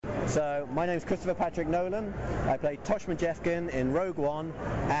So my name's Christopher Patrick Nolan. I play Tosh Majefkin in Rogue One,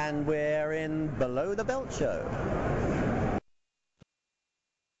 and we're in Below the Belt Show.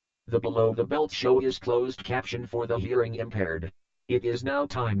 The Below the Belt Show is closed caption for the hearing impaired. It is now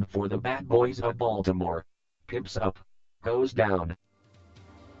time for the Bad Boys of Baltimore. Pimps up. Goes down.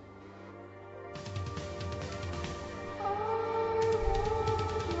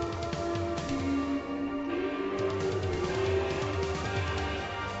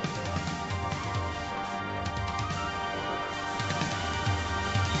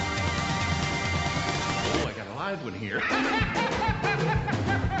 Oh, I got a live one here.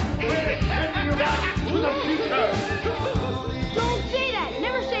 Don't say that!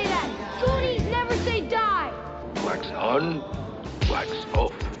 Never say that! Goonies never say die! Wax on, wax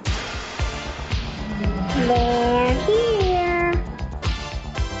off. They're here!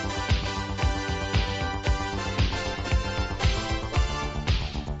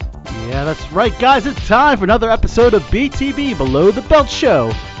 Yeah, that's right, guys. It's time for another episode of BTB Below the Belt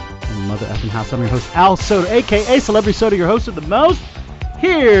Show. And Mother Effing House, I'm your host, Al Soda, a.k.a. Celebrity Soda, your host of the most.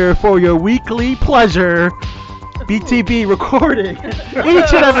 Here for your weekly pleasure. BTB recording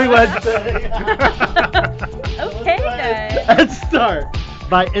each and every Wednesday. Okay, guys. Let's start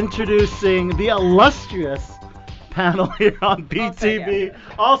by introducing the illustrious panel here on BTB.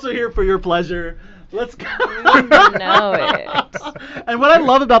 Also here for your pleasure. Let's go. Know it. And what I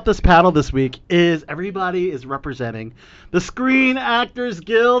love about this panel this week is everybody is representing the Screen Actors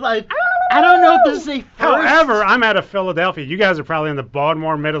Guild. I don't know if this is a first. However, I'm out of Philadelphia. You guys are probably in the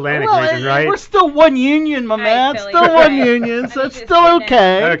Baltimore Mid-Atlantic region, right? We're still one union, my man. Philly, Still one right. union, I so need it's you to still sit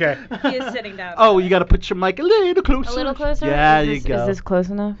down. okay. Okay. He is sitting down. Oh, you got to put your mic a little closer. A little closer? Yeah, Is you this, go. Is this close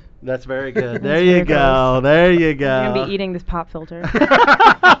enough? That's very good. That's There you very go. close. There you go. I'm going to be eating this pop filter.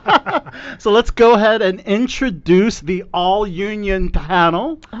 So let's go ahead and introduce the all-union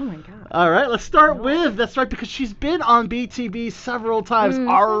panel. Oh, my God. All right, let's start with, that's right, because she's been on BTB several times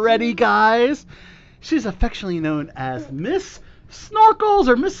already, guys. She's affectionately known as Miss Snorkels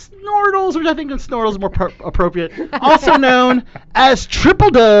or Miss Snortles, which I think in Snortles is more appropriate. Also known as Triple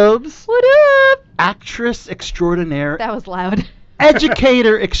Dubs. What up? Actress extraordinaire. That was loud.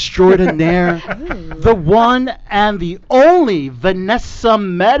 Educator extraordinaire. The one and the only Vanessa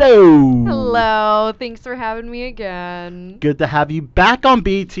Meadow. Hello, thanks for having me again. Good to have you back on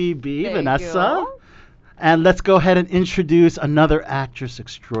BTB, Thank Vanessa. you. And let's go ahead and introduce another actress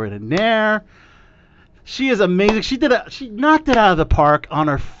extraordinaire. She is amazing. She knocked it out of the park on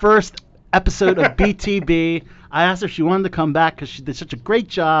her first episode of BTB. I asked her if she wanted to come back because she did such a great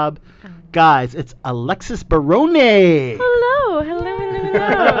job. Guys, it's Alexis Barone. Hello.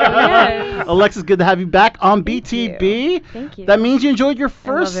 Yes. Alexis, good to have you back on Thank BTB. you. Thank you. That means you enjoyed your love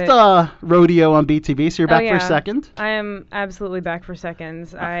first it. rodeo on BTB, so you're back for yeah. a second. I am absolutely back for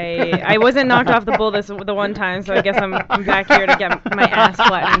seconds. I wasn't knocked off the bull the one time, so I guess I'm back here to get my ass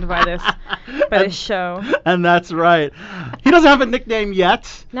flattened by this show. And that's right. He doesn't have a nickname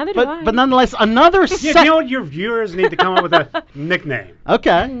yet. Neither do I. But nonetheless, another You know what? Your viewers need to come up with a nickname.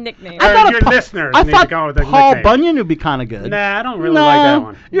 Okay. Nickname. I thought your a listeners I need thought to come up with a Paul nickname. Bunyan would be kind of good. Nah, I don't really No, like that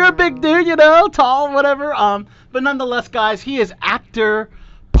one. You're a big dude, tall, whatever. But nonetheless, guys, he is actor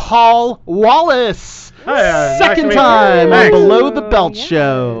Paul Wallace. Hi, nice to Second meet you. time on Thanks. Below the Belt Yeah.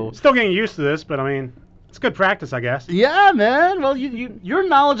 Show. Still getting used to this, but I mean, it's good practice, I guess. Yeah, man. Well, your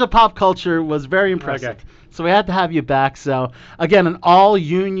knowledge of pop culture was very impressive. Okay. So we had to have you back. So, again, an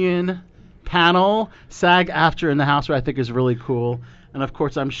all-union panel, SAG-AFTRA in the house, which I think is really cool. And, of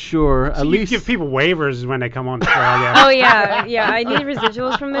course, I'm sure So at you least... give people waivers when they come on the show, I guess. Oh yeah. I need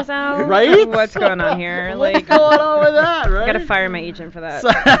residuals from this album. Right? What's going on here? What's going on with that, right? I gotta fire my agent for that.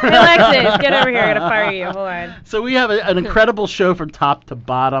 So- Hey, Alexis, get over here. I gotta fire you. Hold on. So we have an incredible show from top to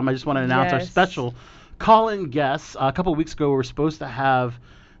bottom. I just want to announce our Yes. special call-in guests. A couple weeks ago, we were supposed to have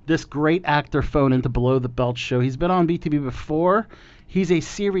this great actor phone into Below the Belt show. He's been on BTB before. He's a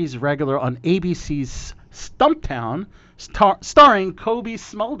series regular on ABC's Stumptown, starring Kobe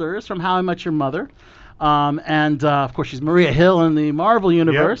Smulders from How I Met Your Mother. And, of course, she's Maria Hill in the Marvel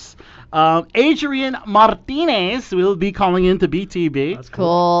Universe. Adrian Martinez will be calling into BTB. That's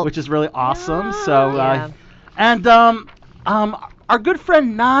Cool. Which is really awesome. So, Yeah. and our good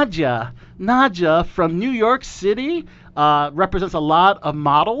friend Nadja from New York City represents a lot of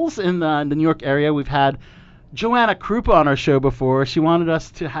models in the New York area. We've had Joanna Krupa on our show before. She wanted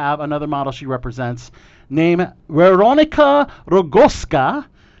us to have another model she represents named Weronika Rogoska.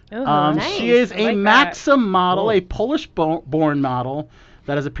 Ooh, nice. She is I a like Maxim model, Cool. a Polish-born model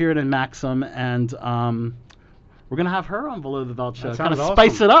that has appeared in Maxim and We're gonna have her on Below the Belt Show. That Kind of sounds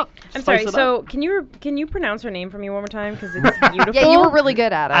spice awesome. it up. I'm Spice sorry. it So up. can you pronounce her name for me one more time? Because it's beautiful. Yeah, you were really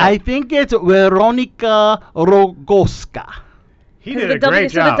good at it. I think it's Weronika Rogoska. He 'Cause did the a W,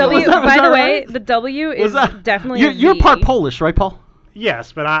 great so job. the W, Was that by the way, right? the W is definitely You're a V. part Polish, right, Paul?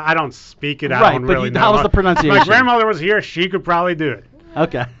 Yes, but I don't speak it out. Right, and but really you- know how was much. the pronunciation? My grandmother was here. She could probably do it.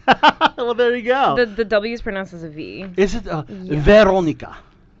 Okay. Well, there you go. The W is pronounced as a V. Is it Yes. Veronika?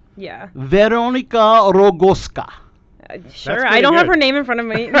 Yeah. Veronika Rogoska. Sure. pretty I don't have good. her name in front of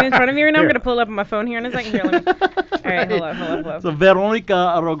me. right now. I'm Here. gonna pull it up on my phone here in a second. Here, let me. All right, hold on. So Veronika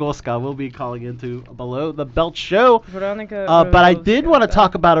Rogoska will be calling into Below the Belt Show. Veronica. But I did want to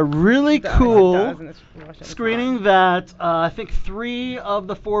talk about a really cool screening. screening that I think 3 of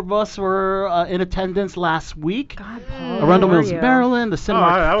the 4 of us were in attendance last week. God, Paul. Arundel where Mills, are you? Maryland, the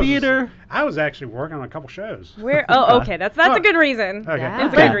Cinemark Theater. I was actually working on a couple shows. Where? Oh, okay. That's a good reason. Okay. Yeah.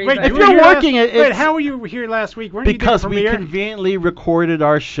 That's a Okay. good reason. Wait, If you you're were here working last, it- wait, it's- how were you here last week? Weren't Because you we doing a premiere? conveniently recorded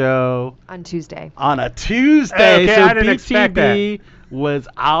our show On Tuesday. on a Tuesday, Okay, so I didn't expect BTB was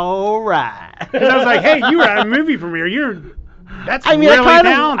all right. 'Cause I was like, hey, you were at a movie premiere. That's I mean, really I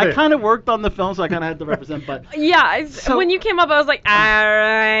talented. kind of worked on the film, so I kind of had to represent. But Yeah, So- when you came up, I was like, all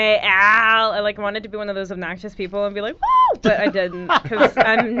right, Al. I like wanted to be one of those obnoxious people and be like, woo, but I didn't because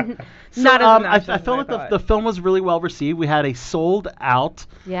I'm so, not as obnoxious. I as felt like thought. the film was really well received. We had a sold out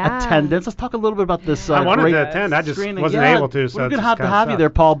Yeah. attendance. Let's talk a little bit about this. I wanted great to attend. I just screening. wasn't Yeah, able to. So we're it gonna just have to kinda have you sucked. there,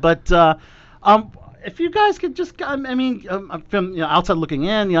 Paul. But if you guys could just, I mean, from outside looking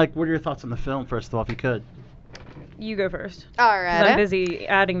in, like, what are your thoughts on the film? First of all, if you could. You go first. All 'Cause right. I'm busy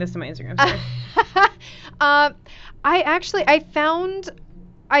adding this to my Instagram. Sorry.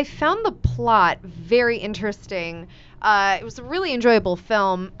 I found the plot very interesting. It was a really enjoyable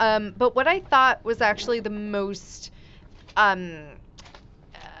film. But what I thought was actually the most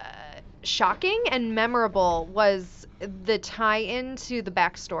shocking and memorable was the tie-in to the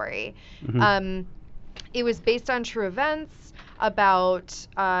backstory. Mhm. It was based on true events about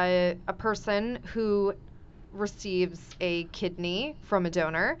a person who receives a kidney from a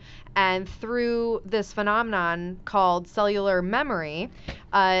donor, and through this phenomenon called cellular memory,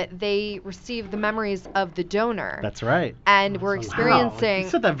 they receive the memories of the donor. That's right. And we're Wow, experiencing. you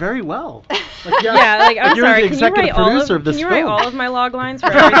said that very well. Yeah, like I'm you're sorry. the Can you executive write all producer of of this Can you write film. all of my log lines for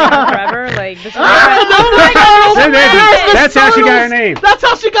everything and forever? Like this. Is That's how she got her name. That's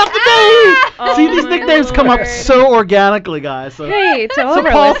how she got the name. Oh See, these my nicknames come up Lord. so organically, guys. So, Hey, to all so of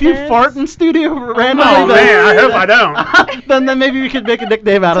our Paul, if you listeners, fart in studio randomly, Oh then, man, I hope I don't. then maybe we could make a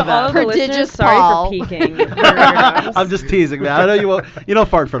nickname out to of all of that. the listeners, Prodigious sorry Paul. for peeking. your eardrums. I'm just teasing, man. I know you won't. You don't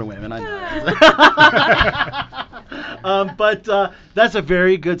fart in front of women. I know. But that's a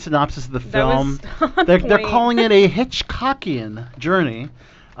very good synopsis of the That was film. on They're point. calling it a Hitchcockian journey,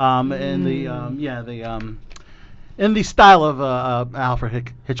 in the in the style of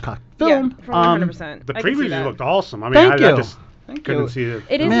Alfred Hitchcock film. Yeah, for 100%. The I can see previews that. looked awesome. I mean, Thank I you. just Thank couldn't you. see it.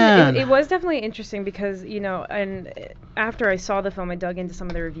 It is. Man. It was definitely interesting because and after I saw the film, I dug into some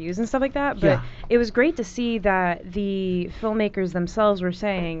of the reviews and stuff like that. But Yeah. it was great to see that the filmmakers themselves were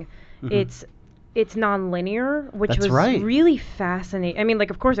saying Mhm. it's non-linear, which That's was right. really fascinating. I mean, like,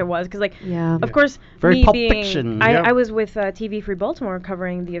 of course it was, because like, Yeah. of course, Very me Pulp being, Fiction. I, Yeah. I was with TV Free Baltimore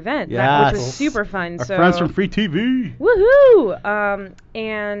covering the event, which Yes. was super fun. Our so friends from Free TV. woohoo!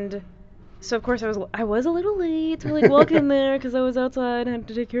 And so of course I was a little late to like walk in there because I was outside and had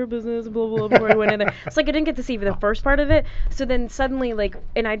to take care of business, blah blah blah, before I went in there. So like I didn't get to see the first part of it. So then suddenly like,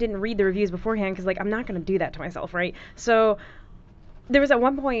 and I didn't read the reviews beforehand because like I'm not gonna do that to myself, right? So there was at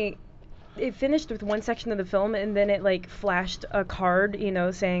one point. It finished with one section of the film, and then it like flashed a card,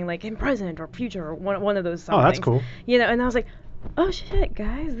 saying like in present or future or one of those. Oh, that's things. cool. And I was like, oh shit,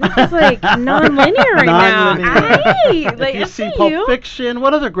 guys, this is like non-linear right now. Non-linear. Like If you I see see Pulp you. Fiction,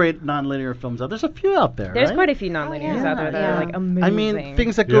 what other great non-linear films are there? There's a few out there. There's right? quite a few non-linears yeah. out there that Yeah. are like amazing. I mean,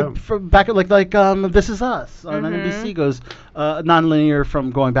 things that go Yeah. from back like This Is Us on Mhm. NBC goes non-linear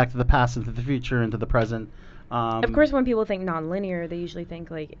from going back to the past into the future into the present. Of course, when people think non-linear, they usually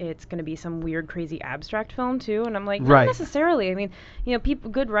think like it's going to be some weird, crazy abstract film too, and I'm like, not Right. necessarily. I mean,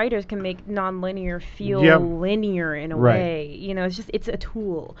 good writers can make non-linear feel Yep. linear in a Right. way. It's a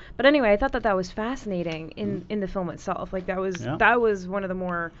tool. But anyway, I thought that was fascinating in the film itself. Like that was one of the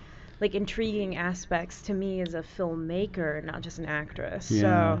more like intriguing aspects to me as a filmmaker, not just an actress. Yeah.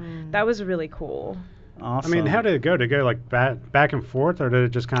 So that was really cool. Awesome. I mean, how did it go? Did it go like back and forth, or did it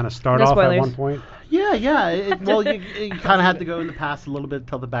just kind of start No off spoilers. at one point? Yeah. Well, you kind of had to go in the past a little bit,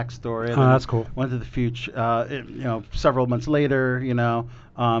 tell the backstory. And Oh, then that's cool. Went to the future, several months later,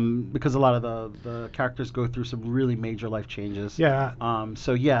 because a lot of the characters go through some really major life changes. Yeah.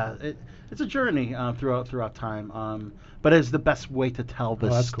 So yeah, it's a journey throughout time. But it's the best way to tell the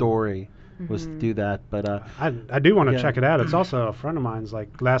that's cool. story was to do that. But I do want to yeah. check it out. It's also a friend of mine's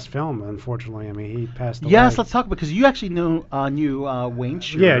last film. Unfortunately, I mean, he passed away. yes, let's talk because you actually knew Wayne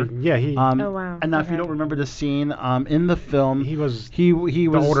Shearer. Yeah. He Oh, wow. And now, if you Okay. don't remember the scene in the film, he was he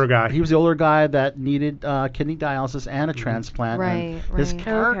was older guy. He was the older guy that needed kidney dialysis and a transplant. Right, and his right.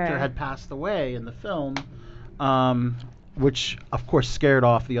 character Okay. had passed away in the film, which of course scared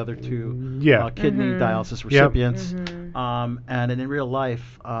off the other two kidney dialysis recipients. And in real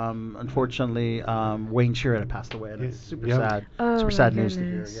life, unfortunately, Wayne Shearer had passed away, and it's super sad. Oh, Super my sad news to hear.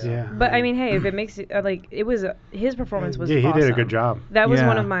 goodness. Yeah. But I mean, hey, if it makes it it was his performance was Yeah, he did a awesome. good job. That was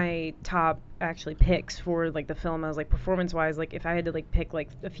one Yeah. of my top actually picks for the film. I was like performance wise, if I had to pick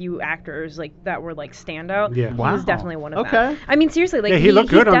a few actors that were standout, Yeah. he Wow. was definitely one of Okay. them. I mean, seriously, Yeah, he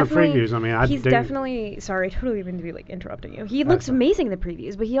looked good he's on the definitely- previews. I mean, I he's didn't- definitely sorry, I totally meant to be interrupting you. He looks amazing in the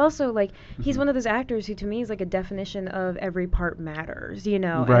previews, but he also he's one of those actors who to me is a definition of every part matters,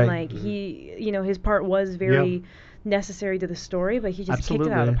 Right. and he his part was very necessary to the story, but he just kicked it out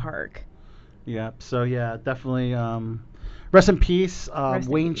of Absolutely. the park. Yeah. So yeah, definitely. Rest in peace, Rest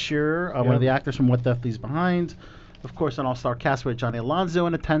in Wayne peace. Shearer, one of the actors from What Death Leaves Behind. Of course, an all-star cast with Johnny Alonso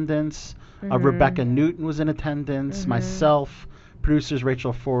in attendance. Rebecca Newton was in attendance. Myself, producers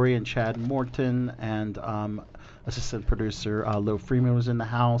Rachel Forey and Chad Morton, and assistant producer Lo Freeman was in the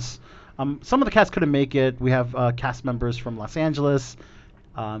house. Some of the cast couldn't make it. We have cast members from Los Angeles.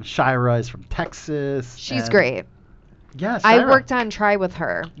 Shira is from Texas. She's and- great. Yes, I Shira. worked on Try with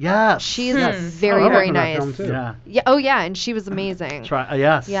her. Yes. She's yes. very, I very remember that film, nice. too. Yeah. Yeah. Oh, yeah, and she was amazing. Try.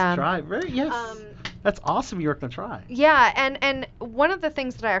 Yes. Yeah. Try. Very. Yes. That's awesome. You worked on Try. Yeah, and one of the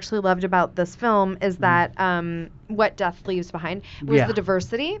things that I actually loved about this film is that What Death Leaves Behind was Yeah. the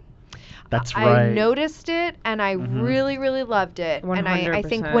diversity. That's right. I noticed it, and I really, really loved it. And I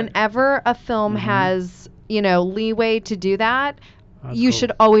think 100%. whenever a film has, leeway to do that, That's you cool.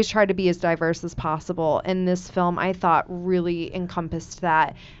 should always try to be as diverse as possible. And this film, I thought, really encompassed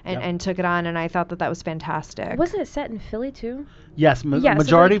that and took it on, and I thought that was fantastic. Wasn't it set in Philly too? Yes. Yeah, so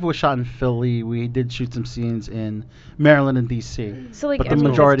Majority of it was shot in Philly. We did shoot some scenes in Maryland and D.C. So but I the mean, it's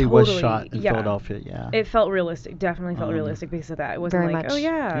majority was totally- shot in yeah. Philadelphia. Yeah. It felt realistic. Definitely felt realistic because of that. It wasn't Very like, much. oh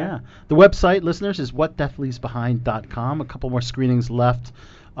yeah. Yeah. The website, listeners, is whatdeathleavesbehind.com. A couple more screenings left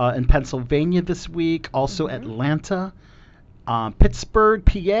in Pennsylvania this week. Also Atlanta, Pittsburgh,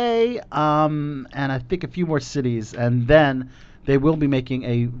 PA, and I think a few more cities. And then they will be making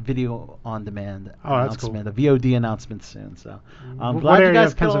a video on demand that's cool. announcement, a VOD announcement soon. So I'm glad what you area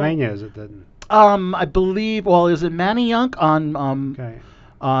guys of Pennsylvania is it then? I believe. Well, is it Manayunk on Okay.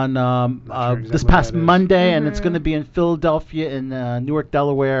 on sure this exactly past what that is. Monday, and it's going to be in Philadelphia and Newark,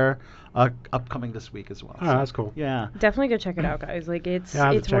 Delaware, upcoming this week as well. Oh, So, that's cool. yeah. Definore go check it out, guys. It's Yeah, I'll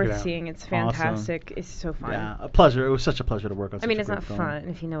have to it's check it worth out. seeing. It's Awesome. fantastic. It's so fun. Yeah, a pleasure. It was such a pleasure to work on. I mean, such it's a not great film. fun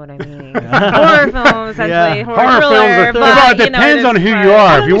if you know what I mean. Horror film, essentially. Yeah. Horror, Horror thriller, films are but, well, it you know, depends on it's who fun. you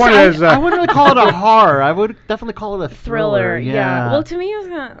are. If you I, want it as I wouldn't really call it a horror. I would definitely call it a Thriller, Yeah. Well, to me, it's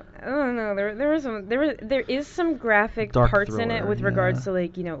not. I don't know. There is some graphic Dark parts in it thriller, with yeah. regards to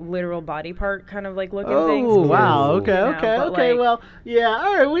literal body part kind of looking Oh things. wow! because, Okay, you know, okay, but, okay. like- Well, yeah.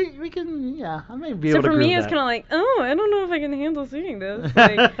 All right, we can. Yeah, I may be So able to. for agree me, with it's that. kind of like, oh, I don't know if I can handle seeing this.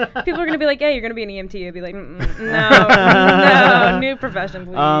 Like, people are gonna be like, hey, you're gonna be an EMT. I'd be like, no, new profession,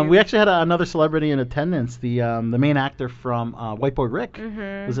 please. We actually had another celebrity in attendance. The main actor from White Boy Rick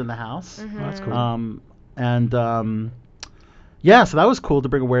Mhm. was in the house. Mhm. Oh, that's cool. Yeah, so that was cool to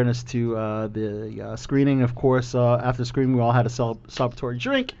bring awareness to the screening. Of course, after the screening, we all had a celebratory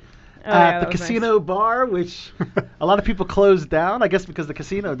drink Oh, yeah, at the that was casino bar, which a lot of people closed down. I guess because the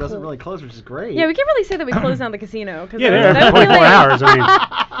casino doesn't really close, which is great. Yeah, we can't really say that we closed down the casino. Cause Yeah, that they're would be 24 like, hours. I mean,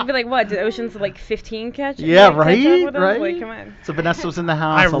 I'd be like, what? Did Ocean's 15 catch? Yeah, catch up right, with us? right. Like, come on. So Vanessa was in the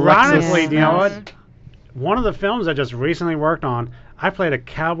house. ironically, Alexis, you know Yes. what? One of the films I just recently worked on, I played a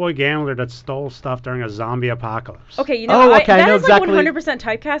cowboy gambler that stole stuff during a zombie apocalypse. Okay, you know, okay, I that know is exactly- 100%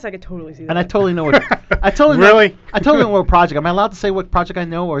 typecast. I could totally see that. And I totally know what. I totally know, Really? I totally know what project. Am I allowed to say what project I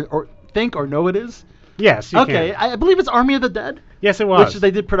know or think or know it is? Yes, you Okay, can. I believe it's Army of the Dead. Yes, it was. Which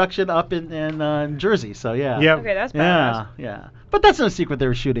they did production up in Jersey. So yeah. Yep. Okay, that's Yeah, badass. yeah. But that's no secret they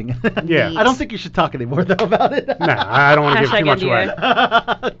were shooting. Yeah. I don't think you should talk anymore though about it. No, I don't want to give too Hashtag much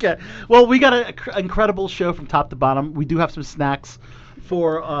NDA. away. Okay. Well, we got an incredible show from top to bottom. We do have some snacks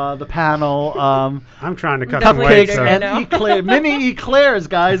for the panel. I'm trying to cut That's some what you're weight. doing So. right And now. eclair, mini eclairs,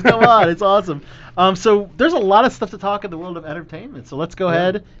 guys. Come on, it's awesome. So there's a lot of stuff to talk in the world of entertainment. So let's go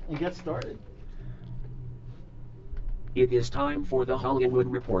ahead and get started. It is time for the Hollywood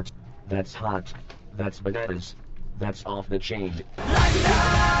Report. That's hot. That's bananas. That's off the chain.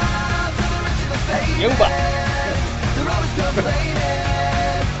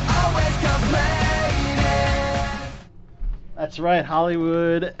 That's right,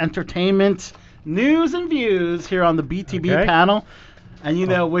 Hollywood entertainment news and views here on the BTB Okay. panel. And you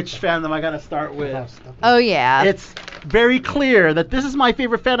know which fandom I got to start with. Oh yeah. It's very clear that this is my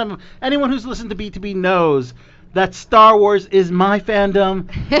favorite fandom. Anyone who's listened to BTB knows that Star Wars is my fandom.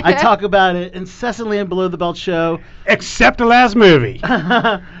 I talk about it incessantly in Below the Belt Show. Except the last movie.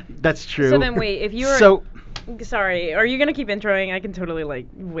 That's true. So then wait, if you were So, sorry, are you gonna keep introing? I can totally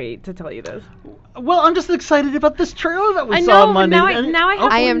wait to tell you this. well, I'm just excited about this trailer that we I saw know. on Monday. Now And- I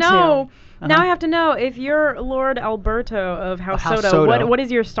have I to am know. too. Now Uh-huh. I have to know if you're Lord Alberto of House House Soto. Soto. What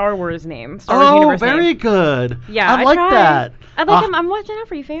is your Star Wars name? Star Wars Oh, universe very name. good. Yeah, I like tried. that. I like Uh, him. I'm watching out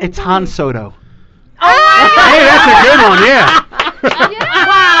for you, fam. It's Tell Han me. Soto. Hey, that's a good one. Yeah.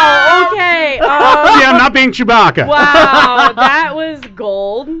 Wow. Okay. See, I'm not being Chewbacca. Wow, that was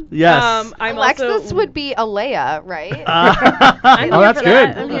gold. Yes. I'm Alexis also, would be a Leia, right? I'm Oh, here that's for good.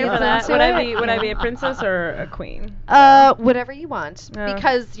 That. I'm here Yeah. for that. So Would I be a princess or a queen? Whatever you want, Yeah.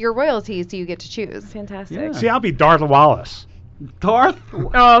 because you're royalty, so you get to choose. Fantastic. Yeah. See, I'll be Darth Wallace. Darth.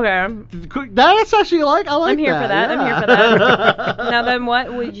 Oh, okay. That's actually I like I'm here for that. I'm yeah. here for that. Now then,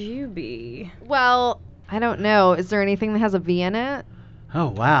 what would you be? Well, I don't know. Is there anything that has a V in it? Oh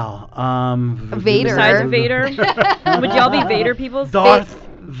wow. Vader. Besides Vader, would y'all be Vader people? Darth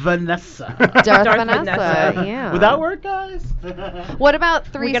Vanessa. Darth Darth Vanessa. Vanessa. Yeah. Would that work, guys? What about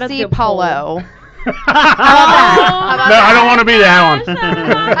We gotta 3C do a poll. Paulo? No, I don't want to be that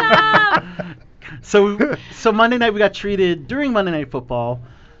one. So Monday night we got treated during Monday Night Football,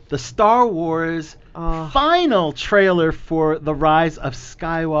 the Star Wars Oh. final trailer for The Rise of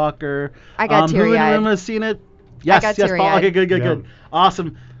Skywalker. I got Who in the teary-eyed. room has seen it? Yes, got yes, Paul. teary-eyed. Okay, good, Yeah. good.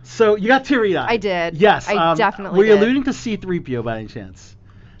 Awesome. So you got teary-eyed. I did. Yes. I definitely Were you did. alluding to C-3PO by any chance?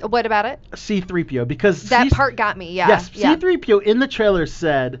 What about it? C-3PO, because That part got me. Yeah. Yes, Yeah. C-3PO in the trailer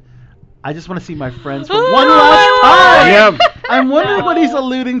said, "I just want to see my friends for Oh, one last time." Yep. I'm wondering what he's No.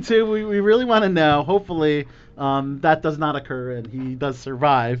 alluding to. We really want to know. Hopefully, that does not occur and he does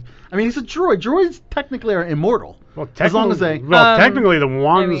survive. I mean, he's a droid. Droids technically are immortal. Well, As long as they- technically the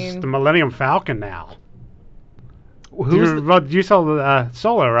one's mean- the Millennium Falcon now. Who's the- Well, you saw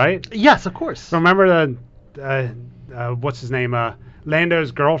Solo, right? Yes, of course. Remember what's his name?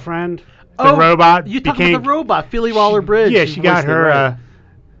 Lando's girlfriend, the Oh, robot. You talking about the robot, Philly Waller-Bridge? Yeah, who she got voiced it, her right.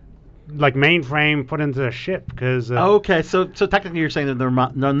 like mainframe put into a ship because. Okay, so technically you're saying that they're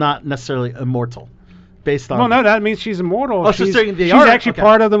not necessarily immortal, based on. Well, no, that means she's immortal. Oh, so she's saying they she's are- actually okay.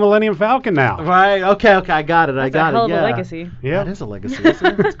 part of the Millennium Falcon now. Right. Okay. I got it. I That's got a hell it. of Yeah. a legacy. Yeah. That is a legacy.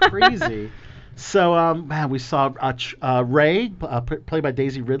 It's crazy. So, man, we saw Rey, played by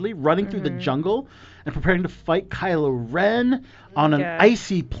Daisy Ridley, running through the jungle and preparing to fight Kylo Ren on an Yeah.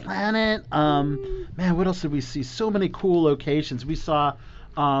 icy planet. Man, what else did we see? So many cool locations. We saw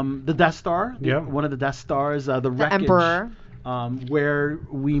the Death Star, Yep. one of the Death Stars, the The wreckage, Emperor. where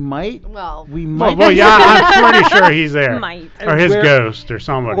we might, Well, Well, yeah, I'm pretty sure he's there. Might. Or his Where- ghost or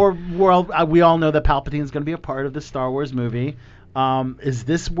somebody. Or well, we all know that Palpatine is going to be a part of the Star Wars movie. Is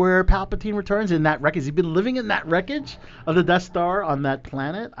this where Palpatine returns in that wreckage? Has he been living in that wreckage of the Death Star on that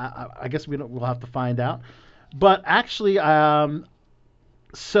planet? I guess we'll have to find out. But actually,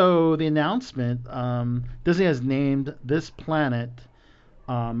 so the announcement, Disney has named this planet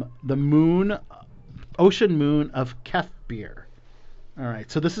the moon, ocean moon of Kefbir. All right,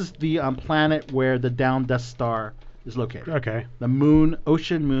 so this is the planet where the downed Death Star is located. Okay. The moon,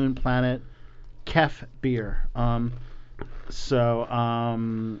 ocean moon planet, Kefbir.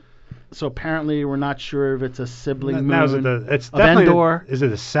 So apparently we're not sure if it's a sibling moon. Now, is it it's of definitely Endor. Is it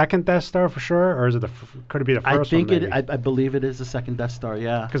the second Death Star for sure, or is it could it be the I first think one? it. I believe it is the second Death Star.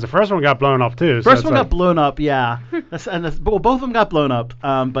 Yeah. Because the first one got blown up too. First so one it's got blown up. Yeah. Well, both of them got blown up.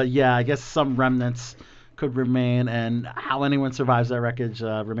 But yeah, I guess some remnants could remain, and how anyone survives that wreckage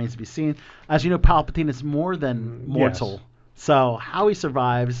remains to be seen. As you know, Palpatine is more than mortal. So how he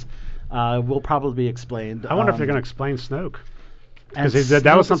survives will probably be explained. I wonder if they're going to explain Snoke. and Because that was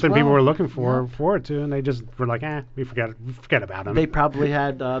Snoke as something people well. were looking Yeah. forward to, and they just were like, we forget about him. They probably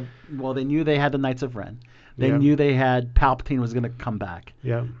had, they knew they had the Knights of Ren. They Yeah. knew they had Palpatine was going to come back.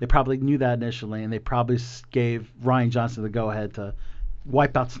 Yeah. They probably knew that initially, and they probably gave Ryan Johnson the go-ahead to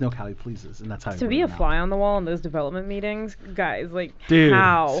wipe out Snoke how he pleases, and that's how he To brought be a him out. fly on the wall in those development meetings, guys, like, Dude,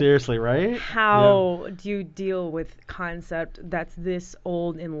 how? seriously, right? How do you deal with concept that's this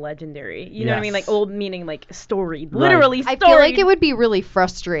old and legendary? You know what I mean? Like Yes. old meaning like storied, Right. literally I storied. feel like it would be really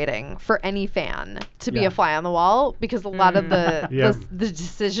frustrating for any fan to be Yeah. a fly on the wall because a lot of the, Yeah. the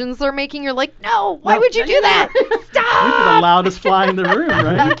decisions they're making, you're like, no, why No, would you do that? You'd be the Stop! loudest fly in the room,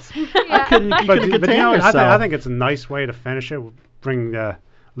 right? Yeah. You But, couldn't but contain you know, yourself. I think it's a nice way to finish it. Bring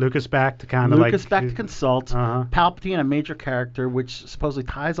Lucas back to kind of like Lucas back to consult. Uh-huh. Palpatine, a major character, which supposedly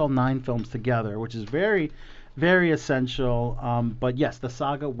ties all 9 films together, which is very, very essential. But yes, the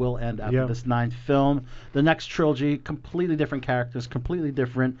saga will end after Yeah. this 9th film. The next trilogy, completely different characters, completely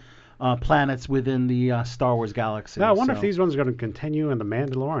different planets within the Star Wars galaxy. Now, I wonder so. if these ones are going to continue in The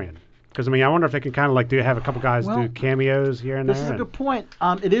Mandalorian. Because, I mean, I wonder if they can kind of like have a couple guys Well, do cameos here and This there. is a and- good point.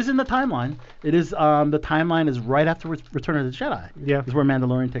 It is in the timeline. It is the timeline is right after Return of the Jedi. Yeah. Is where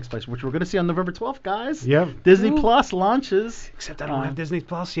Mandalorian takes place, which we're going to see on November 12th, guys. Yep. Disney Plus launches. Except I don't have Disney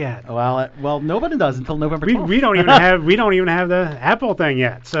Plus yet. Well, nobody does until November We, 12th. we don't even have the Apple thing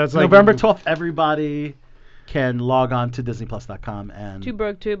yet. So it's like November 12th. Everybody can log on to DisneyPlus.com and. Too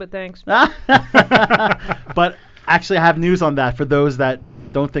broke too, but thanks. But actually, I have news on that for those that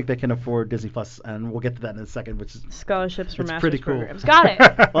don't think they can afford Disney Plus, and we'll get to that in a second, which is Scholarships for It's master's pretty cool. programs. Got it.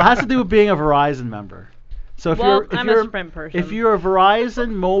 well, it has to do with being a Verizon member. So if Well, you're I'm you're a Sprint person. if you're a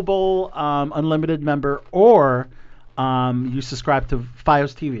Verizon Mobile Unlimited member, or you subscribe to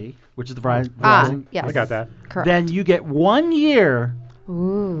FiOS TV, which is the Verizon, Yes. I got that. Correct. then you get 1 year Ooh.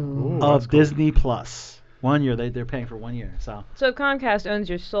 Ooh, that's of cool. Disney Plus. 1 year, they're paying for 1 year. So. So Comcast owns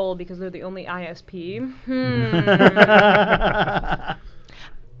your soul because they're the only ISP.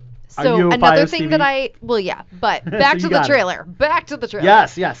 Are So you a another FiOS thing TV? that back So to you the got it. trailer. Back to the trailer.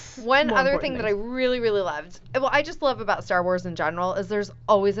 Yes. One More other important thing that I really, really loved, well, I just love about Star Wars in general, is there's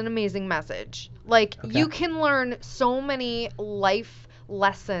always an amazing message. Like, you can learn so many life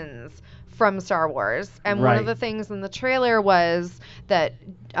lessons from Star Wars. And one of Right. the things in the trailer was that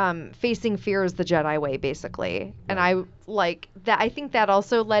facing fear is the Jedi way, basically. And I like that. I think that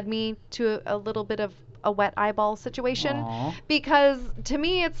also led me to a little bit of a wet eyeball situation. Aw. Because to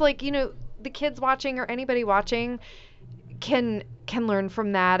me, it's like, the kids watching or anybody watching can learn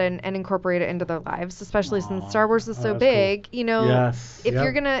from that and incorporate it into their lives, especially since Star Wars is so that's cool. big. Yes. If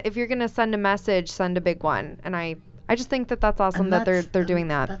Yep. you're gonna send a message, send a big one. And I just think that that's awesome And that that's- they're doing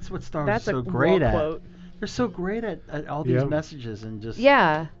that. That's what Star Wars That's is so a great wall at. quote. They're so great at all these Yeah. messages and just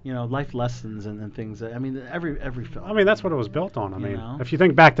Yeah. life lessons and things. I mean, every film. I mean, that's what it was built on. I You mean, know? if you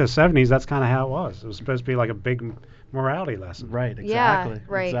think back to the 70s, that's kind of how it was. It was supposed to be like a big morality lesson. Right. Exactly. Yeah.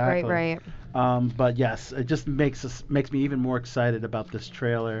 Right. exactly. Right. But yes, it just makes me even more excited about this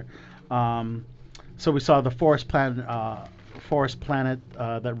trailer. So we saw the forest planet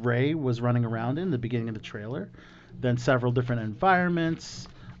that Rey was running around in the beginning of the trailer. Then several different environments.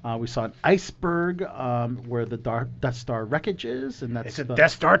 We saw an iceberg where the Death Star wreckage is, and that's It's a the,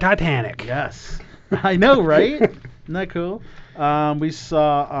 Death Star Titanic. Yes, I know, right? Isn't that cool? We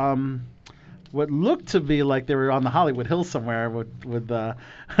saw what looked to be like they were on the Hollywood Hills somewhere with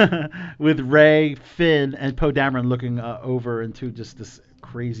with Rey, Finn, and Poe Dameron looking over into just this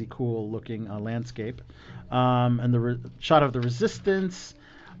crazy cool looking landscape, and the shot of the Resistance.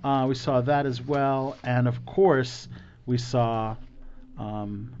 We saw that as well, and of course we saw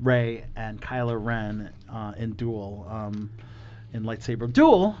Rey and Kylo Ren in duel, in lightsaber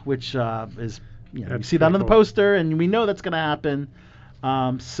duel, which is you That's see that on the pretty cool. poster, and we know that's going to happen.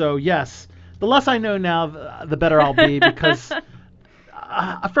 So yes, the less I know now, the better I'll be, because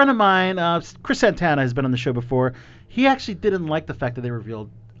a friend of mine, Chris Santana, has been on the show before. He actually didn't like the fact that they revealed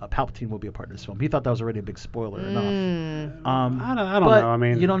Palpatine will be a part of this film. He thought that was already a big spoiler enough. I don't But know. I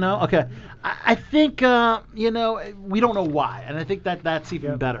mean, you don't know? Okay. I think, we don't know why. And I think that's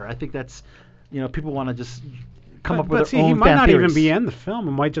even Yep. better. I think that's, people want to just come up but with see, their own he might fan not theories. even be in the film.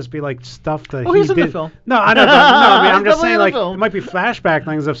 It might just be like stuff that Oh, he he's in did. the film. No, I know. No, I mean, I'm He's just definitely saying, in the like, film. it might be flashback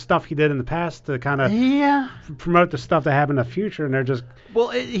things of stuff he did in the past to kind of Yeah. promote the stuff that happened in the future, and they're just Well,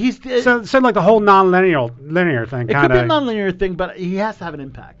 so like the whole linear thing it kind could be a of. non-linear thing, but he has to have an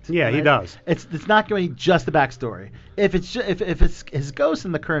impact. Yeah, he right? does. It's not going to be just the backstory. If it's his ghost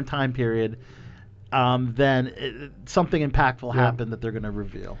in the current time period, then something impactful Yeah. happened that they're going to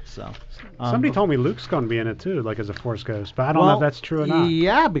reveal. So Somebody told me Luke's going to be in it too, like as a Force ghost, but I don't know if that's true or not.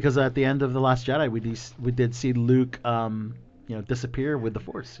 Yeah, because at the end of the Last Jedi, we did see Luke, disappear with the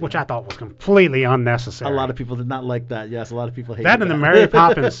Force. Which I thought was completely a unnecessary. lot of people did not like that. Yes, a lot of people hated that and the Mary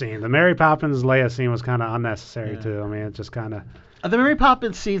Poppins scene. The Mary Poppins Leia scene was kind of unnecessary Yeah. too. I mean, it just kind of. The Mary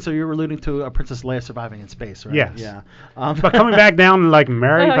Poppins scene, so you're alluding to Princess Leia surviving in space, right? Yes. Yeah. But coming back down like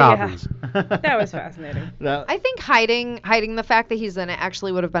Mary Oh, yeah. Poppins. That was fascinating. I think hiding the fact that he's in it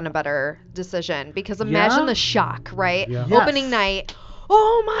actually would have been a better decision, because imagine Yeah. the shock, right? Yeah. Yes. Opening night.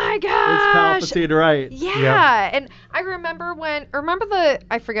 Oh my gosh. It's Palpatine, right? Yeah. Yeah. And I remember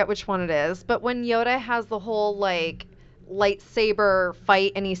I forget which one it is, but when Yoda has the whole like lightsaber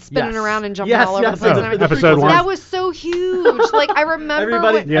fight and he's spinning Yes. around and jumping Yes, all over yes, the place oh, and everything. episode one. That was so huge. Like I remember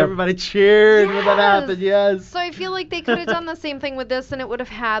when- Everybody cheered when that Yes. happened. Yes. So I feel like they could have done the same thing with this, and it would have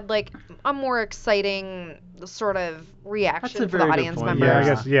had like a more exciting sort of reaction a for the very good audience point, members. Yeah, I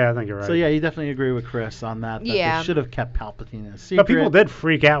Yeah. guess. Yeah, I think you're right. So yeah, you definitely agree with Chris on that. Yeah. They should have kept Palpatine a secret. But people did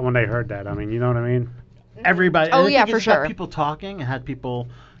freak out when they heard that. I mean, you know what I mean? Everybody. Oh, and I yeah, think it for just got sure. people talking and had people,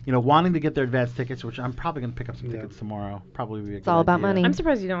 wanting to get their advance tickets, which I'm probably gonna pick up some Yeah. tickets tomorrow. Probably be a It's all about money. I'm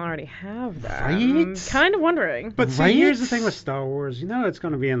surprised you don't already have that. Right? I'm kind of wondering. But see, Right? here's the thing with Star Wars. It's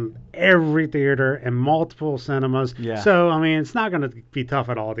going to be in every theater and multiple cinemas. Yeah. So, I mean, it's not going to be tough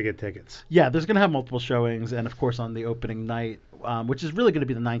at all to get tickets. Yeah, there's going to have multiple showings, and of course on the opening night, which is really going to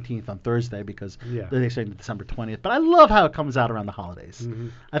be the 19th on Thursday because Yeah. they're saying December 20th. But I love how it comes out around the holidays.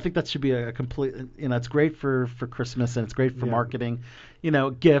 Mhm. I think that should be a complete, it's great for Christmas and it's great for Yeah. marketing,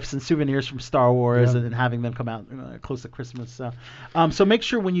 gifts and souvenirs from Star Wars Yeah. and having them come out close to Christmas. So make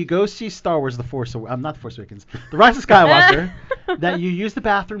sure when you go see Star Wars, not The Force Awakens, The Rise of Skywalker, that you use the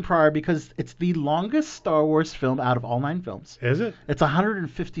bathroom prior because it's the longest Star Wars film out of all 9 films. Is it? It's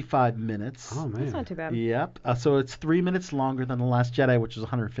 155 minutes. Oh, man. That's not too bad. Yep. So it's 3 minutes longer than The Last Jedi, which is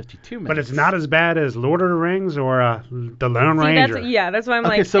 152 minutes. But it's not as bad as Lord of the Rings or The Lone See, Ranger. that's why I'm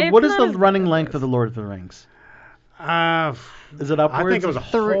Okay, like. so it's what is not the as running bad as length of this. The Lord of the Rings? Is it upwards I think it was a of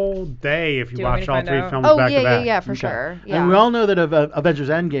whole day if you Do you want me watched to all find 3 out? films Oh back yeah, to yeah, back. yeah, for Okay. sure. Yeah. And we all know that Avengers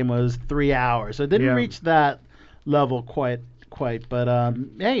Endgame was 3 hours, so it didn't Yeah. reach that level quite. But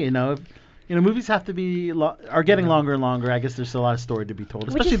hey, movies have to be are getting longer and longer. I guess there's still a lot of story to be told,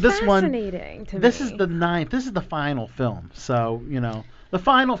 Which especially is this one. fascinating to This me. is the 9th. This is the final film. So the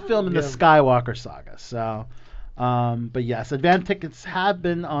final film in the Yeah. Skywalker saga. So. But yes, advance tickets have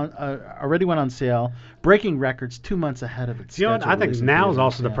been already went on sale, breaking records 2 months ahead of its You know what? schedule. I think release in now is theaters,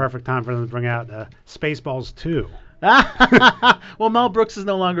 also the yeah. perfect time for them to bring out Spaceballs 2. Well, Mel Brooks is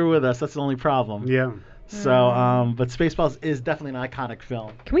no longer with us. That's the only problem. Yeah. So, but Spaceballs is definitely an iconic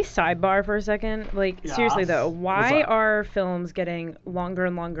film. Can we sidebar for a second? Like, seriously Yes. though, What's why up? are films getting longer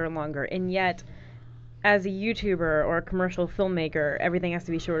and longer and longer, and yet, as a YouTuber or a commercial filmmaker, everything has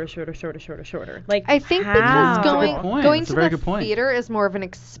to be shorter? Like, I think how? because That's a going good point. going That's to a very the good point. theater is more of an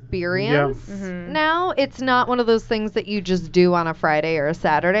experience Mhm. now. It's not one of those things that you just do on a Friday or a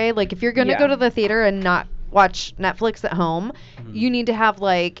Saturday. Like if you're gonna Yeah. go to the theater and not watch Netflix at home, Mm-hmm. you need to have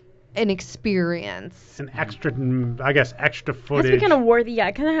like an experience. An extra, I guess, extra It has footage. to be kind of worth. Yeah,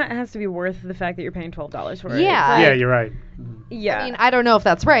 it kind of has to be worth the fact that you're paying $12 for it. It's Yeah. like- Yeah, you're right. yeah. I mean, I don't know if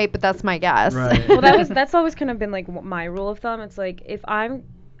that's right, but that's my guess. Right. Well, that's always kind of been like my rule of thumb. It's like if I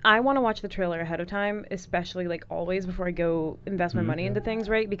want to watch the trailer ahead of time, especially like always before I go invest my money into things,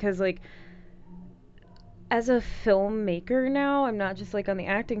 right? Because like as a filmmaker now, I'm not just like on the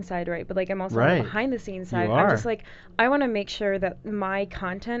acting side, right? But like I'm also on Right. the behind the scenes side. You I'm are. just like I want to make sure that my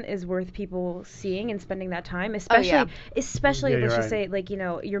content is worth people seeing and spending that time, especially yeah. especially Yeah, let's you're just right. say like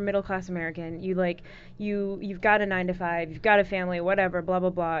you're middle class American, you've got a 9 to 5, you've got a family, whatever, blah blah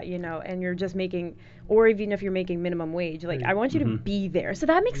blah, and you're just making, or even if you're making minimum wage, like I want you to be there. So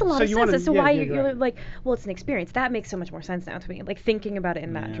that makes a lot So of you sense wanna- as to yeah, why yeah, you're you're right. like, well, it's an experience. That makes so much more sense now to me. Like thinking about it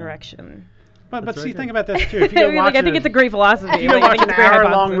in that Yeah. direction. But That's see, very think good. about this too. If you I go mean, watch like, I think it's a great philosophy. if you go Like, I watch think an it's a great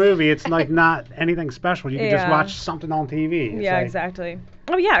hour-long hypothesis. movie, it's like not anything special. You can just Yeah. watch something on TV. It's Yeah, like- exactly.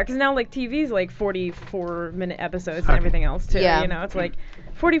 Oh yeah, because now like TV's like 44-minute episodes and Okay. everything else too. Yeah. It's like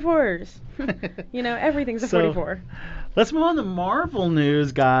 44s. Everything's a So- 44. Let's move on to Marvel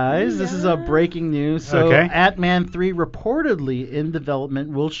news, guys. This is a breaking news. So, Okay. Ant-Man 3 reportedly in development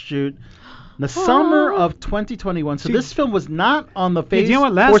will shoot in the summer of 2021. So See- this film was not on the Hey, phase do you know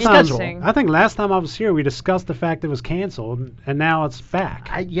what? or Last time, schedule. I think last time I was here, we discussed the fact it was canceled, and now it's back.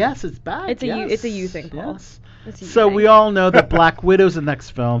 Yes, it's back. It's a you- yes. it's a you thing, Paul. Yes. It's a you So thing. we all know that Black Widow's the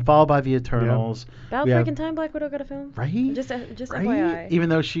next film, followed by the Eternals. About we have- freaking time Black Widow got a film. Right? Just Right? FYI. Even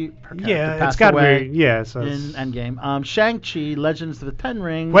though her character Yeah, it's passed got to away be. Yeah, so in it's- Endgame. Shang-Chi, Legends of the Ten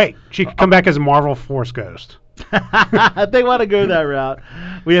Rings. Wait, she could come back as a Marvel Force Ghost. They want to go that route.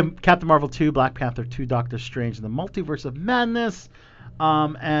 We have Captain Marvel 2, Black Panther 2, Doctor Strange, and the Multiverse of Madness.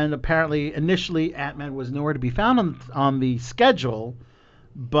 And apparently, initially, Ant-Man was nowhere to be found on the schedule.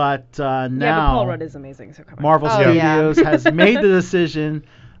 But now Yeah, but Paul Rudd is amazing, so come on. Marvel Oh, yeah. Studios has made the decision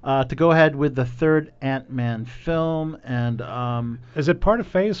to go ahead with the third Ant-Man film. And Is it part of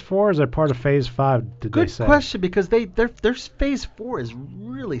Phase 4 or is it part of Phase 5, did they good say? question, because their Phase 4 is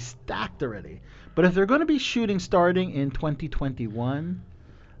really stacked already. But if they're going to be shooting starting in 2021,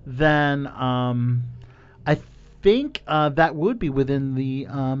 then I think that would be within the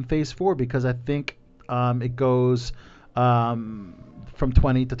Phase 4, because I think it goes from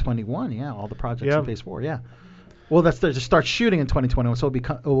 20 to 21. Yeah, all the projects in Phase 4. Yeah. Well, that's to start shooting in 2021, so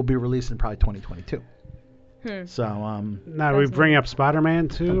it will be released in probably 2022. So Now, are we bringing up Spider-Man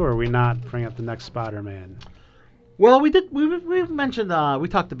too, or are we not bringing up the next Spider-Man? well, we mentioned we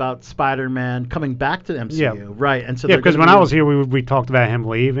talked about Spider-Man coming back to the MCU, Yeah. right? And so Yeah, they're because gonna when be- I was here, we talked about him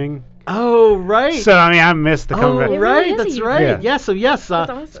leaving. Oh, right. So, I mean, I missed the Oh, comeback. really right, is a that's huge right. Yeah. Yeah, so yes,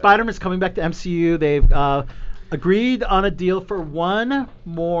 awesome. Spider-Man's coming back to MCU. They've agreed on a deal for one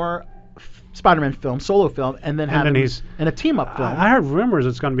more Spider-Man film, solo film, and then have then him he's- in a team-up film. I heard rumors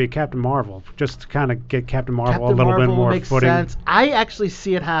it's going to be Captain Marvel, just to kind of get Captain Marvel Captain a little Marvel bit more makes footing. sense. I actually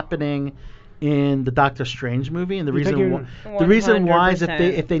see it happening in the Doctor Strange movie, and the You think reason you're- the reason why is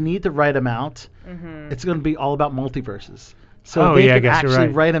 100%. if they need to write him out, it's going to be all about multiverses. So Oh, they yeah, I could guess you're actually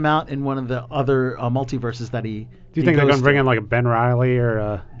right. write him out in one of the other multiverses that he. Do you think they're goes going to bring in like a Ben Riley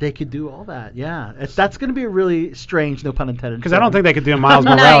or They could do all that, yeah. That's going to be a really strange, no pun intended. because I don't film. think they could do Miles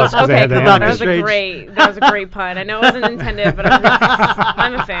Nice. Morales because they Okay, had the cool. Doctor That was Strange. that was a great pun. I know it wasn't intended, but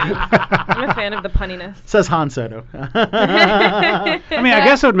I'm a fan. I'm a fan of the punniness. Says Han Solo. I mean, I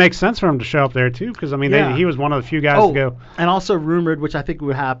guess it would make sense for him to show up there too, because I mean, Yeah. he was one of the few guys Oh, to go. and also rumored, which I think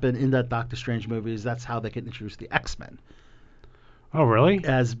would happen in that Doctor Strange movie, is that's how they can introduce the X-Men. Oh, really?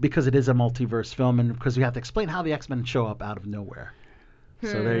 Because it is a multiverse film, and because we have to explain how the X-Men show up out of nowhere.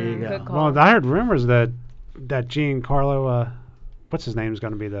 So there you go. Good call. Well, I heard rumors that Giancarlo, what's his name, is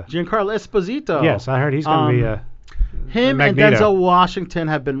going to be the. Giancarlo Esposito. Yes, I heard he's going to be Him Magneto. and Denzel Washington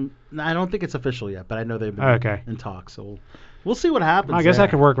have been. I don't think it's official yet, but I know they've been Okay. in talks. So we'll see what happens. I guess there.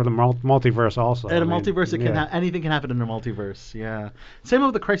 that could work with a multiverse also. In I a mean, multiverse, yeah. anything can happen in a multiverse. Yeah. Same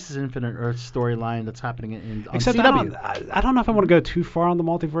with the Crisis Infinite Earth storyline that's happening on Except CW. I don't know if I want to go too far on the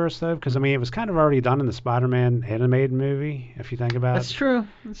multiverse though, because I mean it was kind of already done in the Spider-Man animated movie, if you think about That's it. true.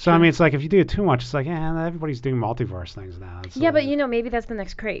 So I mean, it's like if you do it too much, it's like everybody's doing multiverse things now. It's, Yeah, but maybe that's the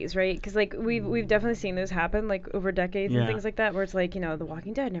next craze, right? Because like we've definitely seen this happen like over decades Yeah. and things like that, where it's like The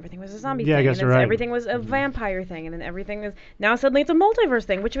Walking Dead and everything was a zombie Yeah, I thing, guess and you're then right. everything was a vampire thing, and then everything was now suddenly it's a multiverse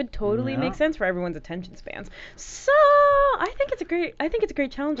thing, which would totally Yeah. make sense for everyone's attention spans. So I think it's a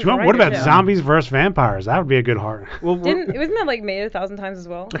great challenge. as a what writer, about too. zombies versus vampires? That would be a good horror. Well, Wasn't that like made 1,000 times as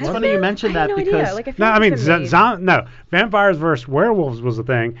well? It's Has funny it you been? mentioned I had that no because- idea. Like, I feel No, like I mean it's been made. no, vampires versus werewolves was a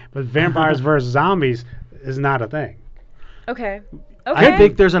thing, but vampires versus zombies is not a thing. Okay. I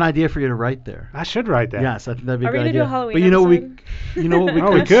think there's an idea for you to write there. I should write that. Yes, I think that'd be a Are we good gonna do idea. a Halloween but you know episode? you know what we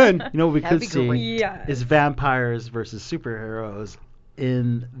Oh, we could. You know what we That'd could be see great. Yes. is vampires versus superheroes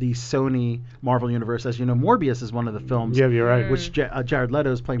in the Sony Marvel universe. As you know, Morbius is one of the films. Yeah, you're right. Which Jared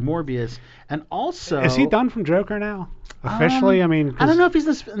Leto is playing Morbius, and also Is he done from Joker now? Officially, I mean, I don't 'cause know if he's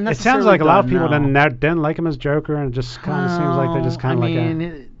it sounds like a lot of people didn't. didn't like him as Joker, and it just kind of seems like they're just kind of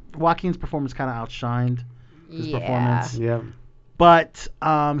like Joaquin's performance kind of outshined his Yeah. performance. yeah. But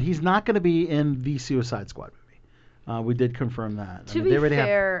he's not going to be in the Suicide Squad movie. We did confirm that. To I mean, be they already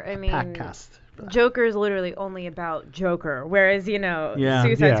fair, have I a mean, pack cast. for that. Joker is literally only about Joker, whereas Yeah.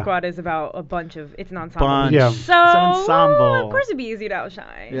 Suicide Yeah. Squad is about a bunch of it's an ensemble. Bunch. Yeah. So It's an ensemble. of course it'd be easy to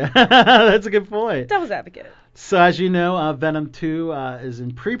outshine. Yeah, that's a good point. Devil's advocate. So as you know, Venom 2 is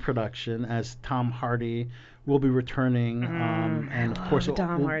in pre-production as Tom Hardy will be returning, and of course,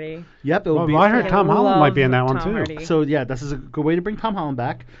 Tom Hardy. Yep, it will Well, be. I heard Tom Holland might be in that Love one Tom too. Hardy. So yeah, this is a good way to bring Tom Holland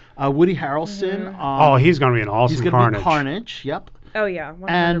back. Woody Harrelson. Oh, he's going to be an awesome he's gonna Carnage. be Carnage. Yep. Oh yeah. 100%.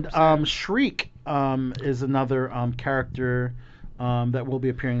 And Shriek is another character that will be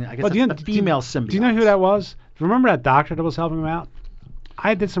appearing. I guess Well, a female symbiote. Do you know who that was? Remember that doctor that was helping him out?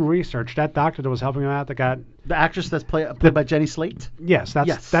 I did some research. That doctor that was helping him out that got The actress that's played by Jenny Slate. yes,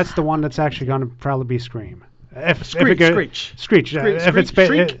 Yes. that's the one that's actually going to probably be Scream. If Screech, it goes, Screech. Screech. If it's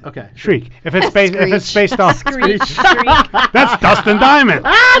Shriek? Okay. Shriek. If it's based off Screech. Shriek. that's Dustin Diamond.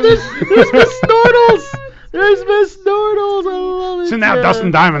 There's Miss Snortles. There's Miss Snortles. I love it. So now yeah.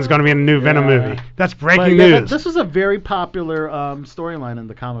 Dustin Diamond's going to be in a new Venom Yeah. movie. That's But breaking yeah, news. this was a very popular storyline in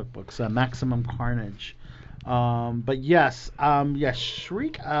the comic books, Maximum Carnage. But yes,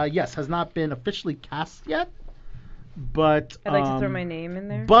 Shriek, yes, has not been officially cast yet. But I'd like to throw my name in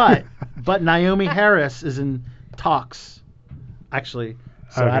there. But Naomi Harris is in talks, actually,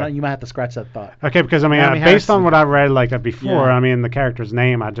 So Okay. you might have to scratch that thought. Okay, because I mean, Naomi based on Harris- what I read like before, Yeah. I mean, the character's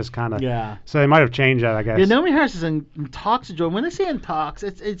name, I just kind of. Yeah. So they might have changed that, I guess. Yeah, Naomi Harris is in talks to join. When they say in talks,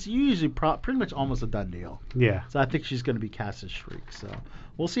 it's usually pretty much almost a done deal. Yeah. So I think she's going to be cast as Shriek. So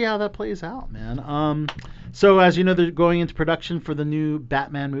we'll see how that plays out, man. So as you know, they're going into production for the new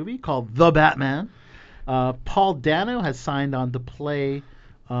Batman movie called The Batman. Paul Dano has signed on to play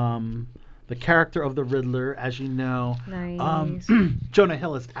the character of the Riddler. As you know, Nice. Jonah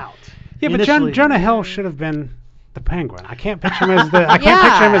Hill is out. Yeah, but Initially- Jonah Hill should have been the Penguin. I can't picture him as the. I can't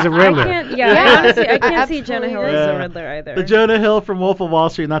picture him as a Riddler. I can't. Yeah, Yeah, honestly, I can't see absolutely Jonah Hill agree. as Yeah. a Riddler either. The Jonah Hill from Wolf of Wall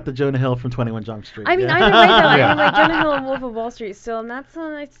Street, not the Jonah Hill from 21 Jump Street. I mean, Yeah. either way though. I Yeah. mean, like Jonah Hill and Wolf of Wall Street still, and that's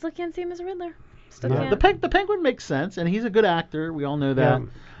I still can't see him as a Riddler. Still No. can't. The Penguin makes sense, and he's a good actor. We all know that. Yeah.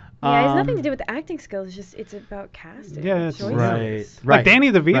 Yeah, it has nothing to do with the acting skills. It's about casting. Yeah, it's- choices. Right. Like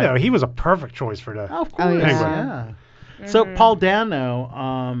Danny DeVito, Right. he was a perfect choice for the. Oh, of course, yeah. yeah. So Paul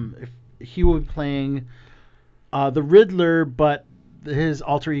Dano, if he will be playing the Riddler, but his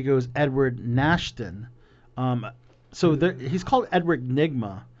alter ego is Edward Nashton. He's called Edward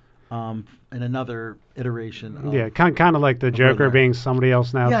Nigma in another iteration. Of, Yeah, kind of like the Joker Riddler. being somebody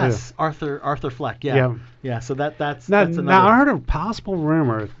else now Yes, too. Arthur Fleck. Yeah. Yeah. Yeah. So that's Now, that's another. now I heard a possible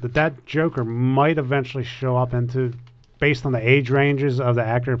rumor that Joker might eventually show up based on the age ranges of the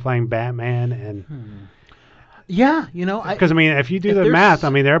actor playing Batman, and Yeah, you know, because I mean, if you do if the there's- math, I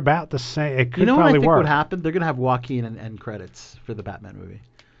mean, they're about the same. It could you know what I probably think work. would happen? They're gonna have Joaquin and end credits for the Batman movie.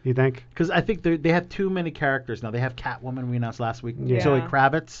 You think? Because I think they have too many characters now. They have Catwoman, we announced last week. Yeah. Zoe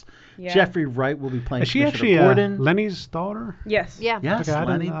Kravitz. Yeah. Jeffrey Wright will be playing Is she Commissioner actually Gordon. Lenny's daughter? Yes. Yeah. Yes, Okay,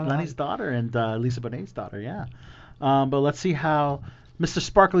 I didn't- Lenny's daughter and Lisa Bonet's daughter, yeah. But let's see how Mr.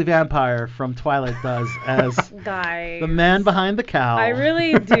 Sparkly Vampire from Twilight does as Guys. the man behind the cowl. I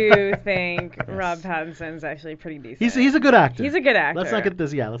really do think Rob Pattinson's actually pretty decent. He's a good actor. He's a good actor. Let's not get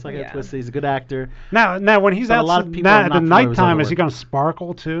this. Yeah, let's not get Yeah. it twisted. He's a good actor. Now when he's But a out lot of people are at not the familiar with his nighttime, other is he work. going to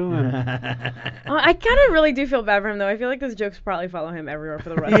sparkle too? And- I kind of really do feel bad for him though. I feel like those jokes probably follow him everywhere for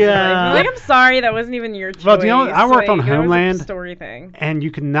the rest of his Yeah. life. I'm like, I'm sorry, that wasn't even your choice. Well, do you know, I worked on Like, it was a Homeland. story thing. And you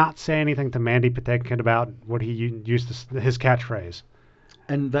could not say anything to Mandy Patinkin about what he used his catchphrase.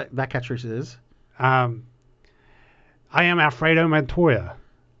 And that catchphrase is? I am Alfredo Montoya.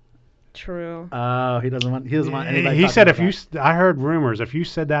 True. Oh, he doesn't want anybody. He talking said about if that. I heard rumors, if you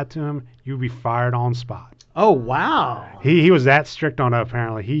said that to him, you'd be fired on spot. Oh wow. He was that strict on it.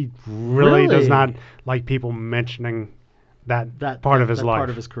 Apparently, he really does Really? not like people mentioning that part of his that life. part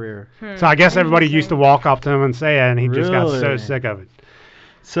of his career. So I guess everybody used to walk up to him and say it, and he just got so Really? sick of it.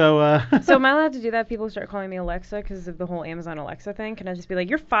 So So am I allowed to do that? People start calling me Alexa because of the whole Amazon Alexa thing. Can I just be like,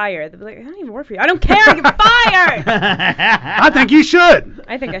 "You're fired"? They'll be like, "I don't even work for you." I don't care. You're fired. I think you should.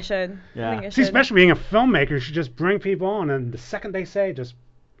 I think I should. Yeah. I think I See, should. especially being a filmmaker, you should just bring people on, and the second they say, just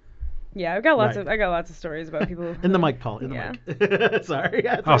Yeah, I got lots Right. of stories about people. in the mic, Paul. In the Yeah. mic. Sorry.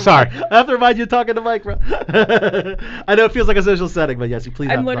 I have to Oh, sorry. I have to remind you talking to Mike, bro. I know it feels like a social setting, but yes, you please.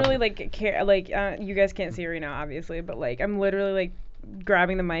 I'm have literally fun. you guys can't see right now, obviously, but like I'm literally like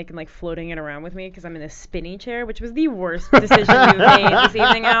grabbing the mic and like floating it around with me because I'm in a spinny chair, which was the worst decision you've made this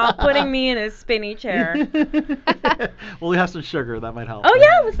evening, Al. Putting me in a spinny chair. Well, we have some sugar. That might help. Oh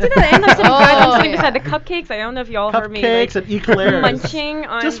yeah, let's do that. And I'm sitting yeah. beside the cupcakes. I don't know if y'all heard me Cupcakes like and eclairs. munching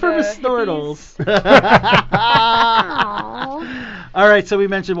on Just for the Miss Snortles. Aw. All right, so we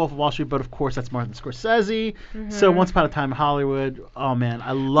mentioned Wolf of Wall Street, but of course that's Martin Scorsese. So Once Upon a Time in Hollywood. Oh man,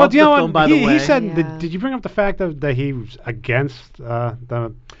 I love do you the know film. what? By the way, He said, Yeah. did you bring up the fact that he was against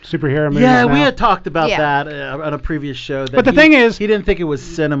the superhero movies? yeah, we now? had talked about Yeah. that on a previous show. That But the he- thing is- he didn't think it was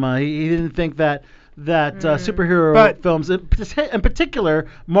cinema. He didn't think that superhero But- films, in particular,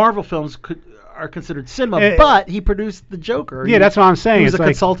 Marvel films, are considered cinema. Eh, but he produced the Joker. Yeah, that's what I'm saying. He was It's a like-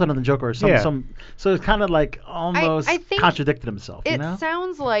 consultant on the Joker. Or Yeah. So it's kind of like almost I think contradicted himself. You It know?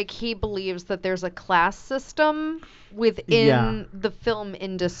 sounds like he believes that there's a class system within Yeah. the film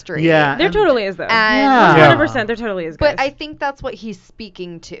industry. Yeah. There and- totally is though. And Yeah. 100%. There totally is. But guys. I think that's what he's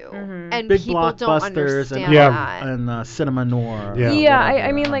speaking to. And Big people don't blockbusters understand and, Yeah. that. and cinema noir. Yeah. Yeah, whatever,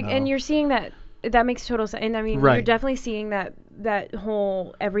 I mean, don't like, and know. you're seeing that makes total sense. And I mean, you're Right. definitely seeing that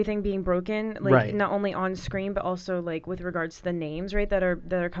whole everything being broken, like Right. not only on screen but also like with regards to the names, right, that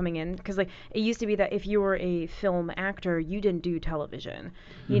are coming in. Because like it used to be that if you were a film actor, you didn't do television,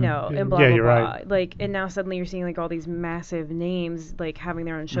 you know, and blah Yeah, blah you're blah. right. Like, and now suddenly you're seeing like all these massive names like having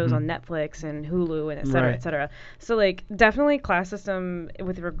their own shows on Netflix and Hulu and et cetera, Right. et cetera. So like definitely class system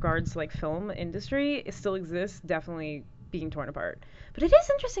with regards to like film industry, it still exists. Definitely being torn apart. But it is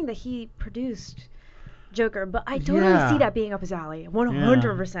interesting that he produced Joker, but I totally Yeah. see that being up his alley,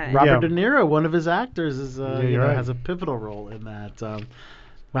 100%. Robert Yeah. De Niro, one of his actors, is you're right. has a pivotal role in that.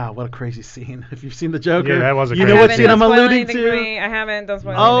 Wow, what a crazy scene! If you've seen the Joker, Yeah, that was a you crazy know what scene. scene I'm Don't spoil alluding anything for to. me. I haven't. Don't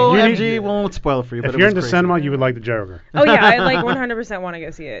spoil Oh, anything. You need- MG won't spoil it for you. But If it you're was in the crazy. cinema, you would like the Joker. Oh yeah, I like 100% want to go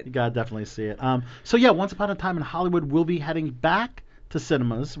see it. You gotta definitely see it. So yeah, Once Upon a Time in Hollywood will be heading back to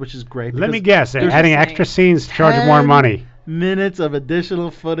cinemas, which is great. Let me because guess. there's Adding Interesting. extra scenes to charge more 10 money. minutes of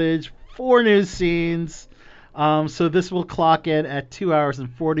additional footage, 4 new scenes. So this will clock in at 2 hours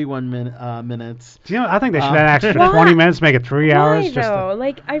and 41 minutes. Do you know? I think they should Um, add extra Why? 20 minutes, make it 3 hours. Why Just to- though?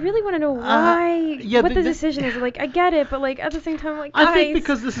 Like, I really want to know why. yeah, what the the- decision is. Like, I get it, but like at the same time, like, I think guys.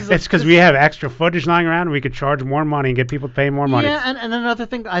 because this is It's because we have extra footage lying around, and we could charge more money and get people to pay more money. Yeah, and another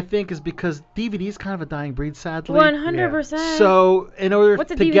thing I think is because DVD is kind of a dying breed, sadly. 100%. So in order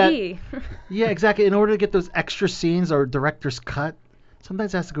what's a to DVD? yeah, exactly. In order to get those extra scenes or director's cut,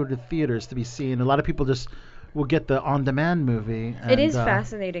 sometimes it has to go to theaters to be seen. A lot of people just will get the on-demand movie. It is and,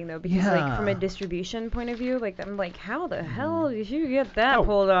 fascinating though, because like from a yeah. distribution point of view, like I'm like, how the hell did you get that Oh.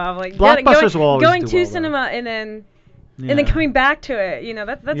 pulled off? Like Blockbusters will always going do to well, though. cinema and then Yeah. coming back to it. You know,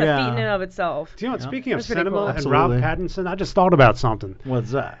 that's a feat in Yeah. and of itself. Do you know what? Yeah. Speaking of That's pretty cinema cool. and Rob Absolutely. Pattinson, I just thought about something.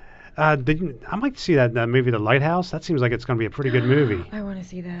 What's that? I might see that movie, The Lighthouse. That seems like it's going to be a pretty good movie. I want to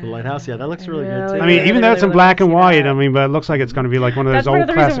see that. The Lighthouse? Yeah, that looks I really good, too. really, I mean, even though it's in really black wanna and see white, that. I mean, but it looks like it's going to be like one of those That's part old of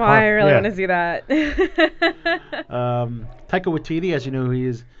the classic. reason why I really yeah. want to see that. Taika Waititi, as you know, he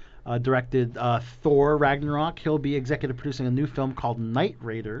has directed Thor Ragnarok. He'll be executive producing a new film called Night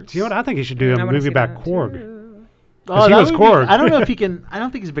Raiders. Do you know what? I think he should do I a wanna movie see about that, Korg. too. Because he that was would be- Korg. I don't know if he can. I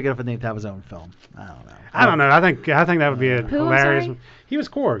don't think he's big enough a name to have his own film. I don't know. I don't know. I think that would be a Who, I'm hilarious. sorry? He was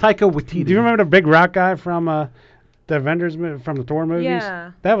Korg. Taika Waititi. Do you remember the big rock guy from the Avengers from the Thor movies?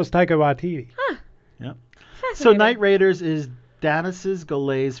 Yeah. That was Taika Waititi. Yep. So Fascinating. Night Raiders is Danis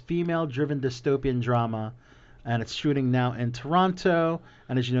Golay's female-driven dystopian drama, and it's shooting now in Toronto.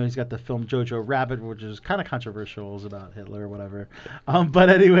 And as you know, he's got the film Jojo Rabbit, which is kind of controversial. It's about Hitler or whatever. But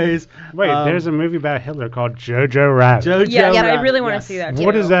anyways, Wait, there's a movie about Hitler called Jojo Rabbit. Jojo Yeah, I Rabbit, really want to yes. see that too.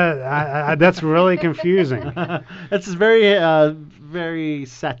 What is that? That's really confusing. It's very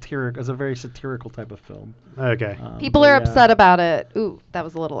satiric. It's a very satirical type of film. Okay. People but are yeah. upset about it. Ooh, that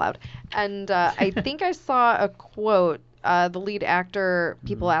was a little loud. And I think I saw a quote. The lead actor,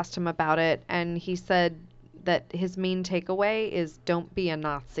 people asked him about it, and he said that his main takeaway is don't be a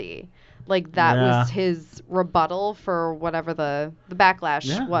Nazi. Like that Yeah. was his rebuttal for whatever the backlash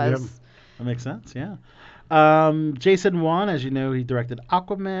Yeah. was. Yep. That makes sense, yeah. Jason Wan, as you know, he directed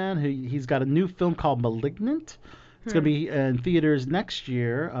Aquaman. He's got a new film called Malignant. It's going to be in theaters next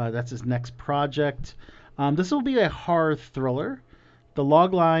year. That's his next project. This will be a horror thriller. The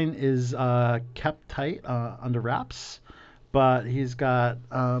log line is kept tight under wraps, but he's got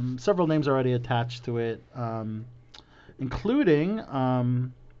several names already attached to it, including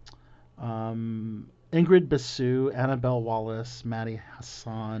Ingrid Basu, Annabelle Wallace, Maddie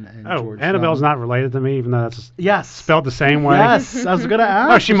Hassan, and Oh, George Annabelle's Young. not related to me, even though that's Yes. spelled the same way. Yes, I was gonna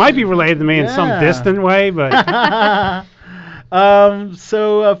ask. Oh, she might be related to me in some Yeah. distant way, but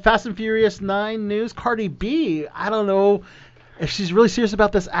So Fast and Furious 9 news. Cardi B, I don't know if she's really serious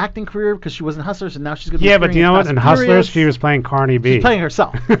about this acting career because she was in Hustlers and now she's gonna. yeah, be but appearing you know what? Fast In and Hustlers, Furious. she was playing Cardi B. She's playing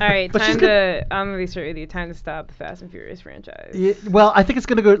herself. All right, But she's time good. to. I'm gonna be straight with you. Time to stop the Fast and Furious franchise. Yeah, well, I think it's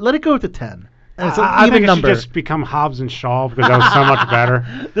gonna go. Let it go to 10. And it's an I even think it number. should just become Hobbs and Shaw because that was so much better.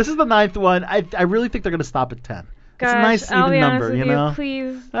 This is the 9th one. I really think they're gonna stop at 10. Gosh, it's a nice I'll even be number, honest with you know.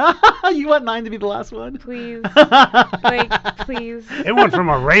 Please, You want 9 to be the last one? please, like, please. It went from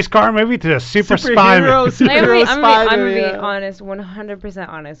a race car movie to a super spy Superhero, movie. Like, superhero spy I'm gonna movie, be yeah. honest, 100%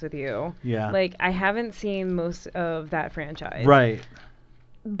 honest with you. Yeah. Like, I haven't seen most of that franchise. Right.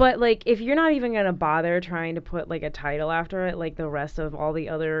 But like, if you're not even gonna bother trying to put like a title after it, like the rest of all the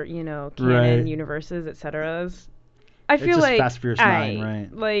other, canon Right. universes, etc. I It's feel just like Fast and Furious 9, right?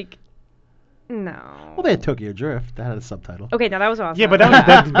 Like, no. Well, they had Tokyo Drift. That had a subtitle. Okay, now that was awesome. Yeah, but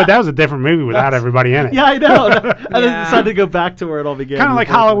that was a different movie without everybody in it. Yeah, I know. I just Yeah. decided to go back to where it all began. Kind of like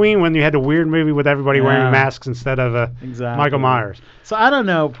Halloween when you had the weird movie with everybody Yeah. wearing masks instead of Exactly. Michael Myers. So I don't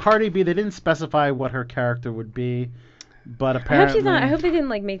know. Cardi B, they didn't specify what her character would be, but I hope apparently. she's not. I hope they didn't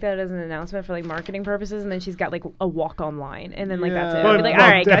like make that as an announcement for like marketing purposes, and then she's got like a walk online, and then like that's it. Yeah. I'll be like, Well,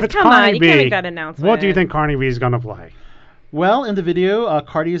 all right, if guys, it's come on, Cardi you can't B, make that announcement. What do you think Cardi B is going to play? Well, in the video,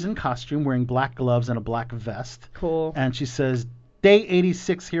 Cardi is in costume, wearing black gloves and a black vest, Cool. and she says, "Day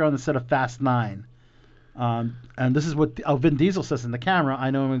 86 here on the set of Fast 9." And this is what Vin Diesel says in the camera.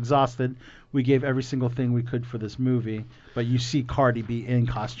 "I know I'm exhausted. We gave every single thing we could for this movie." But you see Cardi B in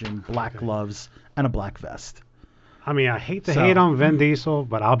costume, black gloves, and a black vest. I mean, I hate to So- hate on Vin Diesel,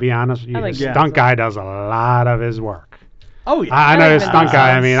 but I'll be honest with you, I like his Vin stunt Diesel. guy does a lot of his work. Oh yeah. I know like the Vin stunt Diesel.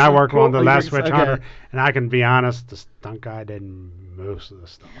 guy. I mean, I worked Cool. on The Oh, Last you're- Witch okay. Hunter, and I can be honest, the stunt guy did most of the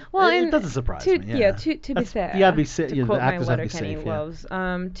stuff. Well, It and doesn't surprise to, me. Yeah, to be That's- fair. you gotta be sa- to yeah, the quote my actors have to be Letterkenny safe, yeah.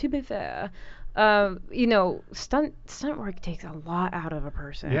 loves. To be fair, you know, stunt work takes a lot out of a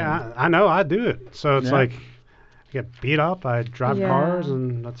person. Yeah, I know. I do it. So it's Yeah. like I get beat up. I drive Yeah. cars,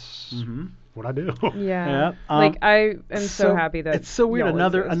 and that's Mhm. what I do. Yeah. Yeah, Like um, I am so happy that it's so weird. y'all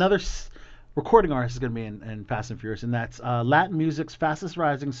Another exist. recording artist is going to be in Fast and Furious, and that's Latin music's fastest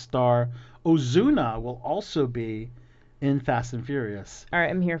rising star Ozuna will also be in Fast and Furious. All right,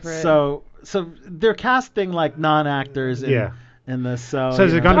 I'm here for it. So they're casting like non-actors in, Yeah. in this. So, So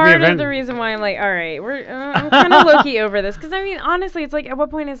is you it know. gonna be part event- of the reason why I'm like, all right, I'm kind of low key over this, because I mean, honestly, it's like at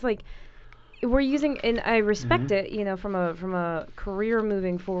what point is like we're using, and I respect Mm-hmm. it, you know, from a career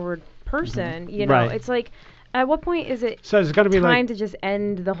moving forward person, you know, Right. it's like at what point is it So it's going to be time like. to just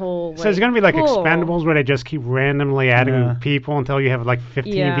end the whole? So it's going to be like cool. Expendables, where they just keep randomly adding Yeah. people until you have like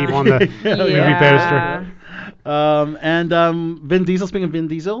 15 Yeah. people on the movie Yeah. poster. And Vin Diesel, speaking of Vin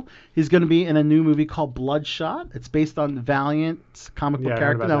Diesel, he's going to be in a new movie called Bloodshot. It's based on Valiant's comic book Yeah, I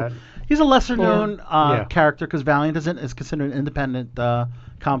heard character. about Now, that. he's a lesser known Yeah. character because Valiant is considered an independent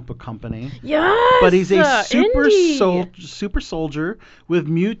comic book company. Yes, But he's a super indie. super soldier with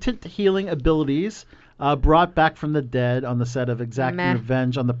mutant healing abilities, brought back from the dead on the set of exacting Meh.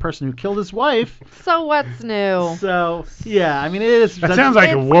 revenge on the person who killed his wife. So what's new? So yeah, I mean it is. That sounds like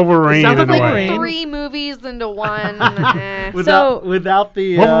a It's- Wolverine sounds in a like way. Wolverine. 3 movies into one. eh. Without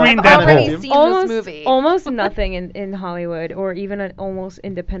the Wolverine I've Deadpool. already seen almost, this movie. almost nothing in Hollywood or even an almost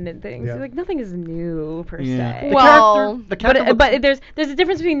independent things. Yeah. Like nothing is new per Yeah. se. The Well, character, the but character looks- but there's a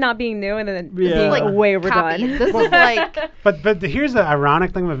difference between not being new and then Yeah. being Like way copy. overdone. This is like But here's the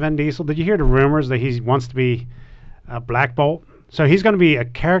ironic thing with Vin Diesel. Did you hear the rumors that he wants to be Black Bolt? So he's going to be a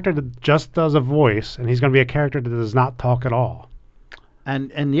character that just does a voice, and he's going to be a character that does not talk at all.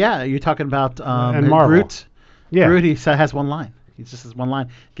 and yeah, you're talking about And Marvel. Groot. Yeah. Groot, has one line. He just has one line.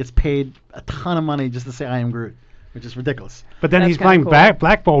 Gets paid a ton of money just to say I am Groot, which is ridiculous. But then That's he's kinda playing cool.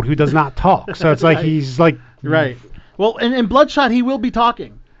 Black Bolt, who does not talk. So it's like Right. he's like Right. Well, in Bloodshot, he will be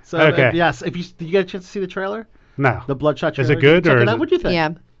talking. So Okay. yes, if did you get a chance to see the trailer? no. The Bloodshot Is trailer. it good, Check or it is out. it- What do you think? yeah.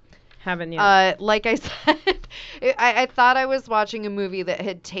 Haven't yet. Like I said, I thought I was watching a movie that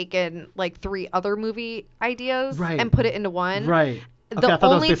had taken like 3 other movie ideas Right. and put it into one. Right. Okay, I The thought that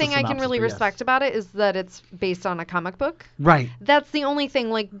was only based on thing I can synopsis, really but yes. respect about it is that it's based on a comic book. Right. That's the only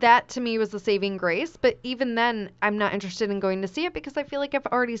thing. Like that to me was the saving grace. But even then, I'm not interested in going to see it because I feel like I've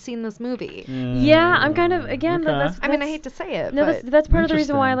already seen this movie. Yeah, I'm kind of again. Okay. That's, I mean, I that's- hate to say it, No, but that's part of the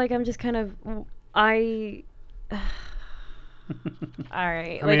reason why Interesting. like I'm just kind of I. All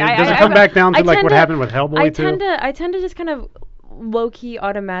right. I like, mean, does it come back down to I like tend what to- happened with Hellboy too? I tend to just kind of low key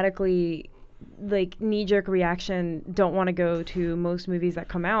automatically like knee jerk reaction don't want to go to most movies that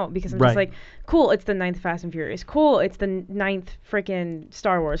come out because I'm Right. just like, cool, it's the 9th Fast and Furious. Cool, it's the 9th freaking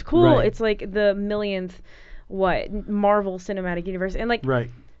Star Wars. Cool, Right. it's like the millionth Marvel Cinematic Universe. And like Right.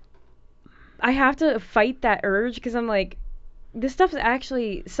 I have to fight that urge because I'm like, this stuff's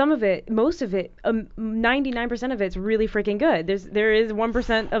actually some of it, most of it, 99% of it's really freaking good. There is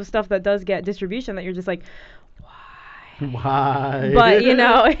 1% of stuff that does get distribution that you're just like, Why? but you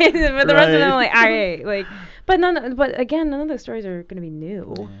know, but the rest of them I'm Right. like, all right, like, but again, none of those stories are gonna be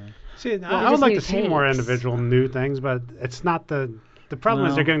new. See, we I would just like need to see more takes. individual new things, but it's not the problem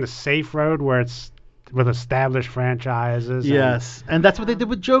is No. they're getting the safe road where it's with established franchises. and- Yes, and that's what they did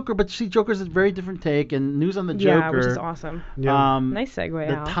with Joker. But see, Joker's a very different take. And news on the Yeah, Joker. which is awesome. Yeah. Nice segue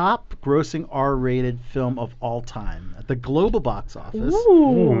The out. top grossing R-rated film of all time at the global box office.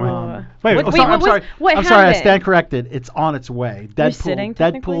 Ooh. man. Wait, What- Oh, wait, sorry, what I'm was- sorry. what I'm sorry. I happened? stand corrected. It's on its way. You're sitting,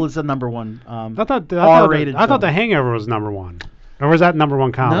 technically? Deadpool is the number one. I thought R-rated I thought film. The Hangover was number one, or was that number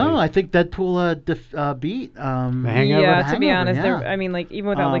one comedy? No, I think Deadpool beat The Hangover? Yeah, The to be Hangover, honest, yeah. I mean, like even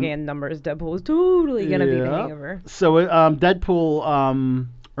without Um, looking at numbers, Deadpool is totally gonna be the Yeah. Hangover. So Deadpool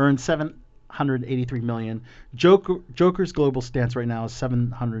earned 783 million. Joker's global stance right now is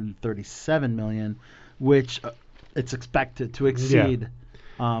 737 million, which it's expected to exceed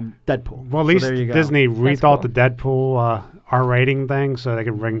Deadpool. Well, at So least there you go. Disney rethought cool. the Deadpool R rating thing, so they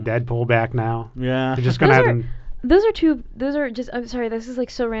can bring Deadpool back now. Yeah. They're just gonna Those have are- them. Those are just, I'm sorry, this is like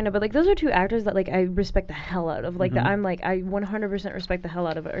so random, but like those are 2 actors that like I respect the hell out of. Like that I'm like, I 100% respect the hell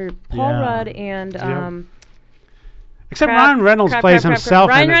out of it. Or Paul Yeah. Rudd and Except crap, Ryan Reynolds crap, plays crap, crap, himself.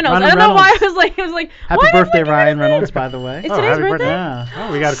 Ryan in it. Reynolds. Ryan I don't know why I Reynolds. was like, Happy why am I birthday, thinking Ryan his name? Reynolds, by the way. It's Oh, today's happy birthday? Yeah.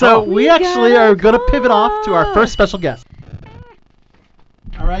 Oh, we got a So call. we We actually got a are going to pivot off to our call. first special guest.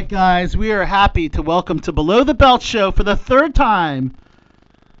 All right, guys, we are happy to welcome to Below the Belt Show for the 3rd time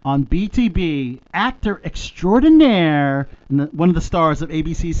on BTB, actor extraordinaire, and one of the stars of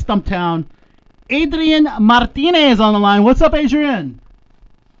ABC's Stumptown, Adrian Martinez on the line. What's up, Adrian?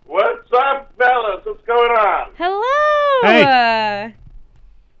 What's up, fellas? What's going on? Hello. Hey.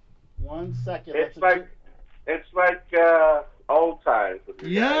 1 second. It's like old times. With you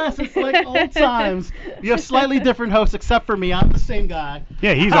Yes, guys. it's like old times. You have slightly different hosts, except for me. I'm the same guy.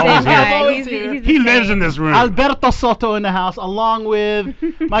 Yeah, he's Same always guy. here. Always He's here. the He lives same. in this room. Alberto Soto in the house, along with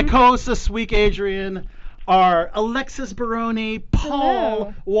my co-host this week, Adrian, are Alexis Baroni, Paul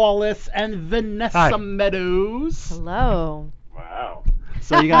Hello. Wallace, and Vanessa Hi. Meadows. Hello. Wow.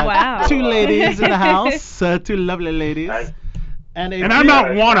 So you got Wow. two ladies in the house, two lovely ladies, Nice. and And I'm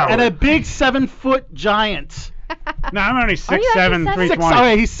not one of and a them. big 7-foot giant. No, I'm only Are you 6'7", actually 6, 320.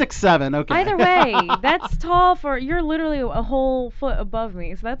 okay, he's 6'7". Okay. Either way, that's tall for you're literally a whole foot above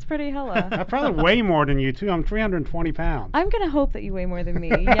me, so that's pretty hella. I probably weigh more than you too. I'm 320 pounds. I'm gonna hope that you weigh more than me.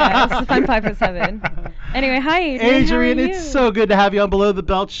 Yes, if I'm 5'7". Anyway, hi Adrian. Adrian, how are it's you? so good to have you on Below the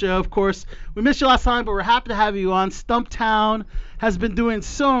Belt Show. Of course, we missed you last time, but we're happy to have you on. Stumptown has been doing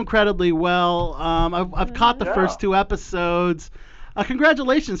so incredibly well. I've caught the Yeah. first 2 episodes.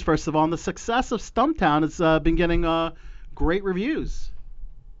 Congratulations, first of all, on the success of Stumptown. It's been getting great reviews.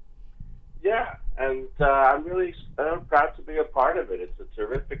 Yeah, and I'm really proud to be a part of it. It's a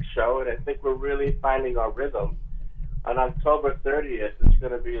terrific show, and I think we're really finding our rhythm. On October 30th, it's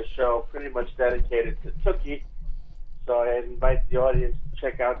going to be a show pretty much dedicated to Tookie. So I invite the audience to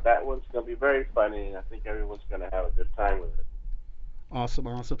check out that one. It's going to be very funny, and I think everyone's going to have a good time with it. Awesome.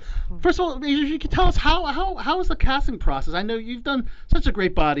 First of all, if you could tell us how was the casting process? I know you've done such a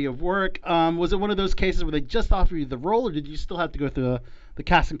great body of work. Was it one of those cases where they just offered you the role, or did you still have to go through the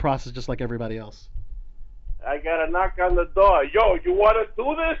casting process just like everybody else? I got a knock on the door. Yo, you want to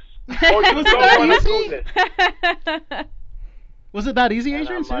do this? Or you Was don't it that want to easy? do this? Was it that easy, And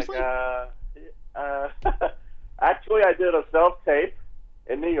Adrian? I'm like, Seriously? actually, I did a self-tape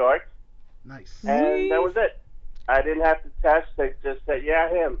in New York, Nice. and that was it. I didn't have to test. They just said, yeah,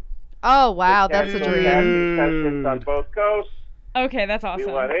 him. Oh wow, They that's a canceled dream. casting sessions on both coasts. Okay, that's We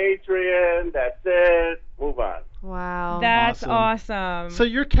awesome. want Adrian. That's it. Move on. Wow. That's Awesome. awesome. So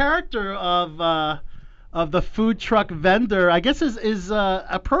your character of the food truck vendor, I guess, is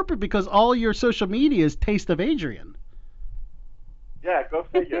appropriate because all your social media is Taste of Adrian. Yeah, go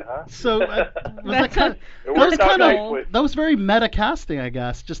figure, huh? So was that kind of, It that was worked out kind of nicely. that was very meta casting, I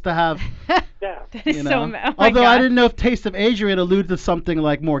guess, just to have. Yeah. that is You so know. mad. Oh my Although I God. didn't know if Taste of Adrian alluded to something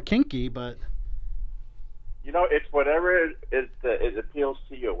like more kinky, but You know, it's whatever it appeals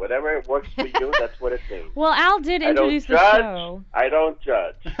to you. Whatever it works for you, that's what it means. Well, Al did I don't introduce the judge. show. I don't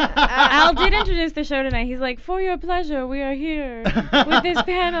judge. Al did introduce the show tonight. He's like, for your pleasure, we are here with this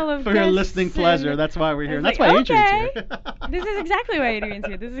panel of for your guests listening and- pleasure. That's why we're here. I And was that's like, why Adrian's okay. here. This is exactly why Adrian's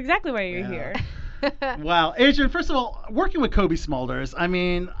here. This is exactly why you're Yeah. here. Wow, Adrian, first of all, working with Kobe Smulders, I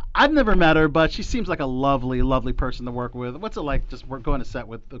mean, I've never met her, but she seems like a lovely, lovely person to work with. What's it like just going to set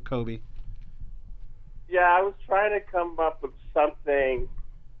with Kobe? Yeah, I was trying to come up with something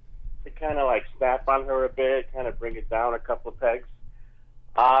to kind of like snap on her a bit, kind of bring it down a couple of pegs.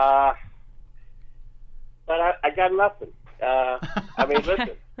 But I got nothing. I mean, listen,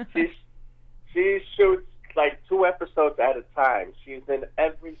 she shoots like 2 episodes at a time. She's in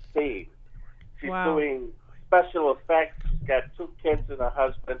every scene. She's Wow. doing special effects. She's got 2 kids and a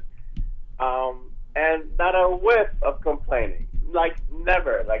husband, and not a whiff of complaining. Like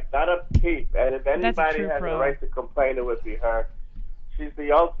never, like not a peep. And if anybody true has pro. the right to complain, it would be her. She's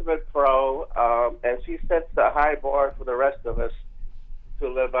the ultimate pro, and she sets the high bar for the rest of us to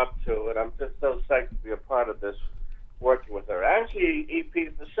live up to. And I'm just so psyched to be a part of this, working with her. And she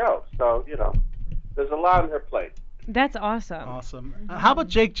EPs the show, so you know, there's a lot on her plate. That's awesome. Awesome. How about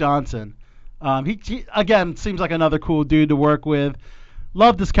Jake Johnson? He again seems like another cool dude to work with.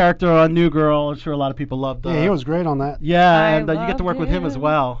 Loved this character on New Girl. I'm sure a lot of people loved. Yeah, he was great on that. Yeah, I and you get to work with him as loved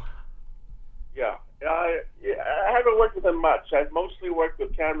well. Yeah, I haven't worked with him much. I've mostly worked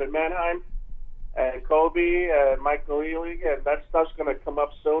with Cameron Manheim and Kobe and Michael Ealy, and that stuff's going to come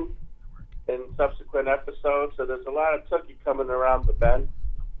up soon in subsequent episodes. So there's a lot of Tookie coming around the bend.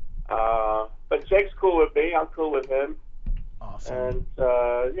 But Jake's cool with me. I'm cool with him. Awesome. And,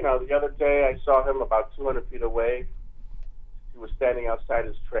 you know, the other day I saw him about 200 feet away. He was standing outside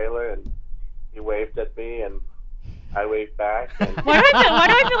his trailer, and he waved at me, and I waved back. And Why do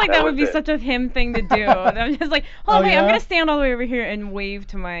I feel like that would was be it. such a him thing to do? I'm just like, oh, Oh, wait, I'm yeah? gonna stand all the way over here and wave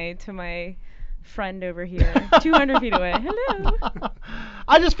to my friend over here, 200 feet away. Hello.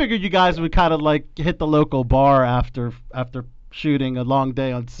 I just figured you guys would kind of like hit the local bar after shooting a long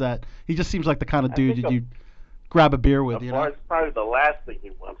day on set. He just seems like the kind of I dude think you grab a beer with, you know. Bars is probably the last thing he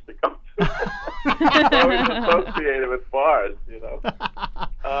wants to come to. He's always associated with bars, you know.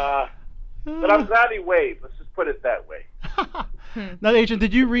 But I'm glad he waved. Let's just put it that way. Now, Adrian,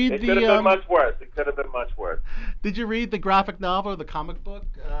 did you read It the? could have been much worse. It could have been much worse. Did you read the graphic novel, or the comic book,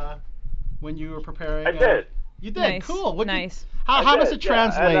 when you were preparing? I did. You did. Nice. Cool. Nice. How does did, it yeah,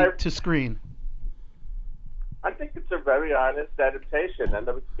 and translate to screen? I think it's a very honest adaptation, and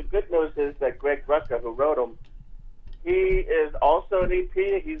the good news is that Greg Rucka, who wrote him, he is also an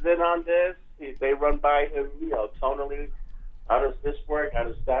EP. He's in on this. They run by him, you know, tonally. How does this work? How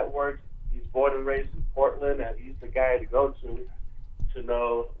does that work? He's born and raised in Portland, and he's the guy to go to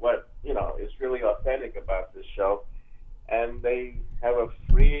know what, you know, is really authentic about this show. And they have a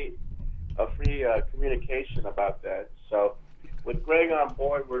free communication about that. So with Greg on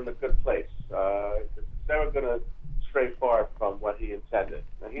board, we're in a good place. It's never going to stray far from what he intended.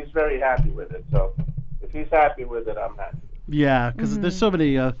 And he's very happy with it. So if he's happy with it, I'm happy. Yeah, because there's so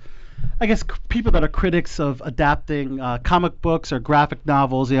many, I guess, people that are critics of adapting comic books or graphic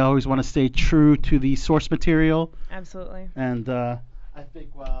novels. They always want to stay true to the source material. Absolutely. And I think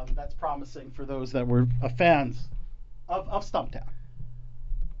that's promising for those that were fans of Stumptown.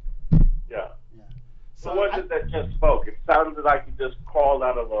 Yeah. So Who was it that just spoke? It sounded like he just crawled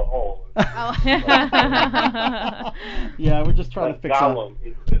out of a hole. Yeah, we're just trying Like to fix Gollum.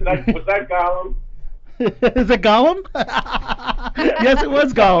 Was that Gollum? it. Is it Gollum? Yes, it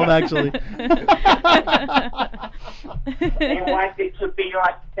was Gollum, actually. They want it to be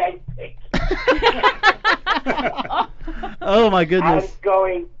authentic. Oh my goodness. I'm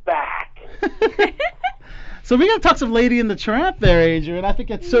going back. So we got to talk some Lady and the Tramp there, Adrian. I think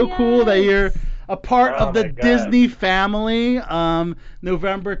it's so cool that you're a part Oh of the my God. Disney family.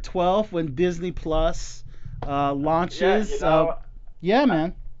 November 12th when Disney Plus launches. Yeah, you know, yeah,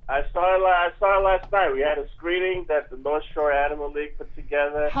 man. I saw it last night. We had a screening that the North Shore Animal League put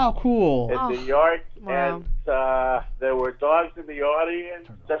together How cool. in New York, Wow. and there were dogs in the audience.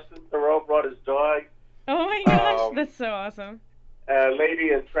 Justin Theroux brought his dog. Oh my gosh, Um, that's so awesome.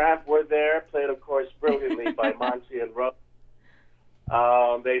 Lady and Tramp were there, played, of course, brilliantly by Monty and Rose.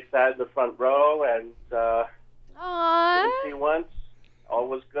 They sat in the front row, and Aww. didn't see once. All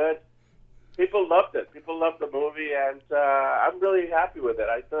was good. People loved it. People loved the movie, and I'm really happy with it.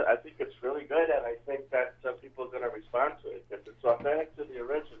 I think it's really good, and I think that people are going to respond to it because it's authentic to the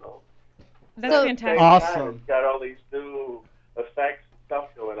original. That's So- fantastic. Awesome. It's got all these new effects and stuff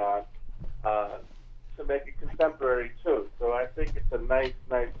going on to make it contemporary too. So I think it's a nice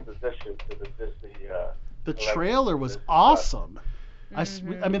addition to the Disney. The collection. trailer was Disney awesome.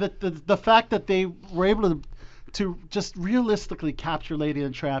 Mm-hmm. I mean, the fact that they were able to just realistically capture Lady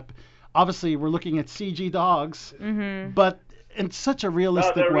and the Tramp. Obviously, we're looking at CG dogs, Mm-hmm. but in such a No,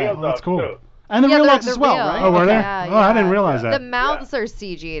 realistic they're way. real Oh, that's dogs cool. too. And the Yeah, real they're- dogs as they're well, real. right? Oh, were there? Yeah, Oh, I didn't yeah. realize The that. mouths are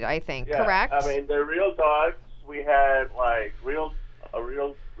CG'd, I think, Yeah, correct? I mean, they're real dogs. We had like real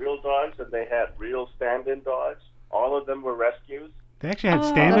dogs, and they had real stand-in dogs. All of them were rescues. They actually had Oh,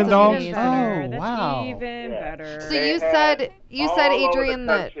 stand-in that's dogs? amazing. Oh, That's wow. even Yeah. better. So They you had said, all Adrian, over the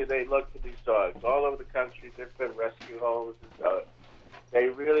that country, they looked at these dogs. All over the country, different rescue homes. They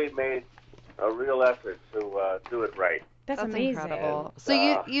really made a real effort to do it right. That's that's amazing. incredible. So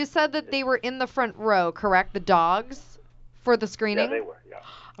uh, you said that they were in the front row, correct? The dogs for the Yeah, screening? they were. Yeah.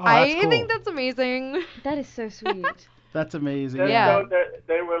 Oh, that's I cool. think that's amazing. That is so sweet. That's amazing. They- Yeah. so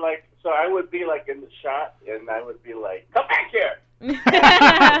they were like. So I would be like in the shot, and I would be like, "Come back here."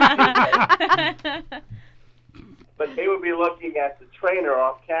 But they would be looking at the trainer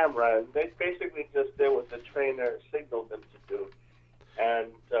off camera, and they basically just did what the trainer signaled them to do. And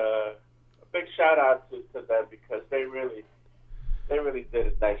a big shout out to them because they really did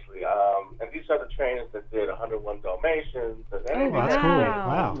it nicely. And these are the trainers that did 101 Dalmatians and anything that's that cool. did,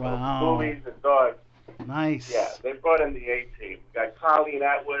 Wow. Wow. movies and dogs. Nice. Yeah, they brought in the A team. We got Colleen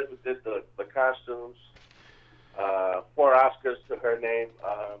Atwood who did the costumes. 4 Oscars to her name.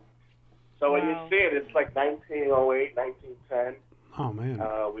 So when you Wow. see it, it's like 1908, 1910. Oh, man.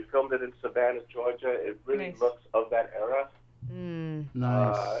 We filmed it in Savannah, Georgia. It really Nice. looks of that era. Mm.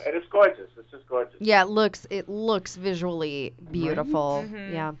 Nice. And it's gorgeous. It's just gorgeous. Yeah, it looks visually beautiful.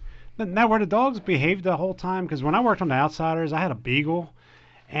 Mhm. Yeah. Now, were the dogs behaved the whole time? Because when I worked on The Outsiders, I had a beagle,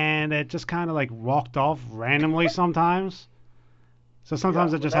 and it just kind of like walked off randomly sometimes. So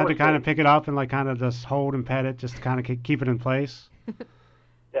sometimes Yeah, I just well, had that to was kind of it. pick it up and like kind of just hold and pet it just to kind of keep it in place.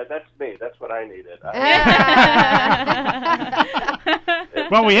 Yeah, that's me. That's what I needed.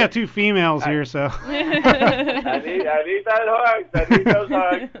 Well, we have 2 females here, so. I need that hug. I need those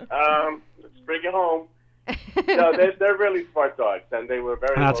hugs. Let's bring it home. No, they're really smart dogs, and they were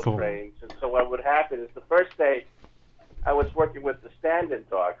very That's well cool. trained. And so what would happen is the first day, I was working with the stand-in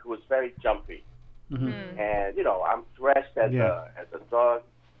dog, who was very jumpy. Mhm. And I'm dressed as Yeah. a dog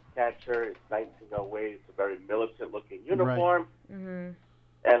catcher. It's 1908. It's a very militant-looking uniform. Mhm.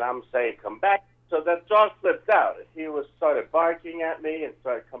 And I'm saying, "Come back." So that dog flipped out. He started barking at me and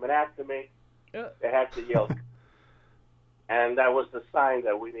started coming after me. They had to yell. And that was the sign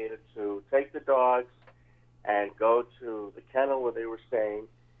that we needed to take the dogs and go to the kennel where they were staying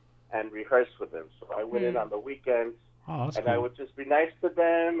and rehearse with them. So I went in on the weekends, Oh, that's and cool. I would just be nice to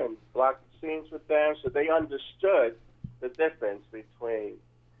them and block the scenes with them so they understood the difference between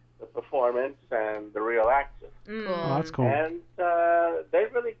the performance and the real actor. Oh, that's cool. And they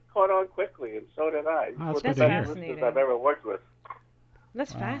really caught on quickly, and so did I. Oh, that's One good of to the hear. best listeners I've ever worked with.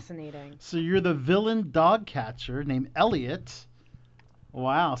 That's fascinating. So you're the villain dog catcher named Elliot.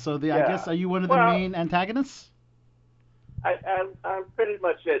 Wow. So I Yeah. guess, are you one of the Well- main antagonists? I'm pretty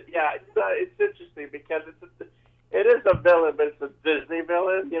much it. Yeah, it's interesting because it is a villain, but it's a Disney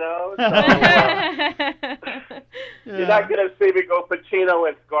villain, So, you're not gonna see me go Pacino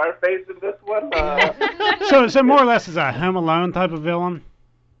and Scarface in this one. So more or less is a Home Alone type of villain.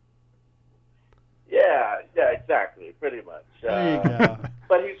 Yeah, exactly, pretty much. There you go.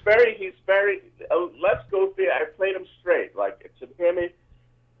 But he's very less goofy. I played him straight. Like to him,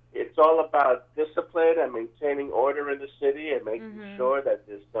 it's all about discipline and maintaining order in the city and making sure that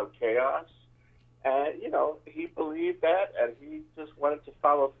there's no chaos. And he believed that, and he just wanted to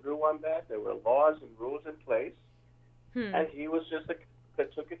follow through on that. There were laws and rules in place, and he was just a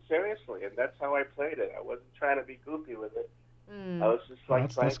that took it seriously, and that's how I played it. I wasn't trying to be goofy with it. I was just Oh, like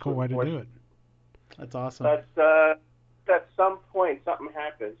that's trying a cool way to enforce do it. That's awesome. But at some point, something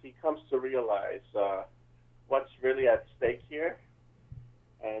happens. He comes to realize what's really at stake here.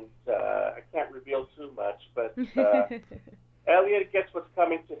 And I can't reveal too much, but Elliot gets what's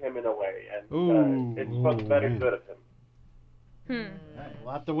coming to him in a way, and it's for the better good of him. All right,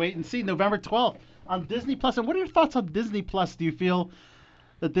 we'll have to wait and see. November 12th on Disney Plus. And what are your thoughts on Disney Plus? Do you feel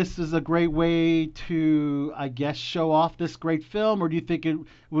that this is a great way to, I guess, show off this great film, or do you think it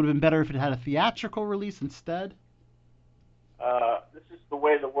would have been better if it had a theatrical release instead? This is the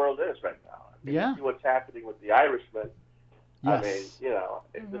way the world is right now. I mean, Yeah. you see what's happening with The Irishman. Yes.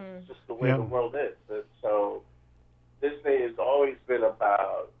 I mean, this is just the way Yeah. the world is. And so Disney has always been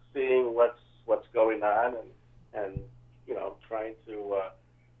about seeing what's going on and trying to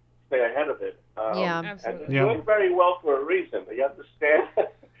stay ahead of it. Yeah. And Absolutely. they're doing very well for a reason. They understand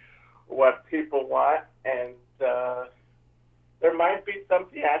what people want, and there might be some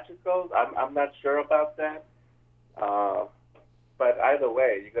theatrical. I'm not sure about that. But either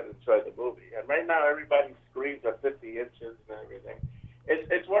way, you're going to enjoy the movie. And right now, everybody's screens are 50 inches and everything.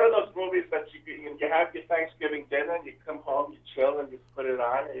 It's one of those movies that you have your Thanksgiving dinner, and you come home, you chill, and you put it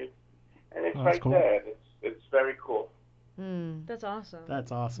on, and it's Oh, that's right cool. there. It's very cool. That's awesome.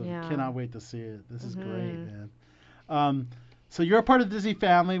 That's awesome. Yeah. Cannot wait to see it. This is great, man. So you're a part of the Disney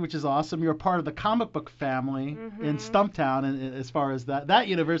family, which is awesome. You're a part of the comic book family in Stumptown, and as far as that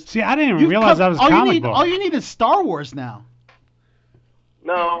universe. See, I didn't even You've realize come- that was all comic you need, book. All you need is Star Wars now.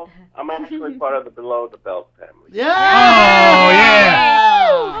 No, I'm actually part of the Below the Belt family. Yeah. Oh, yeah.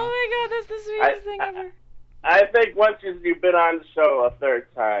 Oh my god, that's the sweetest thing ever. I think once you've been on the show a third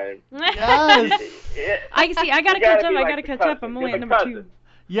time, Yes. I see. I gotta you gotta catch up. be I like gotta the catch up. cousin. I'm You're only at the number cousin. 2.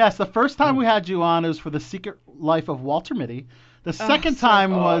 Yes, the first time we had you on, it was for The Secret Life of Walter Mitty. The second so time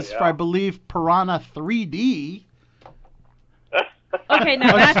cool. was Oh, for, yeah. I believe, Piranha 3D. Okay,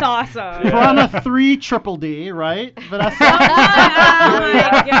 now that's awesome. Piranha 3 Triple D, right? Vanessa? Oh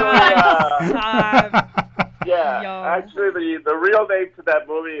my god. Actually, Stop. Yeah, Yo. actually, the real name to that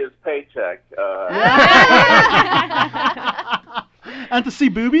movie is Paycheck. And to see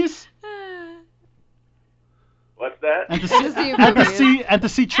boobies? What's that? And to To see see and to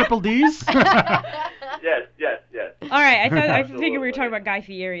see triple D's? Yes. All right, I figured we were talking about Guy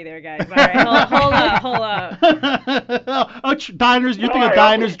Fieri there, guys. All right, hold up. Oh, diners. You're thinking Sorry,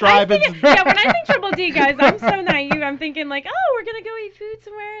 diners, drive-ins, Yeah, when I think Triple D, guys, I'm so naive. I'm thinking like, oh, we're gonna go eat food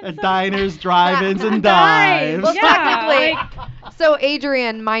somewhere. and diners, drive-ins, and Dives. dives. Well, Yeah, technically, so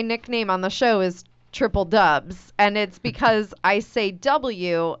Adrian, my nickname on the show is Triple Dubs, and it's because I say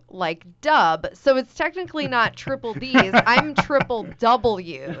W like dub, so it's technically not triple D's. I'm triple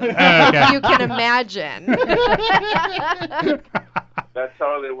W. Okay. You can imagine. That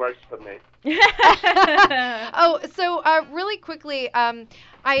totally works for me. Oh, so really quickly,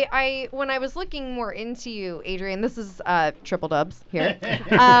 I when I was looking more into you, Adrian, this is Triple Dubs here.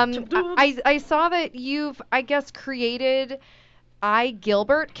 I saw that you've, I guess, created I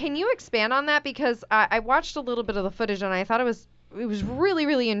Gilbert. Can you expand on that? Because I watched a little bit of the footage and I thought it was really,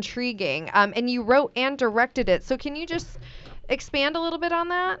 really intriguing. And you wrote and directed it. So can you just expand a little bit on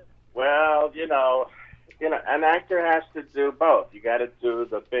that? Well, an actor has to do both. You got to do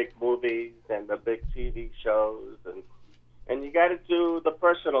the big movies and the big TV shows, and you got to do the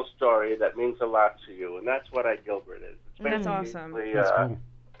personal story that means a lot to you, and that's what I Gilbert is. It's That's awesome. basically That's cool.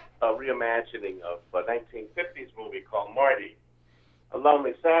 a reimagining of a 1950s movie called Marty. A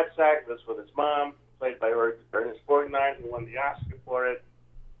lonely sad sack lives with his mom, played by Ernest Borgnine, who won the Oscar for it.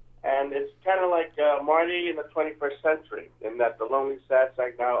 And it's kind of like Marty in the 21st century, in that the lonely sad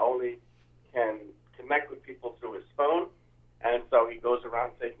sack now only can connect with people through his phone, and so he goes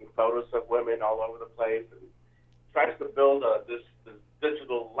around taking photos of women all over the place and tries to build this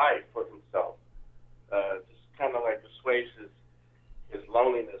digital life for himself. Just kind of like assuage his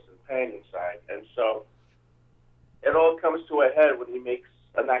loneliness and pain inside. And so it all comes to a head when he makes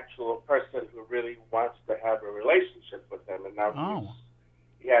an actual person who really wants to have a relationship with him, and now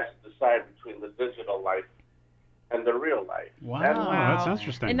he has to decide between the digital life and the real life. Wow, that's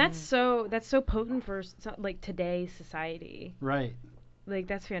interesting. And that's so potent for like today's society. Right. Like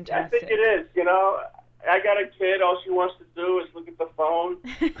that's I fantastic. think it is. I got a kid. All she wants to do is look at the phone.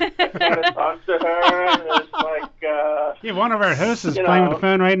 I try to talk to her, and it's like. Yeah, one of our hosts is playing with the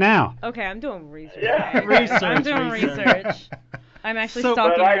phone right now. Okay, I'm doing research. Yeah. Research, I'm doing research. I'm actually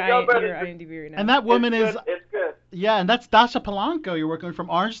stalking your IMDb right now. And that woman is. It's good. Yeah, and that's Dasha Polanco. You're working with from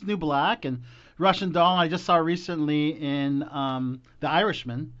Orange is the New Black and Russian Doll. I just saw recently in The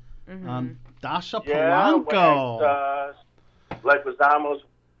Irishman. Dasha Polanco. When Leguizamo's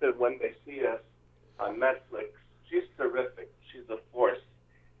When They See Us on Netflix. She's terrific. She's a force.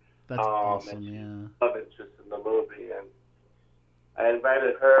 That's awesome, and she's yeah. love interest in the movie, and I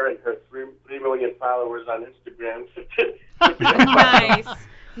invited her and her 3 million followers on Instagram to be a part Nice. of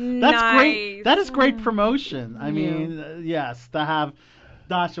That's great. That is great promotion. I mean, yes, to have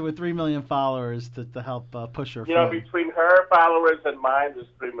Dasha with 3 million followers to help push her. Between her followers and mine, there's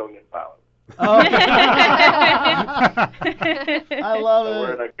 3 million followers. Oh. I love it.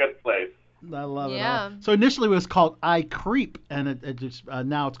 We're in a good place. I love it. Yeah. All. So initially it was called I Creep, and it just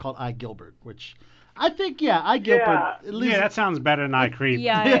now it's called I Gilbert, which I think I Gilbert. Yeah. At least, Yeah, that sounds better than I Creep.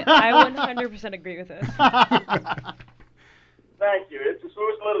 Yeah, I 100% agree with this. Thank you. It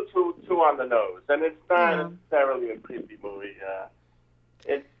was a little too on the nose, and it's not necessarily a creepy movie.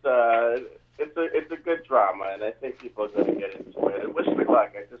 It's a good drama, and I think people are going to get into it. And wish me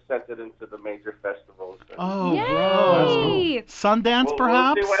luck. I just sent it into the major festivals. Oh, Yay! bro. Sundance,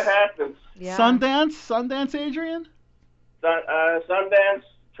 perhaps? We'll see what happens. Yeah. Sundance, Adrian? Sundance,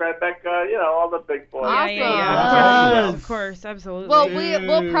 Tribeca, all the big boys. Awesome. Yeah. Yes. Of course, absolutely. Well,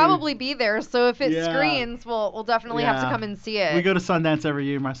 we'll probably be there, so if it Yeah. screens, we'll definitely have to come and see it. We go to Sundance every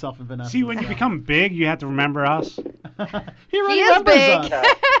year, myself and Vanessa. See, when you become big, you have to remember us. He really He is remembers big. us.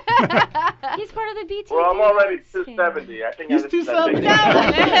 He's part of the BT. Well, I'm already 270. I think He's I just 270.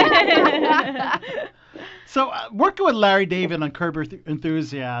 So, working with Larry David on Curb Your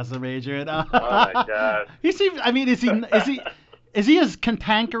Enthusiasm, Adrian. Oh my God. He seems. I mean, is he as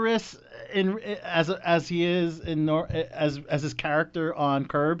cantankerous as he is as his character on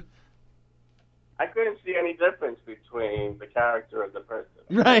Curb? I couldn't see any difference between the character and the person.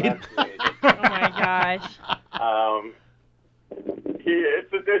 Right. That's amazing. Oh my gosh.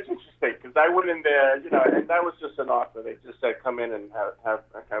 It's interesting because I went in there, and that was just an offer. They just said, come in and have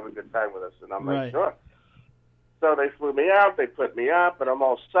a good time with us, and I'm Right. like, sure. So they flew me out, they put me up, and I'm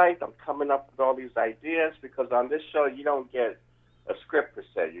all psyched. I'm coming up with all these ideas because on this show you don't get a script per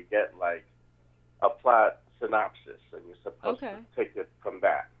se. You get like a plot synopsis, and you're supposed to take it from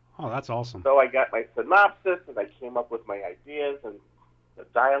that. Oh, that's awesome. So I got my synopsis, and I came up with my ideas and the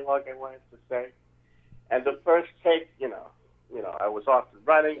dialogue I wanted to say. And the first take, I was off and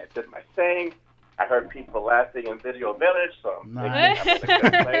running. I did my thing. I heard people laughing in Video Village, so I'm thinking I'm in a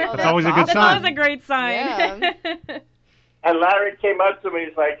good place. That's always a good That sign. was a great sign. Yeah. And Larry came up to me.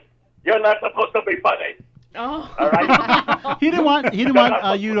 He's like, "You're not supposed to be funny." Oh. All right. He didn't want you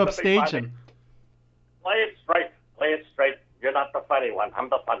to upstage him. Play it straight. You're not the funny one. I'm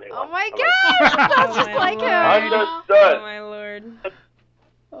the funny one. Oh my I'm like, gosh, that's just my like Lord. him. Understood. Oh my lord.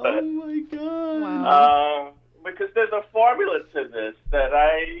 Oh my God. Wow. Because there's a formula to this that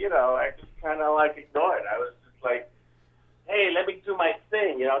I just kind of like ignored. I was just like, hey, let me do my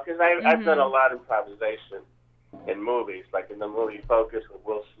thing, because I've done a lot of improvisation in movies, like in the movie Focus with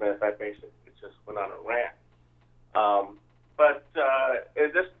Will Smith. I basically just went on a rant. But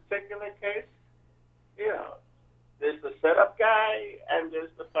in this particular case, there's the setup guy and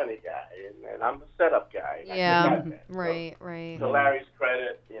there's the funny guy, and I'm the setup guy. Yeah, So, right. to Larry's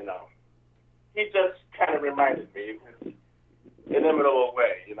credit, he just kind of reminded me in his inimitable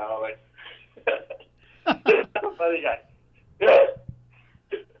way, like funny guy.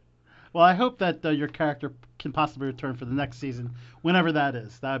 Well, I hope that your character can possibly return for the next season, whenever that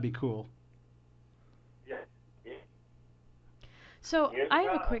is. That would be cool. Yeah. So I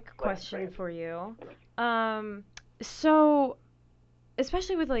have a quick question for you. So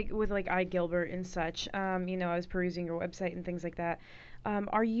especially with I Gilbert and such, I was perusing your website and things like that.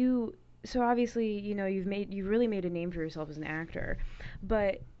 Are you so obviously, you've really made a name for yourself as an actor,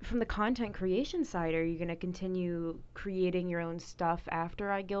 but from the content creation side, are you going to continue creating your own stuff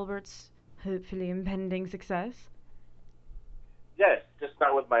after I Gilbert's hopefully impending success? Yes, just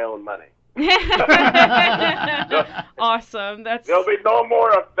not with my own money. Awesome. There'll be no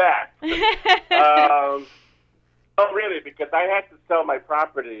more of that. Not really, because I had to sell my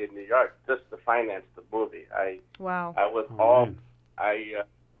property in New York just to finance the movie. Wow. I was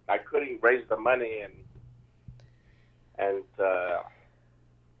I couldn't raise the money, and I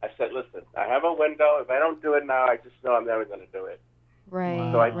said, listen, I have a window. If I don't do it now, I just know I'm never going to do it.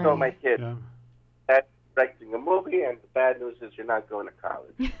 Right. So I told my kids, Dad's directing a movie, and the bad news is you're not going to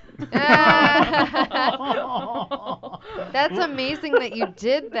college. That's amazing that you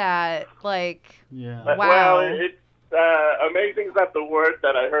did that. Yeah. But, wow. Well, it's amazing is not the word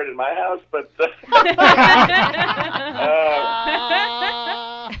that I heard in my house, but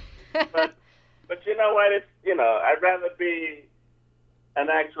but you know what? It's I'd rather be an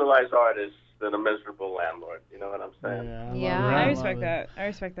actualized artist than a miserable landlord. You know what I'm saying? Yeah. I respect that. I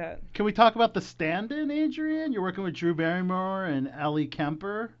respect that. Can we talk about the stand-in, Adrian? You're working with Drew Barrymore and Ellie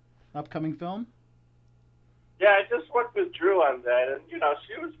Kemper, upcoming film. Yeah, I just worked with Drew on that, and she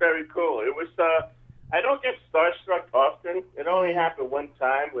was very cool. It was I don't get starstruck often. It only happened one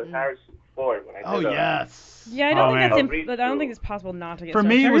time with Harrison Ford when I did yes. Yeah, I don't think I don't think it's possible not to get for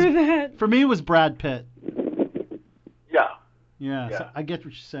me it that. was Brad Pitt. Yeah. Yeah. So I get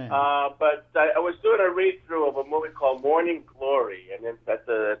what you're saying. But I was doing a read-through of a movie called Morning Glory, and then at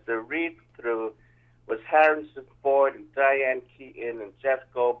the read-through was Harrison Ford and Diane Keaton and Jeff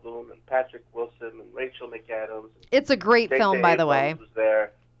Goldblum and Patrick Wilson and Rachel McAdams. It's a great film, by the way. Was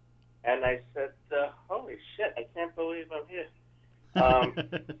there, and I said, "Holy shit! I can't believe I'm here."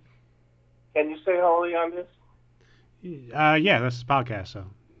 Can you say "holy" on this? Yeah, this is a podcast, so.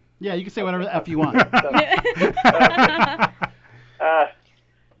 Yeah, you can say whatever the F you want.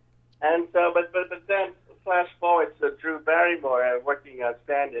 But then flash forward to Drew Barrymore working on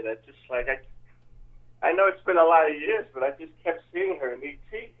stand-in. It's just like I know it's been a lot of years, but I just kept seeing her in E.T.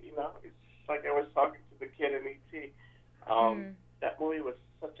 It's like I was talking to the kid in E.T. That movie was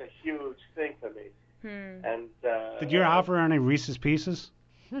such a huge thing for me. And did you offer any Reese's Pieces?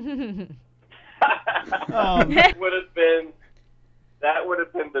 That would have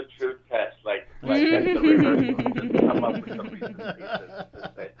been the true test, like at the rehearsal, just come up with some Reese's Pieces.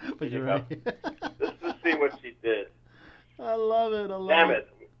 But you're right. Just to see what she did. I love it. Damn it.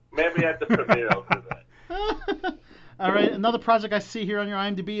 Maybe at the premiere I'll do that. All right, another project I see here on your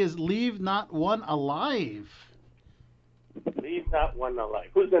IMDb is Leave Not One Alive. Leave Not One Alive.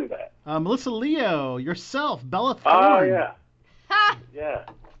 Who's in that? Melissa Leo, yourself, Bella Thorne. Oh, yeah. Yeah.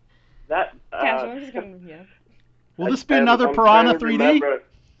 That. Will this be another Piranha 3D? Remember.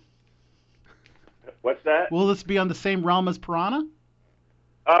 What's that? Will this be on the same realm as Piranha?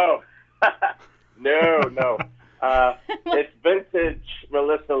 Oh. No. It's vintage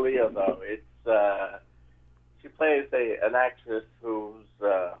Melissa Leo, though. It's she plays an actress who's,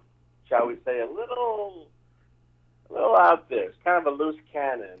 shall we say, a little out there. It's kind of a loose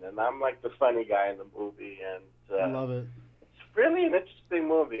cannon, and I'm like the funny guy in the movie, and I love it. It's really an interesting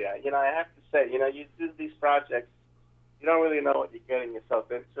movie. I have to say, you do these projects, you don't really know what you're getting yourself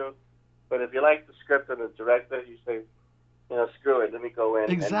into, but if you like the script and the director, you say, screw it, let me go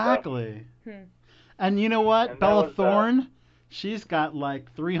in. Exactly. And you know what? Bella Thorne, she's got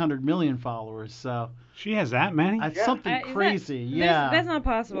like 300 million followers, so. She has that many? It's something crazy, That's not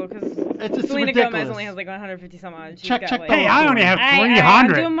possible, because Selena ridiculous. Gomez only has like 150 some odd. Check Hey, I only have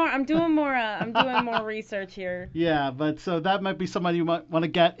 300. I'm doing more research here. Yeah, but so that might be somebody you might want to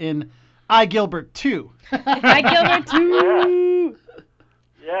get in I, Gilbert 2. I, Gilbert 2!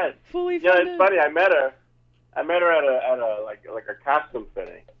 Yes. Fully funded. It's funny, I met her at a like a costume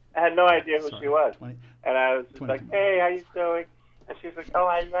fitting. I had no idea who she was. And I was just like, hey, how you doing? And she's like, oh,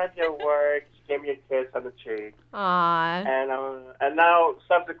 I love your work. She gave me a kiss on the cheek. Aww. And now,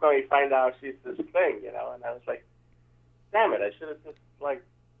 subsequently, find out she's this thing, And I was like, damn it, I should have just,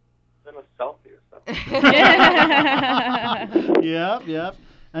 in a selfie or something. Yep.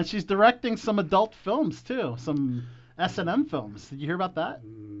 And she's directing some adult films too, some S&M films. Did you hear about that?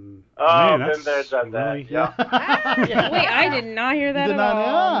 Oh, Man, been there, done that. really- Yeah. Wait, I did not hear that did at not-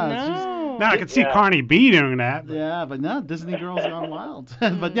 all. yeah, No. Now I could see Yeah. Carney B doing that. but- Yeah, but no, Disney Girls Gone Wild.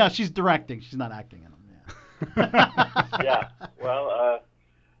 But yeah, she's directing. She's not acting in them. Yeah. Yeah. Well,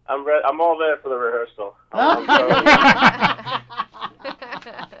 I'm all there for the rehearsal.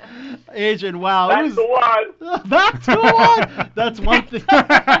 Adrian, wow. That's it the was, one. Back to one. That's one thing. Oh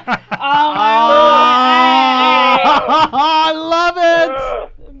my I love it. Ugh.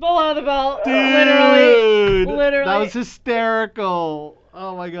 Below the belt. Dude, Literally. that was hysterical.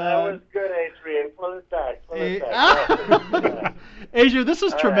 Oh my That god. was good, Adrian. Pull it back. Pull it Eh, back. Adrian, this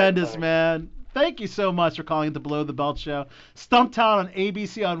was All right, tremendous, fine. man. Thank you so much for calling it the Below the Belt Show. Stumptown on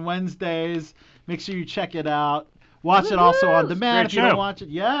ABC on Wednesdays. Make sure you check it out. Watch it also on demand Great if you don't show. watch it.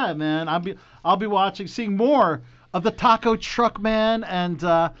 Yeah, man. I'll be watching, seeing more of the Taco Truck Man. And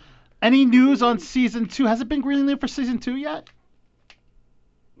any news on season 2? Has it been greenlit for season 2 yet?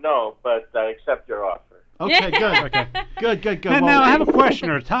 No, but I accept your offer. Okay, good. Okay. Good. Now, Well, I have a question.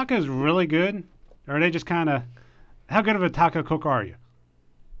 Are tacos really good? Or are they just kind of... How good of a taco cook are you?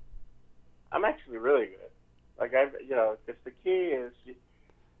 I'm actually really good. Like because the key is,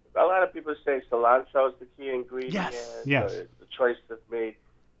 a lot of people say cilantro is the key ingredient. Yes. Or it's the choice of meat.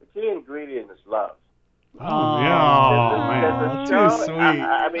 The key ingredient is love. Oh, yeah. There's a man. show- Too sweet.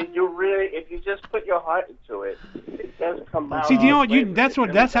 I mean, you really, if you just put your heart into it, it does come out. See, you know what?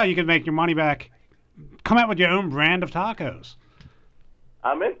 flavor. That's how you can make your money back. Come out with your own brand of tacos.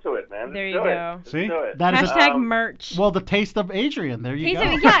 I'm into it, man. There Let's you do it. go. Let's See? do it. That is Hashtag Um, merch. well, the taste of Adrian. There you Taste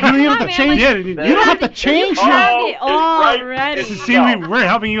go. of- yeah, you come don't even on, have to man, change. Yeah, You don't have to change You your. have Oh, it it's all right. already. It's- See, we're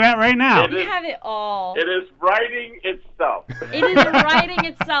helping you out right now. It We is- have it all. It is writing itself. It is writing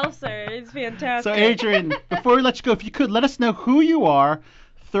itself, sir. It's fantastic. So, Adrian, before we let you go, if you could let us know who you are,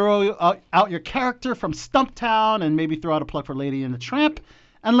 throw out your character from Stumptown, and maybe throw out a plug for Lady and the Tramp,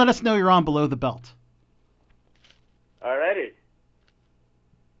 and let us know you're on Below the Belt. Alrighty.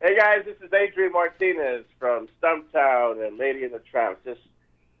 Hey guys, this is Adrian Martinez from Stumptown and Lady and the Tramp. Just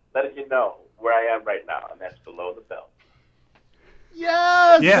letting you know where I am right now, and that's Below the Belt.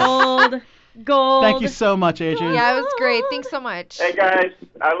 Yes. Yeah. Gold. Thank you so much, Adrian. Yeah, it was great. Thanks so much. Hey guys,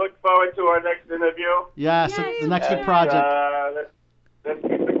 I look forward to our next interview. Yes, Yay. the next good And, project. let's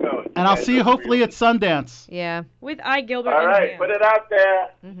keep it going. And I'll guys see you look hopefully real- at Sundance. Yeah. With I Gilbert. All in right, hand. put it out there.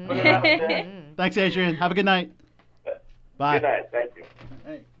 Mhm. Put it out there. Mhm. Thanks, Adrian. Have a good night. Bye. Good night. Thank you.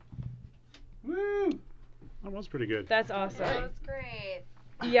 Hey. Woo. That was pretty good. That's awesome. That was great.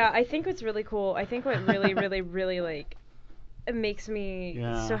 Yeah, I think what's really cool. I think what really, really, really like it makes me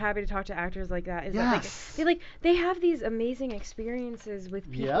Yeah. so happy to talk to actors like that is Yes. that they have these amazing experiences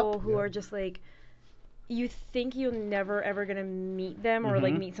with people Yep. who are just like you think you're never ever gonna meet them or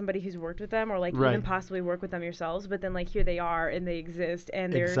like Mhm. meet somebody who's worked with them or like Right. even possibly work with them yourselves, but then like here they are and they exist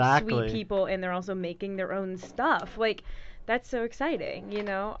and they're Exactly. sweet people and they're also making their own stuff. Like that's so exciting, you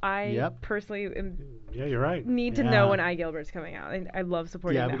know. I Yep. personally Yeah, you're right. need to Yeah. know when I Gilbert's coming out. And I love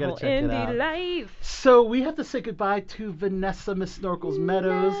supporting Yeah, we that gotta whole check it indie out. life. So we have to say goodbye to Vanessa Miss Snorkels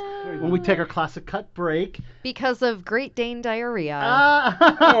Meadows when we take our classic cut break. Because of Great Dane diarrhea.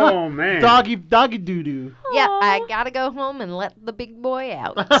 Oh, man. Doggy doo doo. Yeah, I gotta go home and let the big boy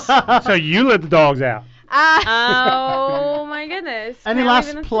out. So you let the dogs out. Oh my goodness. Any Apparently last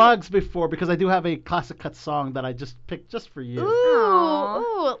Vanessa- plugs before? Because I do have a classic cut song that I just picked just for you.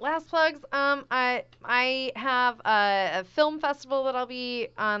 Ooh, last plugs. I have a film festival that I'll be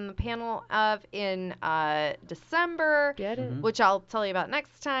on the panel of in December, Get it? Mhm. which I'll tell you about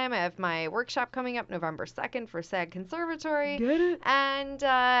next time. I have my workshop coming up November 2nd for SAG Conservatory. Get it? And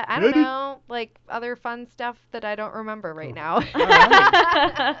I don't Get it? know, like other fun stuff that I don't remember right now.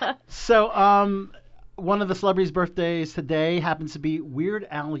 So, one of the celebrities' birthdays today happens to be Weird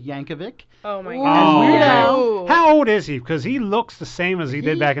Al Yankovic. Oh my Ooh. god. Weird okay. Al- How old is he? Because he looks the same as he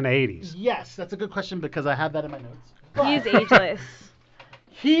did He- back in the 80s. Yes, that's a good question because I have that in my notes. He is ageless.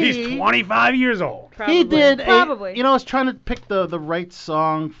 He's 25 years old. Probably. He did Probably. you know, I was trying to pick the right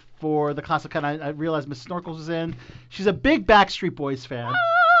song for the classic cut. I realized Miss Snorkels was in. She's a big Backstreet Boys fan.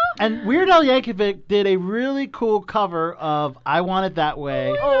 And Weird Al Yankovic did a really cool cover of I Want It That Way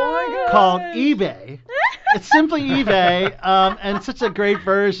Oh my god. called eBay. It's simply eBay, and it's such a great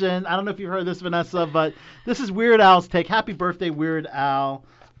version. I don't know if you've heard this, Vanessa, but this is Weird Al's take. Happy birthday, Weird Al.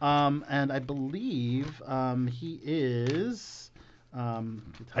 And I believe he is...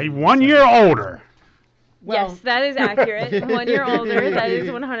 A 1 year older. Yes, that is accurate. 1 year older. That is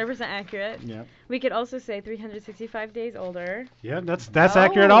 100% accurate. Yep. We could also say 365 days older. Yeah, that's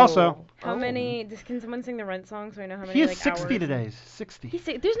accurate also. How many? Can someone sing the Rent song so I know how many? He is like, 60 hours? today.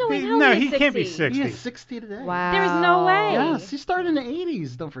 60. There's no way in hell No, he he is 60. can't be 60. He is 60 today. Wow. There's no way. Yes, he started in the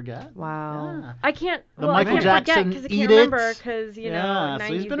 80s. Don't forget. Wow. Yeah. I can't. The well, Michael I can't Jackson because I Eat can't It. remember because you Yeah, know. so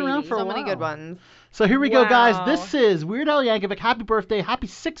 90s he's been around for a So while. many good ones. So here we go, guys. Wow. This is Weird Al Yankovic. Happy birthday. Happy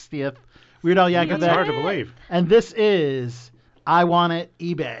 60th. Weird Al Yankovic. It's hard to believe. And this is I Want It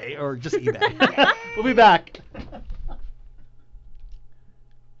eBay, or just eBay. We'll be back.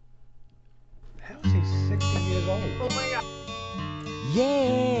 How is he 60 years old? Oh my god.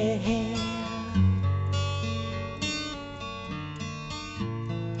 Yeah.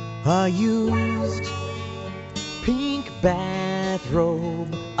 A used pink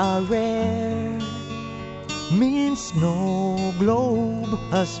bathrobe, a rare mint snow globe,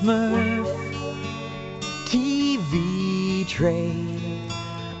 a Smurf TV tray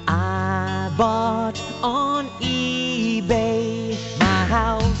I bought on eBay. My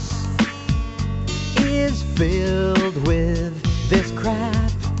house is filled with this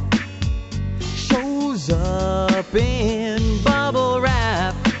crap, shows up in bubble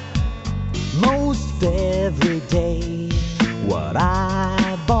wrap most every day. What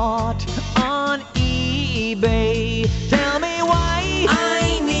I bought on eBay. Tell me why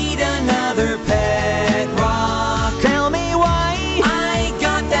I need another pet rock. Tell me why I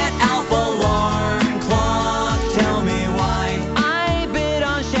got that Alpha alarm clock. Tell me why I bid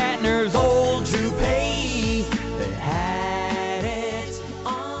on Shatner's old toupee. They had it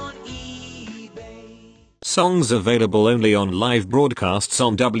on eBay. Songs available only on live broadcasts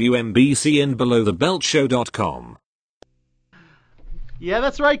on WMBC and BelowTheBeltShow.com. Yeah,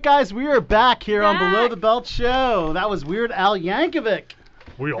 that's right, guys. We are back here on Back. Below the Belt Show. That was Weird Al Yankovic.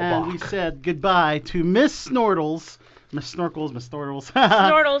 And we said goodbye to Miss Snortles. Miss Snorkels, Miss Snortles.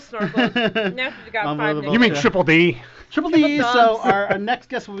 Snortles. Now she's got On 5 Below the You mean Belt Triple D? Triple D. Triple So Dubs. our next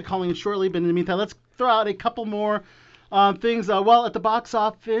guest will be calling in shortly. But in the meantime, let's throw out a couple more things. Well, at the box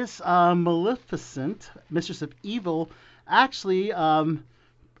office, Maleficent, Mistress of Evil, actually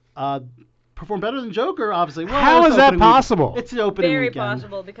performed better than Joker, obviously. Well, How it's is the that opening week- possible? It's the opening Very weekend.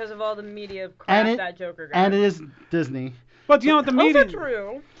 possible because of all the media crap And it, that Joker got. and it is Disney. But you know what the media? Also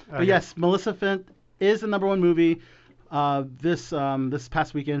true. But yes, Maleficent is the #1 movie this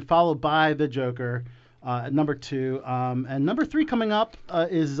past weekend, followed by The Joker at #2. And #3 coming up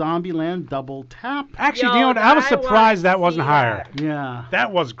is Zombieland Double Tap. Actually, Yo, you know what? I was I wanna surprised that see wasn't higher. Yeah.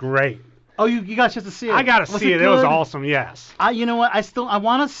 That was great. Oh, you got a chance to see it? I got to Was see it. It was good? awesome. Yes. You know what? I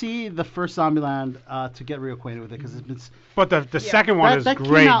want to see the first Zombieland to get reacquainted with it because it's been. But the second one is came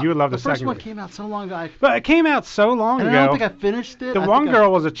great. out- You would love the first second one one. came out so long ago. But it came out so long And ago. I don't think I finished it. the I one think I-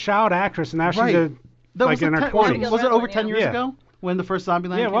 girl was a child actress, and now Right. she's That like was in it her 10 was it- 20s. Was it over 10 Yeah. years ago when the first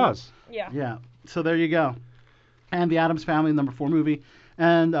Zombieland Yeah, it came out? was. Yeah. Yeah. So there you go. And the Addams Family, #4 movie,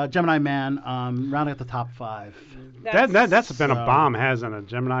 and Gemini Man, rounding out the top 5. That's been a So- bomb, hasn't it,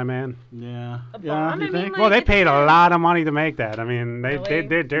 Gemini Man? Yeah. A Yeah. bomb? You I mean, think? like- Well, they paid a lot of money to make that. I mean, Really?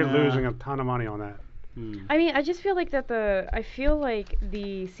 they're Yeah. losing a ton of money on that. I mean, I just feel like I feel like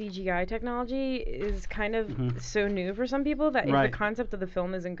the CGI technology is kind of so new for some people that if Right. the concept of the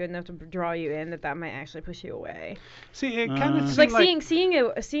film isn't good enough to draw you in, that might actually push you away. See, it kind of It's like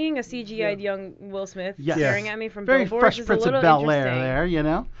seeing a CGI'd young Will Smith Yes. staring at me from Very billboards Fresh is Prince a little of Bel-Air interesting. there, you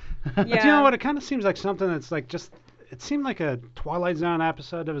know? But you know what? It kind of seems like something that's like just. It seemed like a Twilight Zone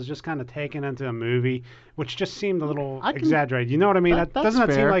episode that was just kind of taken into a movie, which just seemed a little I can- exaggerated. You know what I mean? that's Doesn't that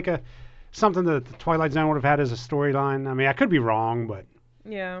seem fair. like something that the Twilight Zone would have had as a storyline? I mean, I could be wrong, but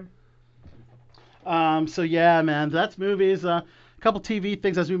Yeah. So yeah, man, that's movies. A couple TV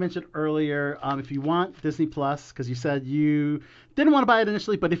things, as we mentioned earlier. If you want Disney Plus, because you said you didn't want to buy it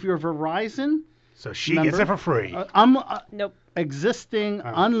initially, but if you're a Verizon, so she gets it for free. Nope. Existing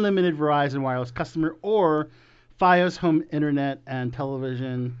unlimited Verizon wireless customer or FiOS home internet and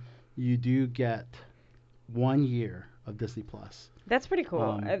television, you do get 1 year of Disney Plus. That's pretty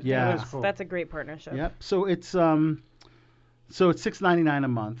cool. I think yeah. that's a great partnership. Yep. So it's $6.99 a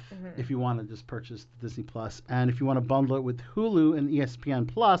month if you want to just purchase Disney Plus, and if you want to bundle it with Hulu and ESPN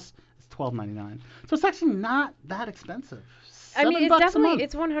Plus, it's $12.99. So it's actually not that expensive. I mean, it's $7 a definitely month.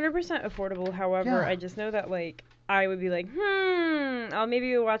 it's 100% affordable. However, Yeah. I just know that like I would be like, I'll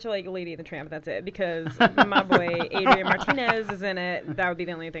maybe watch like Lady and the Tramp. That's it because my boy Adrian Martinez is in it. That would be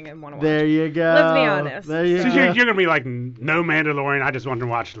the only thing I'd want to watch. There you go. Let's be honest. There you So go. you're gonna be like, no Mandalorian. I just want to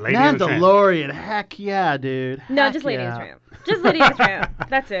watch Lady and the Tramp. Mandalorian, heck yeah, dude. No, Heck just Lady and yeah. the Tramp. Just Lady and the Tramp.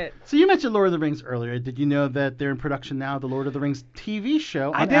 That's it. So you mentioned Lord of the Rings earlier. Did you know that they're in production now, the Lord of the Rings TV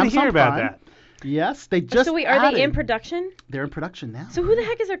show I on did Amazon hear about Prime? that. Yes, they just So wait, are they in added- production? They're in production now. So who the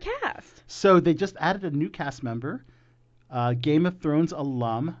heck is their cast? So they just added a new cast member, Game of Thrones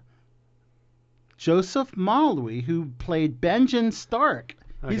alum, Joseph Malloy, who played Benjen Stark.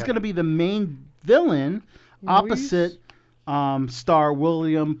 He's Okay. going to be the main villain opposite star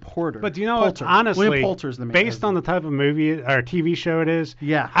William Porter. But do you know Poulter. what? Honestly, William Poulter's the main based on the type of movie or TV show it is,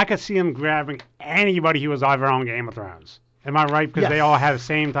 Yeah. I could see him grabbing anybody who was ever on Game of Thrones. Am I right? Because they Yes. all have the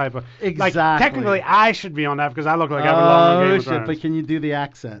same type of. Like, Exactly. technically, I should be on that because I look like I belong on Game of shit, Thrones. but can you do the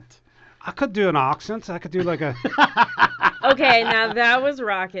accent? I could do an accent. I could do like a. Okay, now that was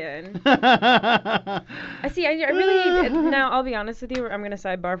rockin'. I see. I really now. I'll be honest with you. I'm gonna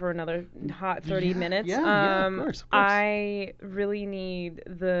sidebar for another hot 30 minutes. yeah, of course. I really need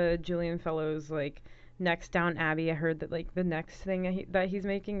the Julian Fellows like next Down Abbey. I heard that like the next thing that he's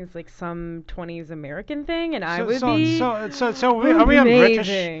making is like some 20s American thing, and I would be Are we on British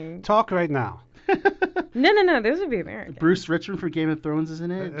amazing. talk right now? No. This would be American. Bruce Richmond from Game of Thrones is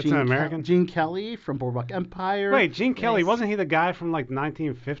in it. It's an American? Gene Kelly from Boardwalk Empire. Wait, Gene Kelly, Nice. wasn't he the guy from like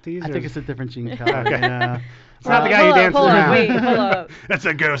 1950s? I or- think it's a different Gene Kelly. Okay. Yeah. It's not the guy who hold up, dances hold up, around. wait, hold up. That's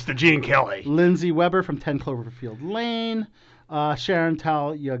a ghost of Gene Kelly. Lindsay Weber from 10 Cloverfield Lane. Sharon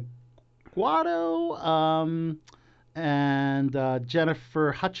Tal Yaguado. And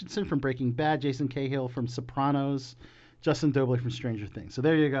Jennifer Hutchinson from Breaking Bad. Jason Cahill from Sopranos. Justin Dobley from Stranger Things. So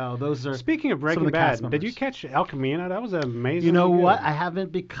there you go. Those are Speaking of some Breaking the cast Bad, did you members. catch El Camino? That was amazing. You know what? I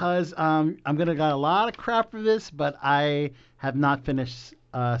haven't because I'm gonna get a lot of crap for this, but I have not finished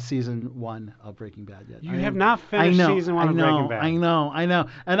season 1 of Breaking Bad yet. You have not finished season 1 of Breaking Bad. I know.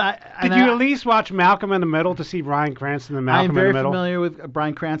 Did you at least watch Malcolm in the Middle to see Bryan Cranston in Malcolm I'm in very the Middle? familiar with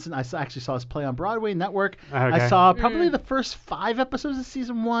Bryan Cranston. I actually saw his play on Broadway Network. Okay. I saw probably the first 5 episodes of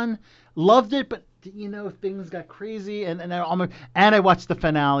season 1. Loved it, but things got crazy, and I watched the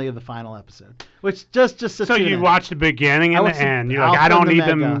finale of the final episode, which just So you watched the beginning I and the watched the end. You're like, Alpha I don't and need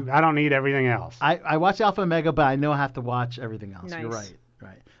Omega. them. I don't need everything else. I watch Alpha and Omega, but I know I have to watch everything else. You're Nice.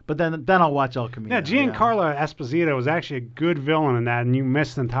 right. But then I'll watch El Camino. Yeah, Giancarlo Esposito was actually a good villain in that, and you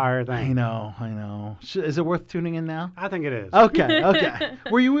missed the entire thing. I know. Is it worth tuning in now? I think it is. Okay.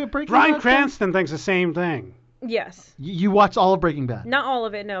 Were you a Breaking Bryan Bad fan? Cranston thinks the same thing. Yes. You watched all of Breaking Bad? Not all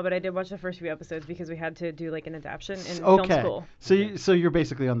of it, no, but I did watch the first few episodes because we had to do like an adaptation in film Okay. school. So you're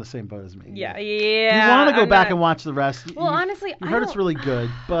basically on the same boat as me. Yeah. You want to go I'm back not- and watch the rest. Well, honestly, you I heard it's don't- really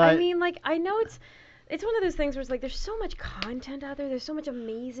good, but I mean, like, I know it's one of those things where it's like there's so much content out there. There's so much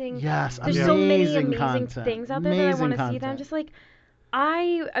amazing. Yes, There's so many amazing amazing content. things out there that I Amazing want to see. That I'm content. just like,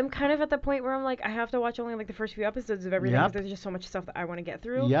 I'm kind of at the point where I'm like, I have to watch only like the first few episodes of everything because Yep. there's just so much stuff that I want to get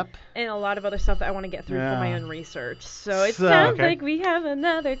through. Yep. And a lot of other stuff that I want to get through for my Yeah. own research. So it So- sounds Okay. like we have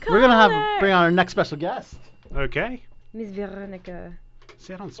another caller. we're gonna bring on our next special guest. Okay. Miss Veronica.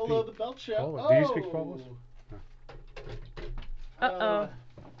 See, I don't speak. Hello, the Belt Show. Polish. Do you speak Polish? Uh-oh.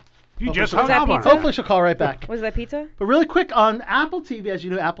 You just Was hung that up on pizza? her. Hopefully she'll call right back. Was that pizza? But really quick on Apple TV, as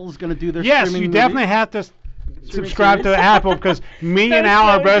you know, Apple's gonna do their Yes, streaming you movie. definitely have to subscribe to series? Apple because me That and was Al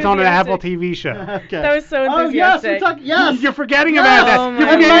so are both on an Apple enthusiastic. TV show. Okay. That was so Oh yes, enthusiastic. we're talking. Yes. You're forgetting about that. Oh You're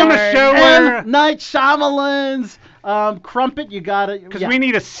my forgetting on the Lord. show M. where Night Shyamalan's Crumpet. You got it. because we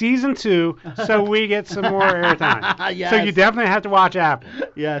need a season 2 so we get some more airtime. So Yes. you definitely have to watch Apple.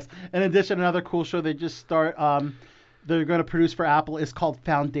 Yes. In addition, another cool show they just start. They're going to produce for Apple is called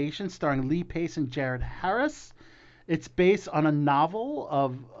Foundation, starring Lee Pace and Jared Harris. It's based on a novel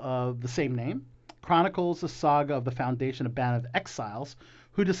of the same name. Chronicles the saga of the Foundation, a band of exiles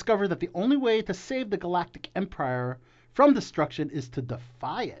who discover that the only way to save the Galactic Empire from destruction is to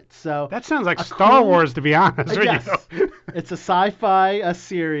defy it. So That sounds like a Star cool- Wars, to be honest with Yes. you. It's a sci-fi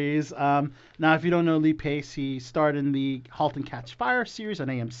series. Now, if you don't know Lee Pace, he starred in the *Halt and Catch Fire* series on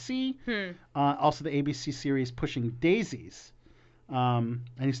AMC. Also, the ABC series *Pushing Daisies*. And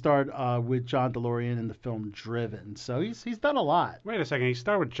he starred with John DeLorean in the film *Driven*. So he's done a lot. Wait a second. You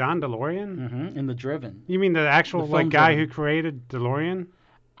start with John DeLorean? In the *Driven*. You mean the actual The film guy Driven. who created DeLorean?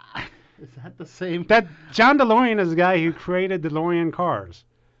 Is that the same? That John DeLorean is the guy who created DeLorean cars.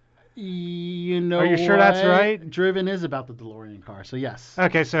 You know. Are you sure that's what? right? *Driven* is about the DeLorean car. So yes.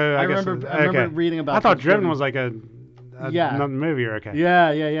 Okay, so I guess remember. it's- I remember okay. reading about. I thought the Driven was like a Yeah. another movie. Okay.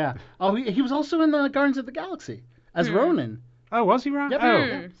 Yeah. Oh, he was also in the Guardians of the Galaxy as Ronan. Oh, was he right? Yep. Oh,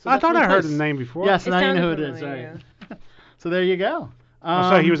 Yeah. So I that's thought Lee I heard Pace. the name before. Yes, It now you know who sounded it is. familiar, Right. So there you go.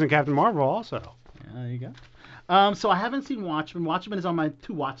 So he was in Captain Marvel also. Yeah, there you go. So I haven't seen Watchmen. Watchmen is on my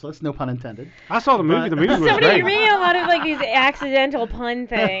to watch list, no pun intended. I saw the movie. But- The movie was Somebody great. read a lot of like these accidental pun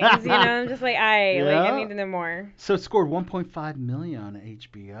things, you know. I'm just like, I Yeah. need to know more. So it scored 1.5 million on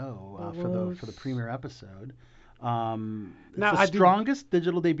HBO for the premiere episode. It's Now, the I do- strongest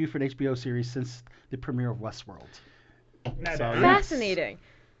digital debut for an HBO series since the premiere of Westworld. So, yeah, Fascinating.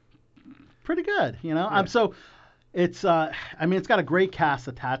 pretty good, you know. So it's I mean it's got a great cast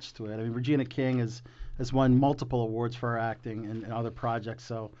attached to it. I mean Regina King has won multiple awards for her acting in other projects.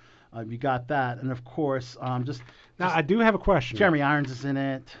 So you got that, and of course Now, I do have a question. Jeremy Irons is in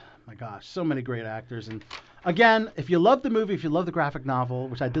it. My gosh, so many great actors. And again, if you love the movie, if you love the graphic novel,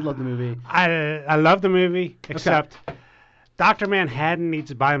 which I did love the movie, I love the movie, except Dr. Manhattan needs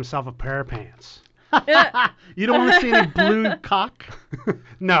to buy himself a pair of pants. you don't want to see any blue cock.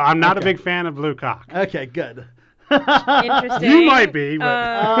 No, I'm not a big fan of blue cock. Okay, good. Interesting. You might be,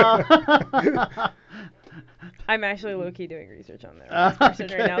 but I'm actually low-key doing research on that person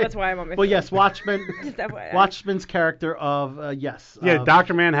right now. That's why I'm on my Well, phone. yes, Watchmen. Just FYI. Watchmen's character of yeah,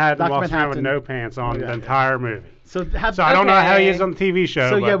 Dr. Manhattan Dr. walks around with Manhattan. no pants on the entire movie. So I don't know how he is on the TV show.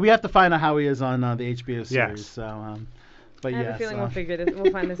 So but yeah, we have to find out how he is on the HBO series. Yes. So, but I have yes, a feeling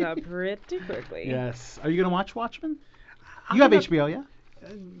we'll find this out pretty quickly. Yes. Are you gonna watch Watchmen? You have HBO, yeah?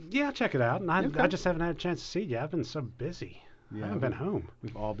 Yeah, check it out. And Okay. I just haven't had a chance to see it yet. I've been so busy. Yeah, I haven't been home.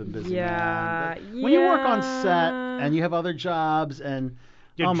 We've all been busy. Yeah, man. But when you work on set and you have other jobs and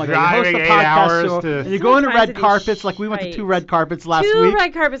You're oh my God, you driving host a 8 podcast hours show, to- and you're going to Sometimes red it is carpets. Like we went to 2 shite. red carpets last Two week.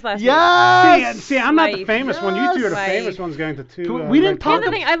 red carpets last week. Yes. See, I'm not the Life. famous one. You two are the Life. famous ones going to 2. We didn't red talk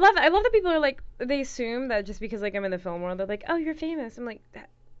Here's the carpets. thing. I love that people are like, they assume that just because like I'm in the film world, they're like, oh, you're famous. I'm like,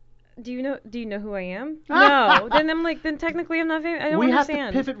 do you know who I am? No. Then I'm like, then technically I'm not famous. I don't We have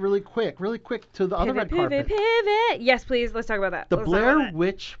understand. to pivot really quick to the other red carpet. Pivot. Yes, please. Let's talk about that. The Let's talk about Blair that.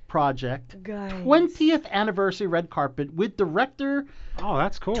 Witch Project Guys. 20th anniversary red carpet with director Oh,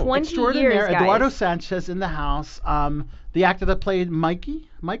 that's cool. 20 extraordinaire years, guys. Eduardo Sanchez in the house. The actor that played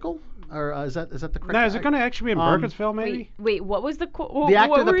Michael, or is that the correct? Now, is it going to actually be in Burkittsville, maybe? Wait, what was the The actor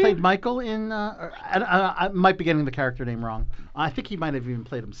what that were played you? Michael in, I might be getting the character name wrong. I think he might have even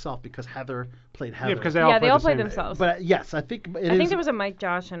played himself because Heather played Heather. Yeah, because they all they all played played the same. themselves. But yes, I think it I is. think there was a Mike,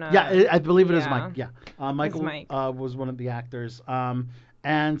 Josh, and a. Yeah, I believe it is yeah. Mike. Yeah, Michael Mike. was one of the actors,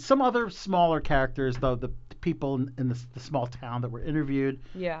 and some other smaller characters. Though the people in the small town that were interviewed,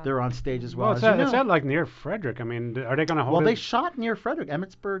 Yeah. they're on stage as well. Well, as it's you know. at like near Frederick. I mean, are they going to hold Well, it? they shot near Frederick,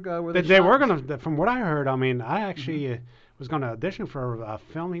 Emmitsburg, where They shot. were going to, from what I heard, I mean, I actually was going to audition for a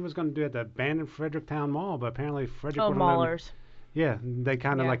film he was going to do at the abandoned Fredericktown Mall, but apparently Frederick Oh, wouldn't let him- Maulers. Yeah, they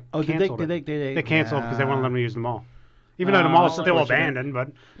kind of Yeah. like Oh, canceled it. they canceled because they wouldn't yeah. let me use the mall. Even though the mall is Oh, still unfortunate. abandoned, but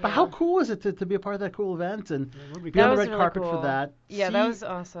But how cool is it to be a part of that cool event and would be be on That the was red really carpet cool. for that? Yeah, See, that was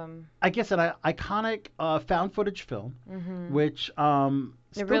awesome. I guess an iconic found footage film, which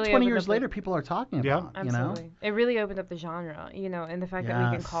still really 20 opened years up later people are talking Yeah. about. You know? Absolutely. It really opened up the genre, and the fact that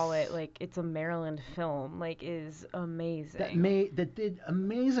we can call Yes. it like it's a Maryland film, like, is amazing. That did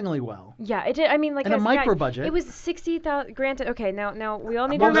amazingly well. Yeah, it did. I mean, like, And a guys, micro guys, budget. It was 60,000. Granted, okay, now we all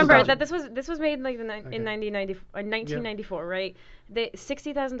need to What was the remember budget? that this was made like in 1994, right? The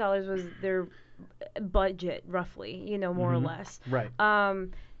 $60,000 was their budget, roughly, more or less. Right.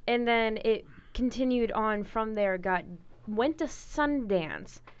 And then it continued on from there. Went to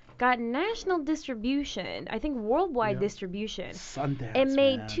Sundance, got national distribution. I think worldwide distribution. Sundance. It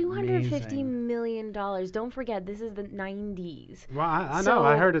made man, $250 amazing. million. Don't forget, this is the 90s. well, I So- know.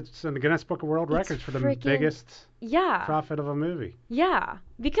 I heard it's in the Guinness Book of World It's Records for the freaking- biggest Yeah. profit of a movie. Yeah,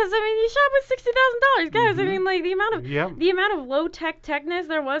 because I mean, you shot with $60,000, guys. I mean, like the amount of low techness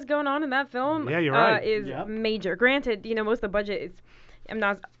there was going on in that film. Yeah, you're right. Is Yep. major. Granted, most of the budget is. I'm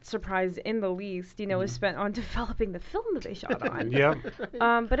not surprised in the least. Was spent on developing the film that they shot on. Yeah.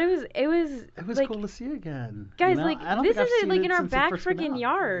 But it was It was like, cool to see again. guys, you know? like I don't this think I've is seen like it in our since it back first came freaking out.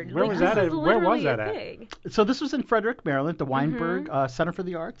 yard. Where like, was this that is at? Where was literally that a at? thing. So this was in Frederick, Maryland, the Weinberg Center for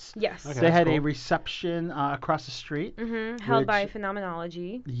the Arts. Yes. Okay. They had that's a cool. reception across the street. Held by which-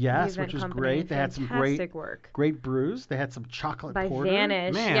 Phenomenology. the Yes, event which was company. great. They had some Fantastic work. great brews. They had some chocolate By porter.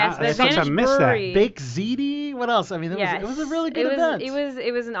 Vanish. Man, yes, I by sometimes Vanish missed that. Brewery. Baked ziti. What else? I mean, it was a really good event.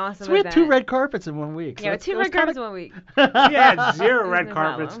 It was an awesome So we had event. 2 red carpets in 1 week. So Yeah, it's- 2 it was red kinda- carpets in 1 week. Yeah, 0 red No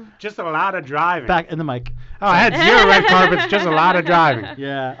carpets, problem. just a lot of driving. Back in the mic. Oh, I had 0 red carpets, just a lot of driving.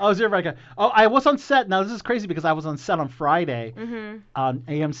 Yeah. Oh, 0 red carpet. Oh, I was on set. Now this is crazy because I was on set on Friday Mm-hmm. on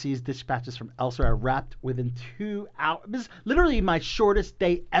AMC's Dispatches from Elsewhere. I wrapped within 2 hours. It was literally my shortest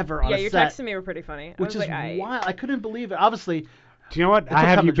day ever on Yeah, a your set. texts to me were pretty funny. I Which was is like, wild. I couldn't believe it. Obviously, Do you know what? it I took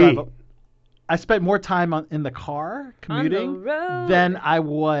have time you to drive beat. up. I spent more time in the car commuting road. than I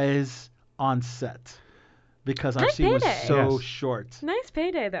was on set because our Nice scene was payday. so Yes. short. Nice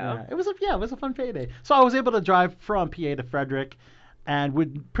payday though. Yeah, it was a fun payday. So I was able to drive from PA to Frederick, and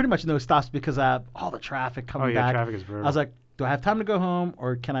with pretty much no stops because of all the traffic coming Oh, yeah, back. traffic is brutal. I was like, do I have time to go home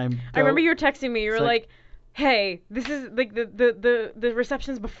or can I? I remember you were texting me. You were It's like- like, hey, this is like the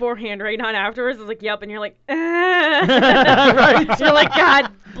reception's beforehand, right? Not afterwards. I was like, yep. And you're like, right. You're like,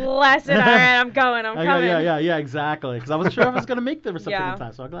 God bless it. All right, I'm going. I'm coming. Yeah, exactly. Because I wasn't sure if I was gonna make the reception in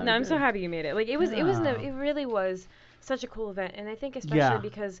time, so I'm glad. No, I I'm did. so happy you made it. Like it really was such a cool event, and I think especially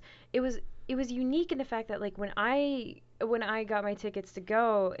because it was unique in the fact that like when I got my tickets to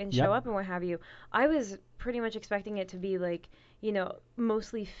go and show up and what have you, I was pretty much expecting it to be like, you know,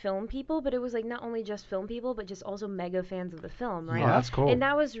 mostly film people, but it was like not only just film people, but just also mega fans of the film, right? Oh, that's cool. And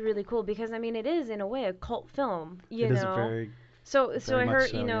that was really cool because I mean, it is in a way a cult film, you know. It is a very So I heard,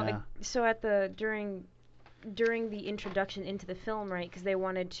 so, you know, yeah. so at the during the introduction into the film, right? Because they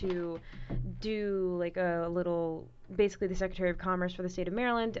wanted to do like a little, basically the Secretary of Commerce for the state of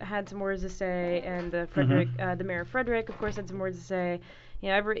Maryland had some words to say, and the the Mayor of Frederick, of course, had some words to say.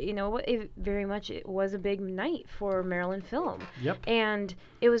 It very much it was a big night for Maryland film. Yep. And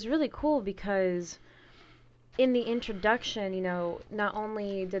it was really cool because in the introduction, you know, not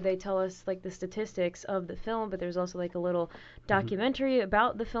only did they tell us like the statistics of the film, but there's also like a little documentary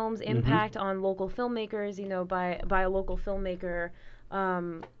about the film's impact on local filmmakers, you know, by a local filmmaker,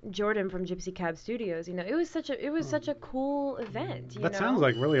 Jordan from Gypsy Cab Studios. You know, it was such a cool event. That sounds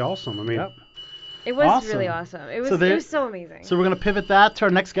like really awesome. I mean, it was awesome. really awesome. It was so amazing. So we're gonna pivot that to our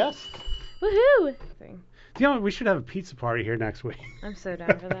next guest. Woohoo! you know, we should have a pizza party here next week. I'm so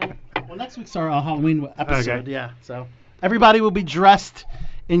down for that. Well, next week's our Halloween episode. Okay. Yeah. So everybody will be dressed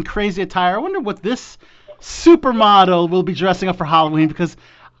in crazy attire. I wonder what this supermodel will be dressing up for Halloween, because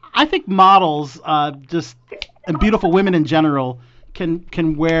I think models, and beautiful women in general,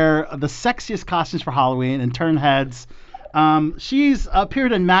 can wear the sexiest costumes for Halloween and turn heads. She's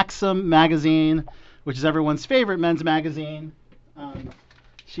appeared in Maxim magazine, which is everyone's favorite men's magazine.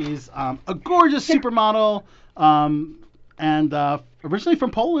 She's a gorgeous supermodel, and originally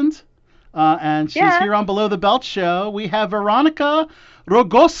from Poland. And she's here on Below the Belt Show. We have Veronika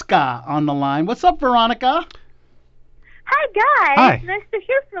Rogoska on the line. What's up, Veronika? Hi, guys. Hi. Nice to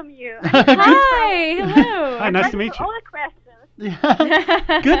hear from you. Hi. Hello. Hi, nice to meet you. All the questions.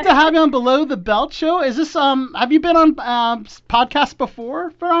 Yeah. Good to have you on Below the Belt Show. Is this have you been on podcasts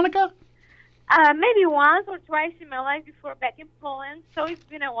before, Veronika? Maybe once or twice in my life before back in Poland, so it's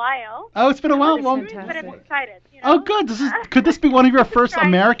been a while. Oh, it's been a while. Well, But I'm excited. You know? oh, good. Could this be one of your first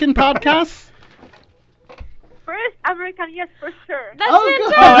American podcasts? First American, yes, for sure. That's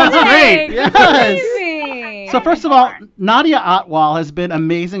good. fantastic. Oh, that's great. That's Yes. amazing. So first of all, Nadia Atwal has been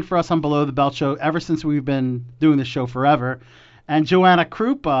amazing for us on Below the Belt Show ever since we've been doing this show forever. And Joanna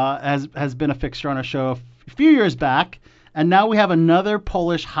Krupa has been a fixture on our show a few years back. And now we have another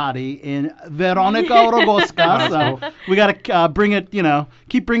Polish hottie in Weronika Rogoska. So we got to bring it,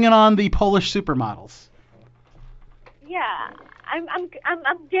 keep bringing on the Polish supermodels. Yeah, I'm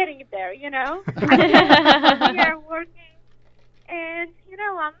getting there. You know, I'm here working, and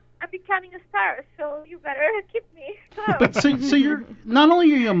I'm becoming a star. So you better keep me close. But so you're not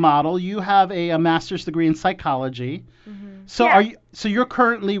only are you a model, you have a master's degree in psychology. So you're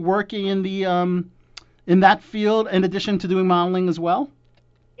currently working in the in that field in addition to doing modeling as well?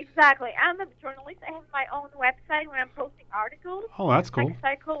 Exactly. I'm a journalist. I have my own website where I'm posting articles. Oh, that's cool. Like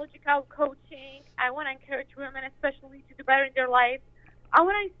psychological coaching. I want to encourage women, especially, to do better in their life. I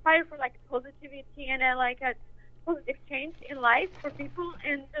want to inspire for like positivity and a positive change in life for people,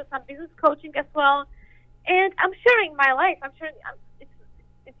 and do some business coaching as well. And I'm sharing my life.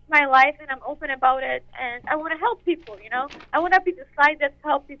 It's my life, and I'm open about it. And I want to help people. I want to be the side that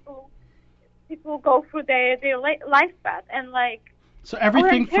help people go through their life path and like. So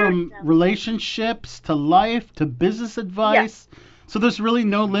everything from them. relationships to life to business advice. Yeah. So there's really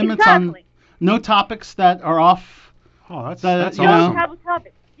no limits Exactly. on no topics that are off. Oh, that's that, awesome. No taboo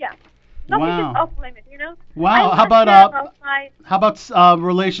topics. Yeah. Nothing Wow. is off limit. Wow. I How wanna about share how about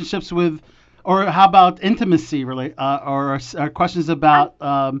relationships with, or how about intimacy, or questions about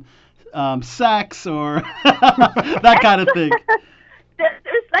sex or that kind of thing. There's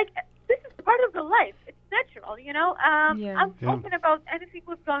this is part of the life. It's natural, I'm open about anything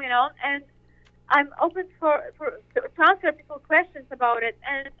what's going on, and I'm open to answer people's questions about it.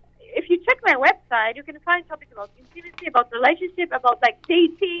 And if you check my website, you can find topics about intimacy, about relationship, about like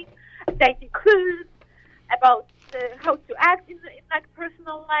dating clues, about how to act in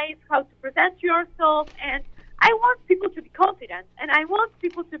personal life, how to present yourself. And I want people to be confident, and I want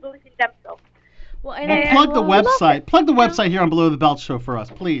people to believe in themselves. Well, plug the website. Plug the website here on Below the Belt Show for us,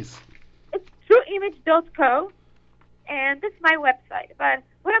 please. It's trueimage.co, and that's my website. But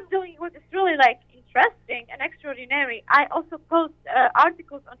what I'm doing, what is really interesting and extraordinary, I also post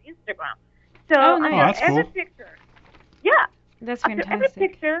articles on Instagram. So Oh, nice. under that's every cool. picture, yeah, That's under every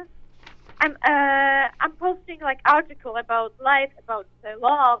fantastic. picture, I'm posting like article about life, about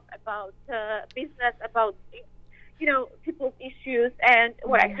love, about business, about people's issues and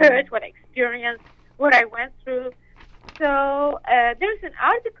what I heard, what I experienced, what I went through. So there's an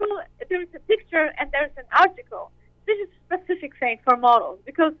article, there's a picture, and there's an article. This is a specific thing for models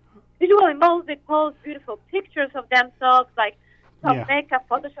because usually models they post beautiful pictures of themselves, like top makeup,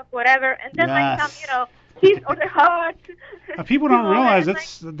 Photoshop, whatever, and then like some kiss or the heart. People don't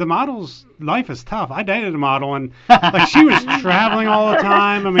realize the model's life is tough. I dated a model, and like she was traveling all the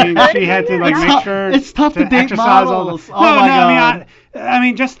time. I mean, she had to like make sure it's tough to date exercise models. all the. Oh my God. I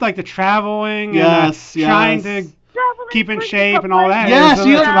mean, just like the traveling and trying to keep in shape and all that. Yes, so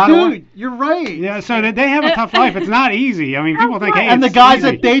that's a lot of work. You're right. Yeah, so they have a tough life. It's not easy. I mean, people think, hey, and the it's guys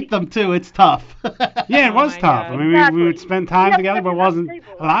easy. that date them too, it's tough. Yeah, it was tough. I mean, we would spend time together, but it wasn't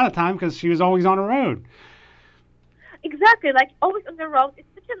a lot of time because she was always on the road. Exactly, like always on the road. It's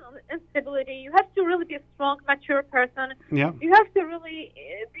such an instability. You have to really be a strong, mature person. Yeah. You have to really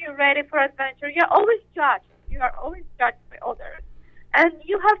be ready for adventure. You're always judged. You are always judged by others. And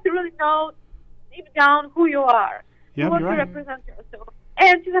you have to really know deep down who you are. Yep, you want to represent yourself.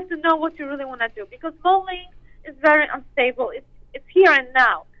 And you have to know what you really want to do. Because modeling is very unstable. It's here and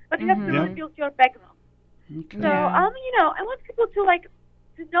now. But you have to really build your background. Okay. So, I want people to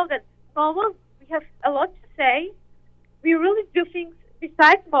know that models, we have a lot to say. We really do things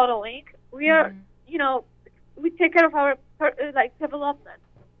besides modeling. We are, we take care of our development,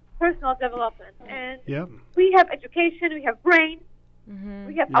 personal development, and we have education, we have brain,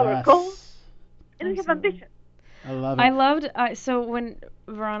 we have our goals, and we have ambition. I love it. I loved, so when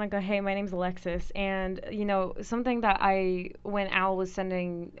Veronica, hey, my name's Alexis, and, something that when Al was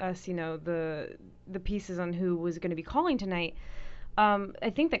sending us, the pieces on who was going to be calling tonight, I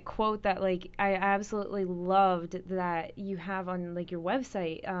think that quote that, like, I absolutely loved that you have on, like, your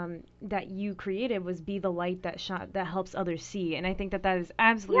website, that you created was be the light that helps others see, and I think that is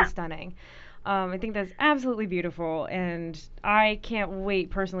absolutely stunning. I think that's absolutely beautiful, and I can't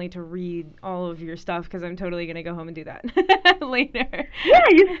wait personally to read all of your stuff because I'm totally gonna go home and do that later. Yeah,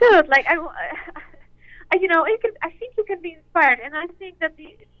 you should. Like, I think you can be inspired, and I think that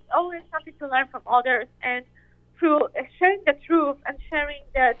it's always something to learn from others, and through sharing the truth and sharing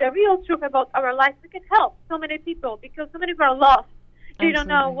the real truth about our life, we can help so many people because so many people are lost. They don't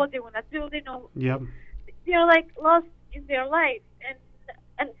know what they want to do. They know they're like lost in their life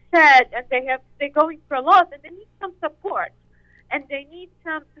and sad, and they're going through a lot, and they need some support, and they need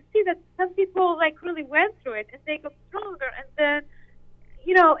to see that some people like really went through it and they got stronger, and then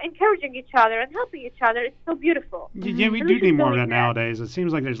encouraging each other and helping each other. It's so beautiful. Yeah, we do need more of that nowadays. It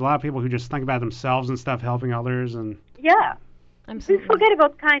seems like there's a lot of people who just think about themselves and stuff, helping others, and we forget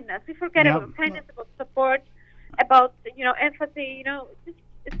about kindness. We forget about kindness, about support, about empathy.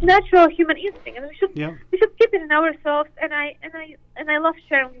 It's natural human instinct, and we should keep it in ourselves. And I love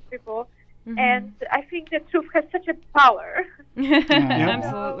sharing with people, and I think that truth has such a power.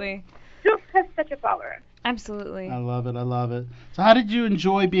 Absolutely. Truth has such a power. Absolutely. I love it. So how did you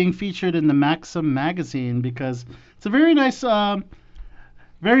enjoy being featured in the Maxim magazine? Because it's a very nice interview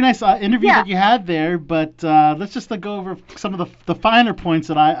that you had there, but let's just go over some of the finer points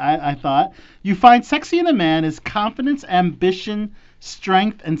that I thought. You find sexy in a man is confidence, ambition,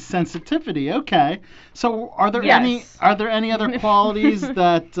 strength, and sensitivity. Okay. So are there any other qualities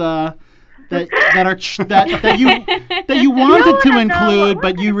that you wanted to include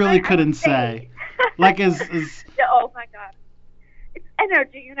but you really couldn't say? Like oh my God, it's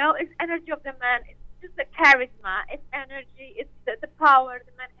energy. It's energy of the man. It's just the charisma. It's energy. It's the power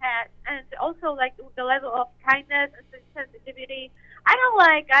the man has, and also like the level of kindness and sensitivity. I don't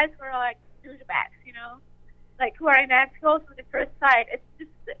like guys who are like douchebags. Like who are in close with the first sight. It's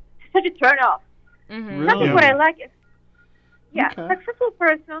just such a turn off. Mm-hmm. That's what I like. Successful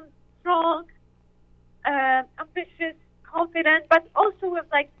person, strong, ambitious, confident, but also with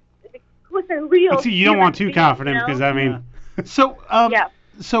like. Was a real. See, you don't want too confident because I mean. So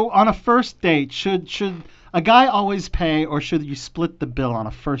So on a first date, should a guy always pay, or should you split the bill on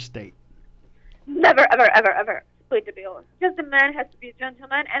a first date? Never, ever split the bill. Just the man has to be a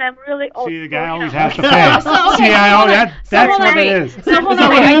gentleman, and I'm really old. See, the guy always has to pay. That's what it is. So hold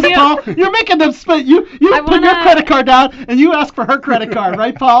on, you're making them split. You put your credit card down, and you ask for her credit card,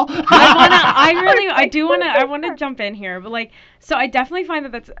 right, Paul? I want to jump in here, but like, so I definitely find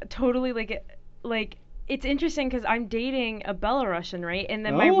that that's totally like it's interesting because I'm dating a Belarusian, right? And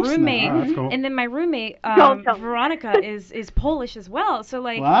then my Oh, snap. roommate, Oh, that's cool. and then my roommate, Don't tell me. Veronica, is Polish as well. So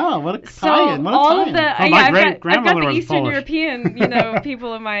like, Wow, what a so tie-in! What a all of tie-in. the Oh, my yeah, I've got grandmother the was Eastern Polish. European,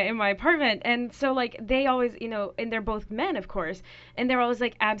 people in my apartment, and so like they always, and they're both men, of course, and they're always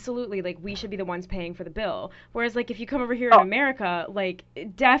like, absolutely, like we should be the ones paying for the bill. Whereas like if you come over here in America, like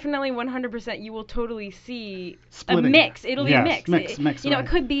definitely 100%, you will totally see Splitting. a mix. It'll be a Yes, mix. mix, It right.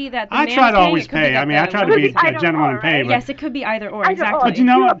 could be that the I man's try to paying, always it could be pay. that I mean, I the try to woman's be paying. a gentleman and pay. But, Yes, it could be either or. Either Exactly. or. but you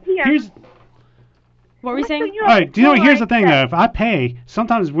know what? European. Here's What were you saying? all right. Do you know? Here's the thing, though. If I pay,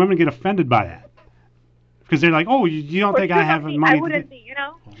 sometimes women get offended by that because they're like, "Oh, you don't For think sure I have me, money I to wouldn't do?" be,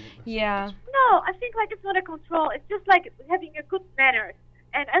 Yeah. No, I think like it's not a control. It's just like having a good manners.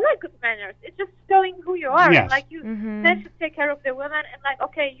 And I like good manners. It's just showing who you are. Yes. Like you men should take care of the women, and like,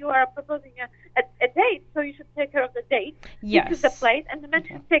 okay, you are proposing a date, so you should take care of the date. Yes. This is the place, and the men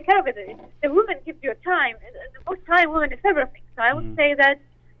should take care of it. The woman gives you a time, and the most time woman is everything. So I would say that,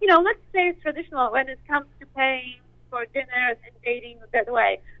 let's say it's traditional when it comes to paying for dinners and dating that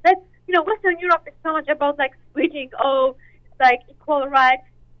way. That's, Western Europe is so much about like splitting, it's like equal rights,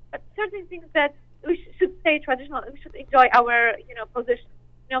 but certain things that we should stay traditional. We should enjoy our, position.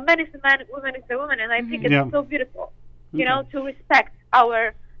 Man is a man, woman is a woman, and I think it's so beautiful, to respect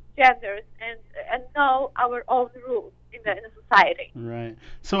our genders and know our own rules in the society. Right.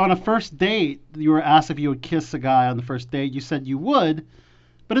 So on a first date, you were asked if you would kiss a guy on the first date. You said you would,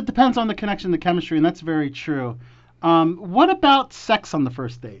 but it depends on the connection, the chemistry, and that's very true. What about sex on the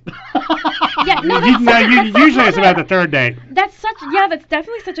first date? Usually it's about the third date. That's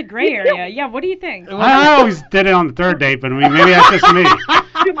definitely such a gray area. Yeah, what do you think? I always did it on the third date, but maybe that's just me.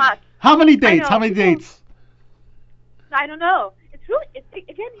 Too much. How many dates? How many dates? I don't know. It's really,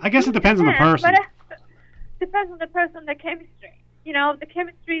 again. I guess it depends on the person. But depends on the person, the chemistry. The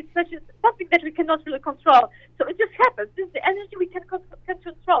chemistry is something that we cannot really control. So it just happens. This is the energy we can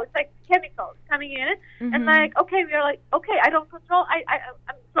control. It's like chemicals coming in, and like, okay, we are like, okay, I don't control.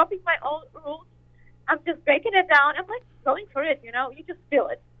 I'm dropping my own rules. I'm just breaking it down. I'm like going for it. You just feel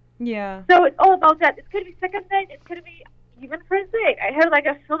it. Yeah. So it's all about that. It could be second date. It could be even first date. I heard like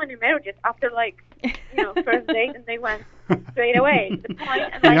there's so many marriages after like, first date, and they went straight away to the point,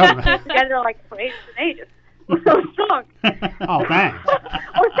 and like stayed together like for ages and ages. We're so strong. Oh, thanks.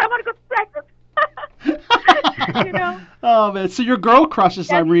 Or someone got pregnant. Oh man. So your girl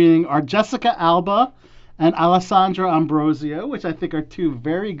crushes I'm reading are Jessica Alba and Alessandra Ambrosio, which I think are two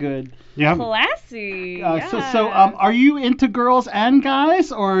very good. Yeah. Classy. So are you into girls and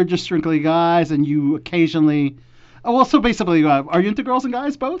guys, or just strictly guys? And you occasionally, so basically, are you into girls and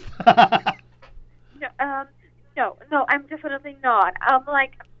guys both? No, I'm definitely not. I'm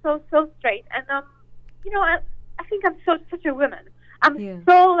like so straight, and I think I'm such a woman. I'm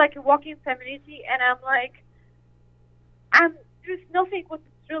so like a walking femininity, and there's nothing what's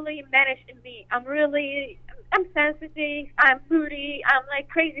really managed in me. I'm sensitive, I'm moody, I'm like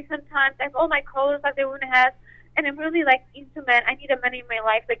crazy sometimes. I have all my colors like the woman has, and I'm really like into men. I need a man in my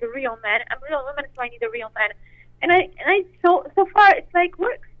life, like a real man. I'm a real woman, so I need a real man. And I so far it's like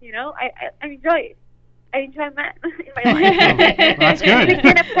works, I enjoy it. I enjoy men in my life. That's good.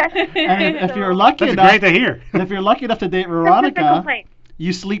 And if you're lucky That's enough, great to hear. If you're lucky enough to date Veronica,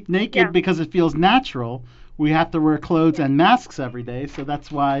 you sleep naked because it feels natural. We have to wear clothes and masks every day, so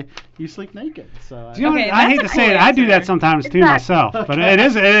that's why you sleep naked. So Do you know what? I hate to say it, I do that sometimes too myself, but it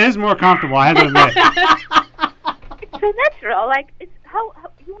is more comfortable. I have to admit. It's so natural, like it's how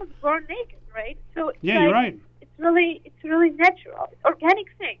you was born naked, right? So it's yeah, you're right. It's really natural. It's organic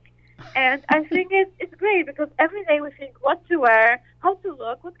thing. And I think it's great because every day we think what to wear, how to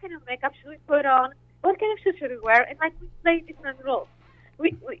look, what kind of makeup should we put on, what kind of shoes should we wear, and like we play different roles.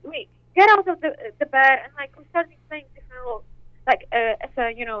 We get out of the bed and like we start playing different roles, like as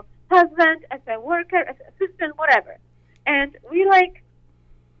a husband, as a worker, as an assistant, whatever. And we like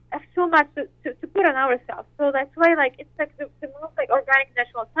have so much to put on ourselves. So that's why like it's like the most like organic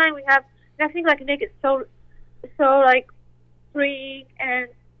natural time we have. And I think like naked is so like freeing and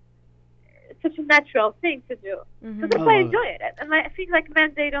such a natural thing to do. So that's why I enjoy it. And I think like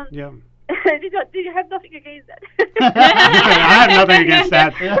men, they don't. Yeah. They have nothing against that. I have nothing against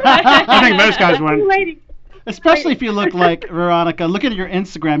that. I think most guys wouldn't. Especially if you look like Veronica. Look at your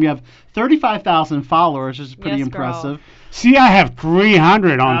Instagram. You have 35,000 followers, which is pretty Yes, impressive. girl. See, I have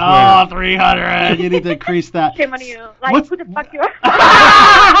 300 on Twitter. 300. You need to increase that. Shame on you. Like, who the fuck you are?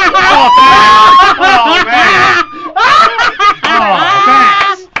 Oh, man. Oh,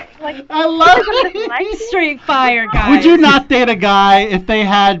 thanks. Like, I love it. Straight fire, guys. Would you not date a guy if they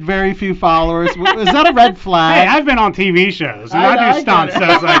had very few followers? Is that a red flag? Hey, I've been on TV shows, and I I do stunts, get it.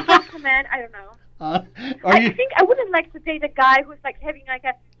 so it's like... man, I don't know. Are you? I think I wouldn't like to date a guy who's like having like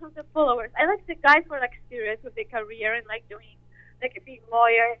a tons of followers. I like the guys who are like serious with their career and like doing like being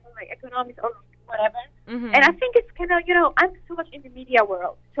lawyers and like economics or whatever. Mm-hmm. And I think it's kind of, you know, I'm so much in the media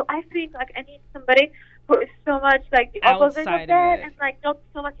world, so I think like I need somebody who is so much like the opposite Outside of that of it. and like not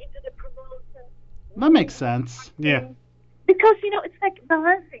so much into the promotion. That makes sense. Yeah. Because, you know, it's like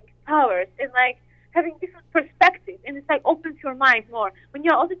balancing powers and like having different perspectives, and it's like opens your mind more. When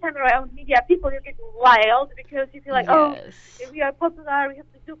you're all the time around media people, you get wild because you feel like, oh, we are popular, we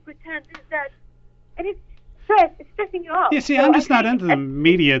have to do pretend this, that, and it's stressing you out. Yeah, see, So I'm I just not think into the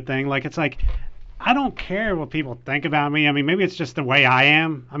media thing. Like, it's like, I don't care what people think about me. I mean, maybe it's just the way I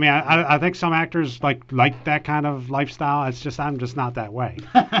am. I mean, I think some actors like that kind of lifestyle. It's just, I'm just not that way.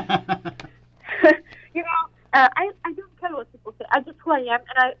 You know, I don't care what people say. I'm just who I am,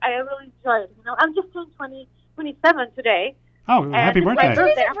 and I really enjoy it. You know, I'm just turned 27 today. Oh, and happy it's my birthday.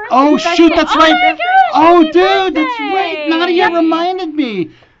 birthday. Oh shoot, that's right. my gosh, Oh happy dude, that's right. birthday. Nadia reminded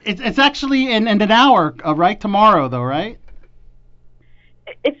me. It's actually in an hour, right? Tomorrow though, right?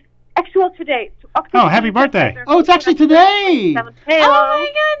 It's actual today. October Oh, happy birthday. Oh, it's actually today. Hey, Oh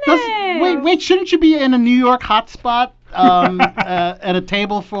my goodness. Wait, shouldn't you be in a New York hotspot at a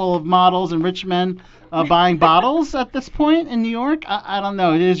table full of models and rich men buying bottles at this point in New York? I don't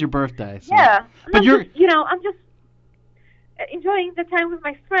know. It is your birthday. So. Yeah, But I'm you're just, you know, I'm just enjoying the time with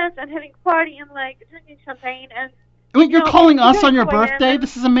my friends and having party and like drinking champagne and. wait, you're No, calling us that's on your who I am. birthday?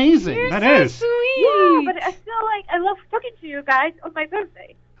 This is amazing. You're That so is. sweet. Yeah, but I feel like I love talking to you guys on my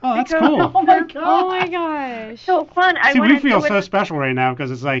birthday. Oh, that's Because cool. Oh my god. Oh my gosh. So fun. I See, wanna we feel do it- so special right now because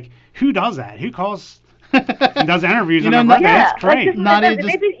it's like, who does that? Who calls and does interviews You on know, their not- birthday? Yeah, That's great. like, Nadia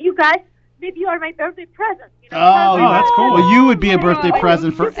maybe just- you guys, maybe you are my birthday present. You know? Oh, that's cool. Well, you would be a birthday Oh,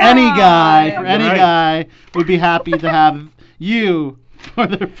 present for yeah. any guy. For any Right. guy would be happy to have you for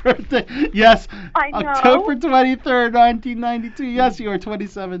their birthday. Yes, I know. October 23rd, 1992. Yes, you are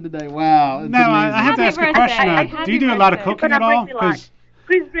 27 today. Wow. It's No, I amazing. have to Happy ask a birthday. question. Happy Do you do a lot of birthday. cooking You're at gonna all? bring me lunch. 'Cause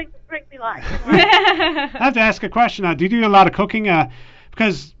Please bring me lunch. I have to ask a question. Do you do a lot of cooking?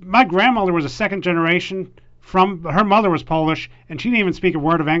 Because my grandmother was a second generation from, her mother was Polish, and she didn't even speak a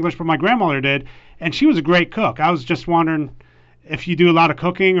word of English, but my grandmother did, and she was a great cook. I was just wondering if you do a lot of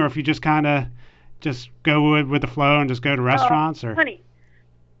cooking or if you just kind of just go with the flow and just go to restaurants or. Honey,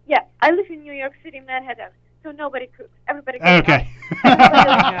 yeah, I live in New York City, Manhattan, so nobody cooks. Everybody cooks. Okay.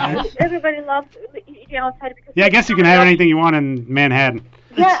 Everybody loves eating outside because. Yeah, I guess you can have anything you want in Manhattan.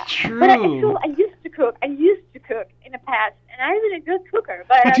 Yeah, It's true. but actually, I used to cook in the past, and I'm a good cooker.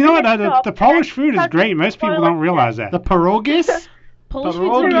 But You know what? I The Polish food is great. Most people don't realize that. The pierogies? Polish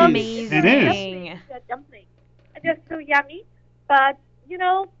Pierogies. food's amazing. It is. The dumplings, they're so yummy. But you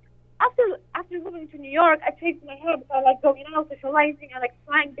know, after moving to New York, I changed my head. So I like going out, socializing, I like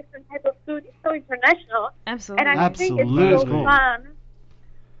trying different types of food. It's so international, Absolutely. and I think it's Absolutely. so Cool. fun.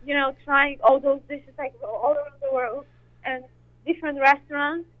 You know, trying all those dishes like all around the world and different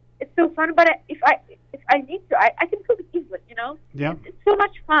restaurants. It's so fun. But if I need to, I can cook easily. You know. Yeah. It's so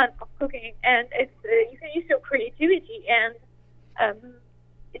much fun of cooking, and it's you can use your creativity, and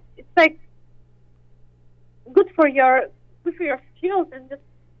it's like good for your skills and just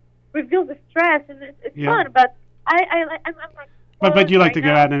reveal the stress, and it's Yeah. fun. But I'm like. But you like right to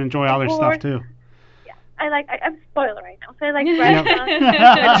go now. out and enjoy other stuff too. I'm spoiled right now, so I like Yeah.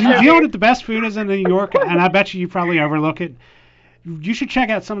 restaurants. Do you know what the best food is in New York? And I bet you probably overlook it. You should check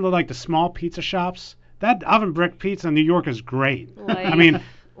out some of the small pizza shops. That oven brick pizza in New York is great. I mean,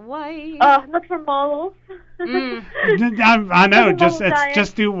 Why? Not for models. I know.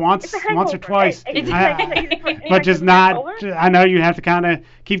 Just do once or twice. But just not. I know you have to kind of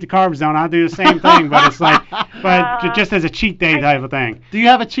keep the carbs down. I do the same thing, but it's like, just as a cheat day type of thing. Do you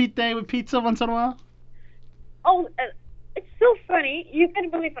have a cheat day with pizza once in a while? Oh, it's so funny. You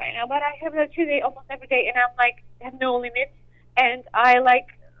can't believe right now, but I have a Tuesday almost every day, and I'm like, have no limits. And I like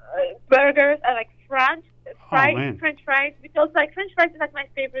burgers. I like French fries, because like French fries is like my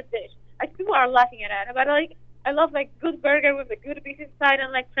favorite dish. Like people are laughing at it, but I love like good burger with a good beef inside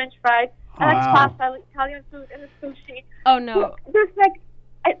and like French fries. I like pasta, I like Italian food, and the sushi. Oh no. There's like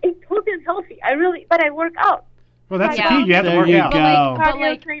I eat healthy and healthy. but I work out. Well, that's the Yeah. key. You have to There work you out. go. But Cardio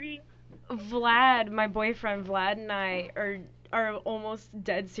like training. Vlad, my boyfriend Vlad, and I are almost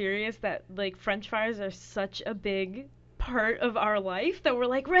dead serious that like French fries are such a big part of our life that we're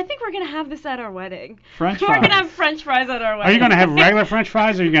like, I think we're gonna have this at our wedding. French We're fries. gonna have French fries at our wedding. Are you gonna have regular French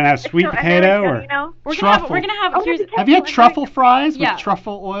fries, or are you gonna have sweet So potato, or? American, you know? We're truffle? gonna have. Oh, Here's because- Have you had truffle fries Yeah. with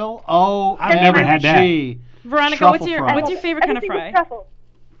truffle oil? Oh, I've never had that. OMG. Veronica. Truffle What's fries. your favorite kind of Everything with fry? truffle.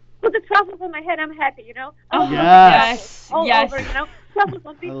 Put the truffles on my head, I'm happy, you know? Oh, Yes. All yes. over, you know? Truffles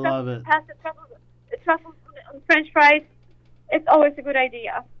on I pizza, love it. pasta, truffles. truffles on French fries, it's always a good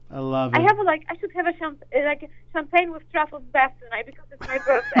idea. I love it. I should have a champagne with truffles bath tonight because it's my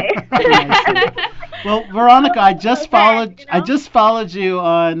birthday. Well, Veronica, I just followed you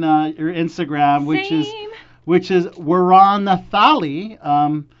on your Instagram, which is Waranathali.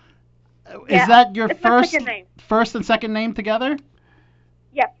 Is that your first and second name together?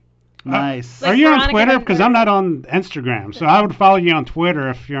 Yep. Nice. Are you on Twitter? Because I'm not on Instagram, so I would follow you on Twitter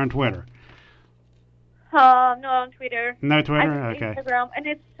if you're on Twitter. No, on Twitter. No Twitter? I use Okay. Instagram, and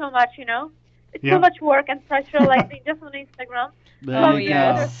it's so much, It's Yeah. so much work and pressure, like being just on Instagram. There you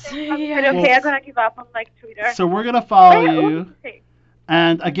go. Okay, I'm gonna give up on Twitter. So we're gonna follow What you. did you say?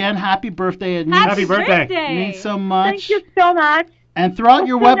 And again, happy birthday. It Happy birthday. Means so much. Thank you so much. And throw out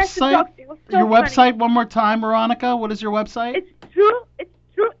your so nice to website. talk to you. It was so Your funny. website one more time, Veronica. What is your website? It's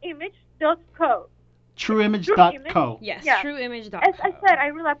trueimage.co. Trueimage.co. Yes, Yeah. trueimage.co. As I said, I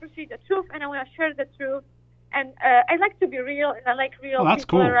really appreciate the truth, and I want to share the truth. And I like to be real, and I like real that's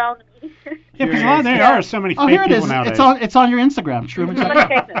people cool. around me. Yeah, because there are so many Oh, fake here it people is. nowadays. It's on your Instagram.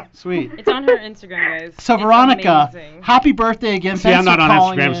 Trueimage.co. Sweet. It's on her Instagram, guys. So It's Veronica, amazing. happy birthday again. See, I'm Thanks not for on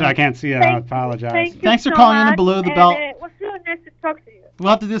calling Instagram, in. so I can't see it. I apologize. Thanks for so calling in much, Below the and, Belt. it was really nice to talk to you. We'll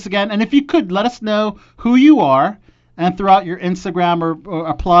have to do this again. And if you could, let us know who you are and throw out your Instagram or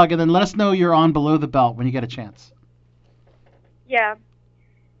a plug, and then let us know you're on Below the Belt when you get a chance. Yeah.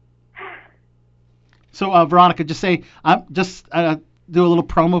 So, Veronica, just say, do a little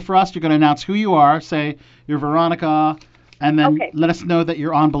promo for us. You're going to announce who you are. Say you're Veronica, and then let us know that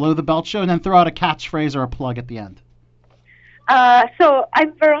you're on Below the Belt show, and then throw out a catchphrase or a plug at the end. So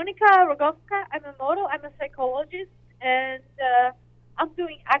I'm Veronica Rogovska. I'm a model. I'm a psychologist, and I'm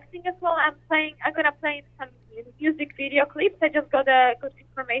doing acting as well. I'm gonna play in some music video clips. I just got good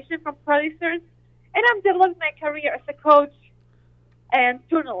information from producers, and I'm developing my career as a coach and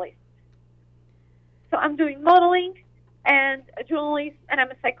journalist. So I'm doing modeling and a journalist, and I'm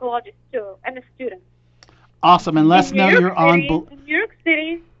a psychologist too, and a student. Awesome, and let us know you're on. In New York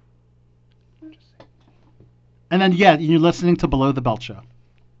City. And then, you're listening to Below the Belt show.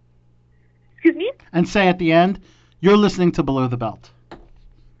 Excuse me? And say at the end, you're listening to Below the Belt.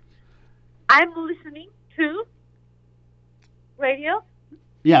 I'm listening to radio.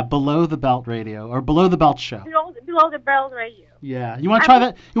 Yeah, Below the Belt radio or Below the Belt show. Below the Belt radio. Yeah. You want to try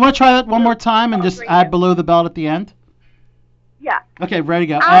that? You want to try that one more time and just add Below the Belt at the end? Yeah. Okay, ready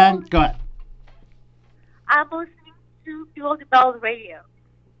to go. And go ahead. I'm listening to Below the Belt radio.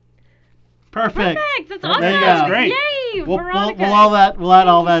 Perfect. That's awesome. There you go. Great. Yay, We'll Veronica. we'll add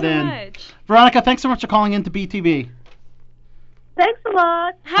all that Thank you so in. much. Veronica, thanks so much for calling in to BTB. Thanks a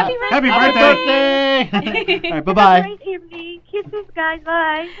lot. Happy Happy birthday. birthday. All right, Have bye-bye. a great evening. Kisses, guys.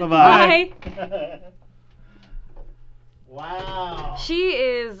 Bye. Bye-bye. Bye. Wow. She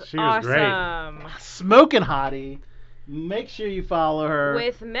is She was great. awesome. Smoking hottie. Make sure you follow her.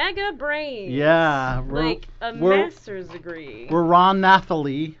 With mega brains. Yeah. Like a we're- master's degree. We're Ron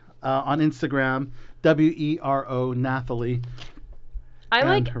Nathalie on Instagram. WERO Nathalie. I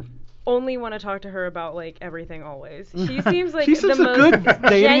And only want to talk to her about everything always. She seems like She the seems a most good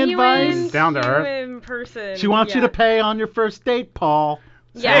dating genuine, advice. Down to earth. human person. She wants you to pay on your first date, Paul.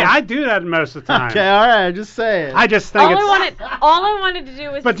 Yeah. Hey, I do that most of the time. Okay, all right, just say it. I just think all it's... I wanted to do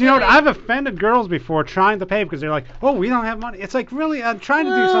was. But you know what? I've offended girls before trying to pay because they're like, "Oh, we don't have money." It's like, really, I'm trying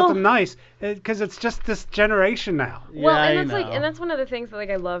to do something nice because it's just this generation now. Well, Yeah, and that's I know. and that's one of the things that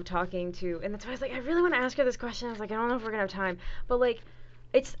I love talking to, and that's why I was like, I really want to ask her this question. I was like, I don't know if we're gonna have time, but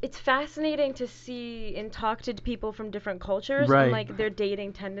it's fascinating to see and talk to people from different cultures Right. and their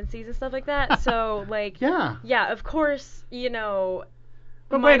dating tendencies and stuff like that. So yeah, of course,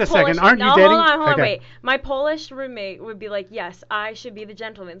 But my wait a second, Polish- aren't you no, dating? Hold on, Okay. wait. My Polish roommate would be like, yes, I should be the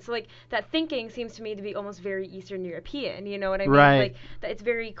gentleman. So that thinking seems to me to be almost very Eastern European. You know what I mean? Right. That it's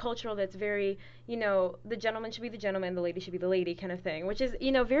very cultural. That's very the gentleman should be the gentleman, the lady should be the lady kind of thing, which is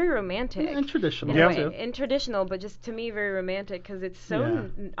very romantic. And traditional, in a too. way. And traditional, but just to me very romantic because it's so.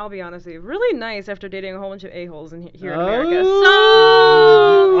 Yeah. I'll be honest with you, really nice after dating a whole bunch of a-holes here in Oh. America. So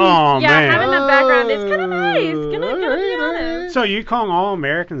Oh, yeah, man. having that background is kind of nice. Gonna All be right, all honest. So you calling all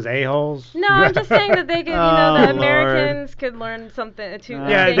Americans a-holes? No, I'm just saying that they could, Oh, the Lord. Americans could learn something.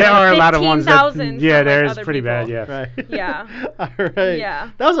 Yeah, there are a lot of ones that. 15,000 Yeah, from, there's other pretty people. bad. Yeah. Right. Yeah. All right. Yeah.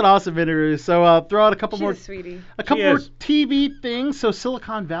 That was an awesome interview. So throw out a couple She's more a sweetie. more is. TV things. So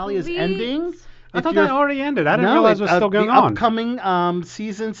Silicon Valley is ending. I thought that already ended. I didn't No, realize it was still going the on. Upcoming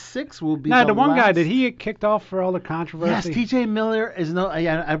season 6 will be. No, the one guy, last- did he get kicked off for all the controversy? Yes, T.J. Miller is no.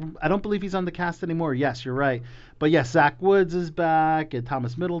 I don't believe he's on the cast anymore. Yes, you're right. But yes, Zach Woods is back, and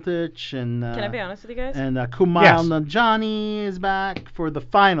Thomas Middleditch, and Can I be honest with you guys? and Kumail Yes. Nanjiani is back for the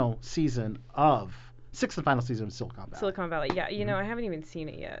final season of sixth and final season of Silicon Valley. Silicon Valley. Yeah, you know, I haven't even seen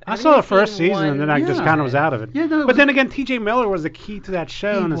it yet. I haven't saw the even first seen season, and then I one just kind of was out of it. Yeah, no, it but was then again, T.J. Miller was the key to that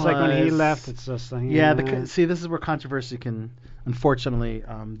show, He and it's like when he was. left, it's just like See, this is where controversy can, unfortunately,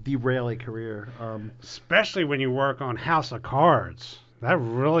 derail a career. Especially when you work on House of Cards. That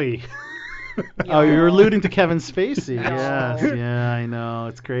really. Oh, you're alluding to Kevin Spacey. Yes, yeah, I know.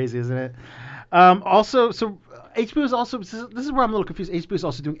 It's crazy, isn't it? Also, so HBO is also, this is where I'm a little confused. HBO is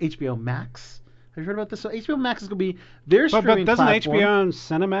also doing HBO Max. Have you heard about this? So HBO Max is going to be their streaming But doesn't platform. HBO own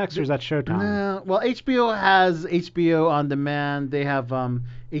Cinemax, or is that Showtime? No, well, HBO has HBO On Demand. They have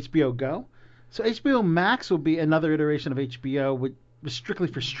HBO Go. So HBO Max will be another iteration of HBO, with strictly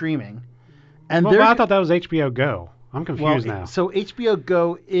for streaming. And Well, I thought that was HBO Go. I'm confused now. So HBO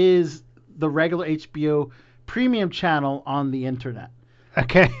Go is the regular HBO premium channel on the internet.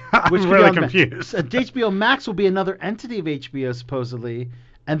 Okay, I'm Which could be really on demand. confused. HBO Max will be another entity of HBO supposedly,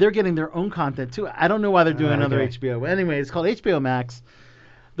 and they're getting their own content too. I don't know why they're doing another Okay. HBO. But anyway, it's called HBO Max.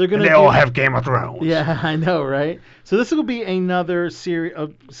 They're gonna. And they all have Game of Thrones. Yeah, I know, right? So this will be another series.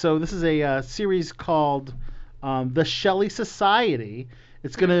 So this is a series called The Shelley Society.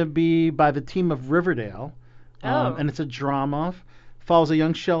 It's gonna be by the team of Riverdale, and it's a drama. Follows a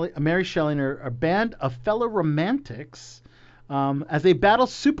young Mary Shelley and a band of fellow romantics as they battle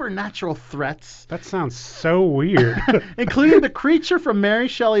supernatural threats. That sounds so weird. Including the creature from Mary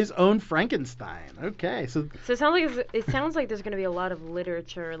Shelley's own Frankenstein. Okay, so So it sounds like there's going to be a lot of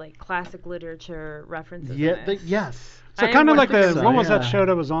literature, like classic literature references. yeah, in this. yes. So I kind of would like think so, what was that yeah. show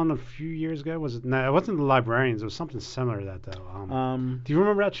that was on a few years ago? Was it? No, it wasn't The Librarians. It was something similar to that though. Do you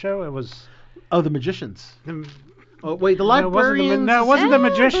remember that show? It was. Oh, The Magicians. Oh wait, The No, it wasn't the, Librarians. no, it wasn't The both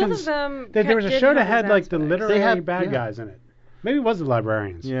of Magicians. them There was a did show that have had like the those literary had- bad yeah. guys in it. Maybe it was The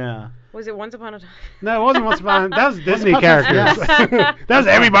Librarians. Yeah. Was it Once Upon a Time? No, it wasn't Once Upon. That was Disney Upon a- characters. that was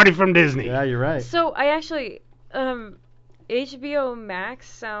everybody from Disney. Yeah, you're right. So I actually, HBO Max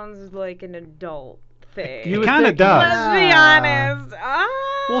sounds like an adult thing. It kind of does. Let's be honest.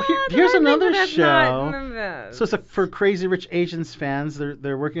 Well, Did here's I think another that's show. not in this? So it's for Crazy Rich Asians fans.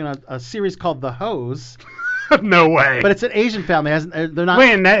 They're working on a series called The Hose. No way. But it's an Asian family. They're not.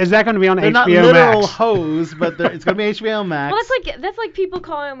 Wait, is that going to be on they're HBO not literal Max? hoes, but it's going to be HBO Max. Well, that's like people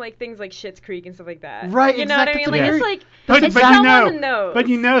calling like things like Schitt's Creek and stuff like that. Right, You know what I exactly. mean? Like It's it's like But it's you someone know,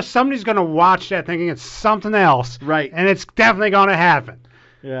 knows. somebody's going to watch that thinking it's something else. Right. And it's definitely going to happen.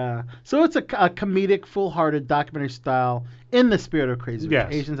 Yeah. So it's a comedic, full-hearted documentary style in the spirit of Crazy Rich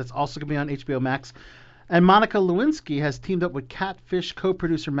Yes. Asians. That's also going to be on HBO Max. And Monica Lewinsky has teamed up with Catfish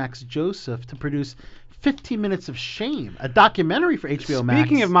co-producer Max Joseph to produce 15 Minutes of Shame, a documentary for HBO Max.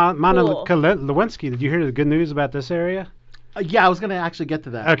 Speaking of Monica Lewinsky, did you hear the good news about this area? Yeah, I was going to actually get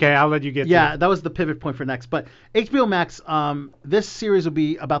to that. Okay, I'll let you get to Yeah, it. that was the pivot point for next. But HBO Max, this series will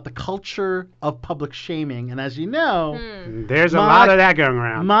be about the culture of public shaming. And as you know, There's a lot of that going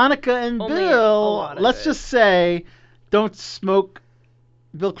around. Monica and Only a Bill, lot of let's it. just say, don't smoke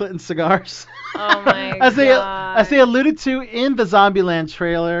Bill Clinton cigars. Oh my as they god. alluded to in the Zombieland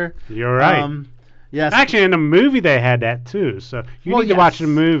trailer. You're right. Yes. Actually, in the movie they had that too. So you Well, need to watch the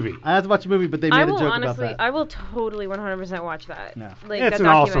movie. I have to watch the movie, but they made I a will joke honestly, about that. I will totally 100% watch that. Yeah. Like It's that an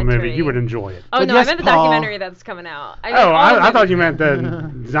awesome movie. documentary. You would enjoy it. Oh But no, yes, I meant the Paul- documentary that's coming out. I mean, Oh, all I of thought it. you meant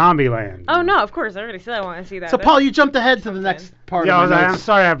the Zombieland. Oh no, of course, I already said I want to see that. So, That's Paul, you jumped ahead to the next part Yeah, of my I'm notes.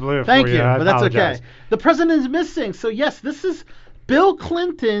 sorry I blew it Thank for you, you. I but that's apologize. okay. The President is Missing. So, yes, this is Bill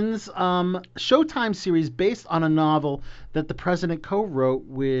Clinton's Showtime series based on a novel that the president co-wrote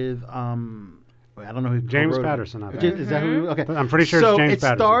with, I don't know who James co-wrote it. Patterson, I think. Is that who? Okay. I'm pretty sure it's so James it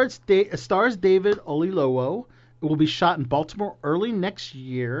Patterson. stars David Oyelowo. It will be shot in Baltimore early next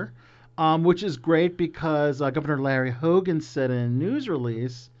year, which is great because Governor Larry Hogan said in a news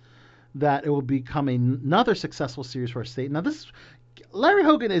release that it will become another successful series for our state. Now, Larry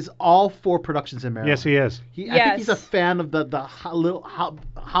Hogan is all for productions in Maryland. Yes, he is. I think he's a fan of the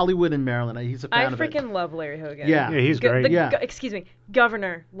Hollywood in Maryland. He's a I fan of it. freaking love Larry Hogan. Yeah. Yeah, he's great. Excuse me,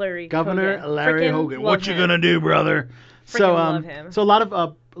 Governor Larry Governor Hogan. Larry Frickin' Hogan. love What you him. gonna do, brother? Freaking love him. So a lot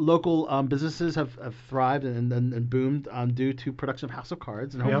of local businesses have thrived and boomed due to production of House of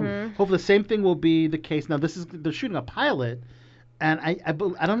Cards, and hopefully the same thing will be the case. Now they're shooting a pilot, and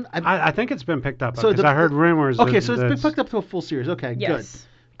I think it's been picked up So because I heard rumors. Okay, that so it's been picked up to a full series. Okay, Yes.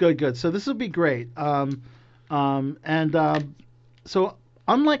 good. So this will be great. So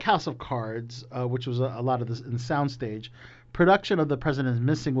unlike House of Cards, which was a lot of this in soundstage, production of The President is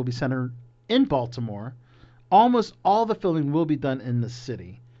Missing will be centered in Baltimore. Almost all the filming will be done in the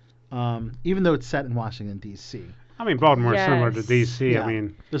city, even though it's set in Washington, D.C. I mean, Baltimore is similar to Yes. D.C. Yeah. I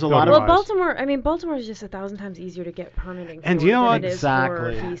mean, There's a lot Well, of Baltimore is just 1,000 times easier to get permitting. And for you know than what? it is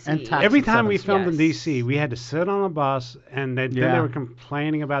Exactly. For DC. And tax every time we incentives. filmed in Yes. D.C., we had to sit on a bus, and then they Yeah. were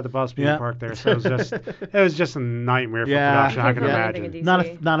complaining about the bus being Yeah. parked there. So it was just a nightmare for Yeah. production. I can Yeah.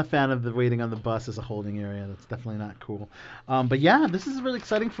 imagine. Not a fan of the waiting on the bus as a holding area. That's definitely not cool. But yeah, this is really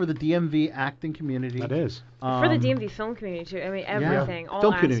exciting for the DMV acting community. That is. For the DMV film community too. I mean, everything, all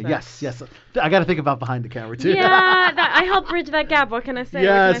film aspects. community. Yes. I got to think about behind the camera too. Yeah, I helped bridge that gap. What can I say?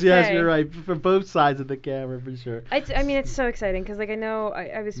 Yes, you're right. For both sides of the camera, for sure. I mean, it's so exciting because, like, I know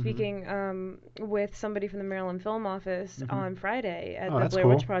I was Mm-hmm. speaking with somebody from the Maryland Film Office Mm-hmm. on Friday at Oh, the that's Blair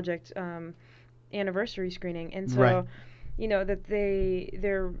cool. Witch Project anniversary screening, and so Right. you know that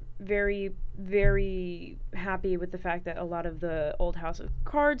they're very, very happy with the fact that a lot of the old House of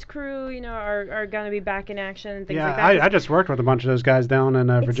Cards crew, you know, are going to be back in action and things Yeah, like that. I just worked with a bunch of those guys down in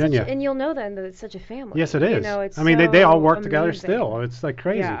It's Virginia. such, and you'll know then that it's such a family. Yes, it You is. know, it's I mean, they all so work together amazing. still. It's like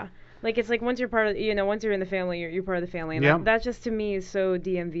crazy. Yeah. Like, it's like once you're part of, you know, once you're in the family, you're part of the family. And Yep. that just to me is so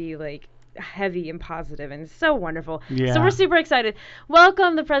DMV, like, heavy and positive and so wonderful. Yeah. So we're super excited.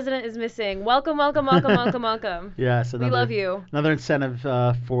 Welcome, the president is missing. Welcome, welcome, welcome, welcome, welcome. Yes, We love you. Another incentive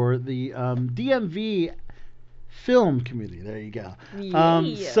for the DMV film community. There you go. Yeah.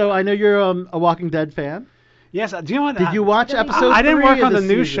 So I know you're a Walking Dead fan. Yes, do you know what? Did you watch episode I didn't 3 work of on the this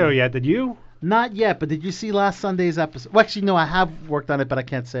news season? show yet. Did you? Not yet, but did you see last Sunday's episode? Well, actually, no, I have worked on it, but I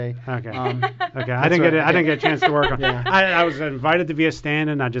can't say. Okay. Okay. I That's didn't get right. it. I didn't get a chance to work on. Yeah. I was invited to be a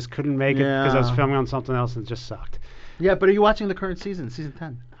stand-in. I just couldn't make it because I was Yeah. filming on something else and it just sucked. Yeah, but are you watching the current season, season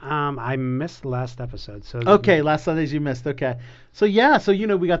 10? I missed the last episode. So Okay, last Sundays you missed. Okay, so yeah, so you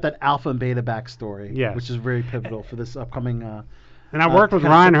know we got that alpha and beta backstory, Yes. which is very pivotal for this upcoming. And I worked with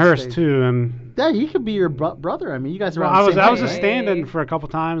Ryan Hurst too, and Yeah, he could be your brother. I mean, you guys are. well, on the same I was page, a right? stand-in for a couple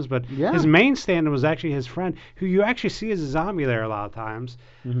times, but Yeah. his main stand-in was actually his friend, who you actually see as a zombie there a lot of times.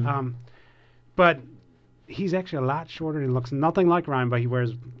 Mhm. But he's actually a lot shorter and looks nothing like Ryan, but he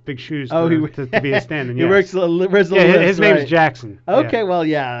wears big shoes Oh, to be a stand-in. He yes. works the wears the Yeah, list, his name's right. Jackson. Okay, yeah. well,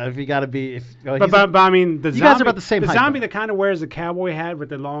 yeah, if you got to be, But, he's but I mean, the you zombie, guys are about the same height, zombie though. that kind of wears the cowboy hat with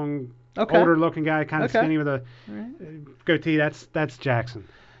the long, Okay. older-looking guy, kind of Okay. skinny with a goatee. That's Jackson.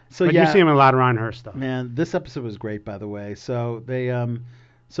 So but yeah, you see him in a lot of Ryan Hurst stuff. Man, this episode was great, by the way. So they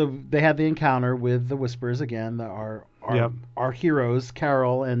had the encounter with the Whisperers again, Yep. our heroes,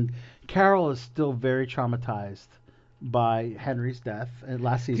 Carol, and Carol is still very traumatized by Henry's death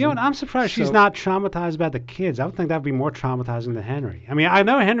last season. You know what? I'm surprised she's So- not traumatized about the kids. I would think that would be more traumatizing than Henry. I mean, I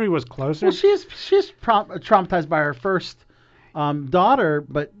know Henry was closer. Well, she's traumatized by her first daughter,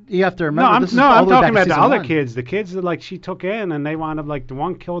 but you have to no, remember. I'm this is all I'm the way talking back about to the other season 1. kids. The kids that like she took in, and they wound up like the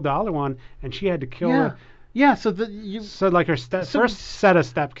one killed the other one, and she had to kill. Yeah, the, yeah. So like her So- first set of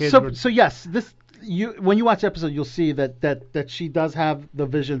stepkids. So, were, so yes, when you watch the episode, you'll see that she does have the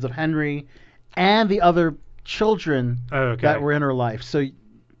visions of Henry and the other children Okay. that were in her life. So, you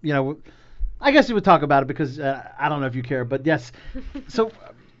know, I guess you would talk about it because I don't know if you care, but yes. So,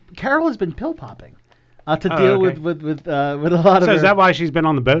 Carol has been pill popping to deal okay. with a lot of. So is her- that why she's been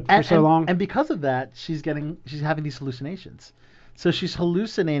on the boat for so long? And because of that, she's having these hallucinations. So she's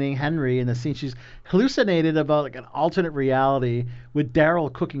hallucinating Henry in the scene. She's hallucinated about like an alternate reality with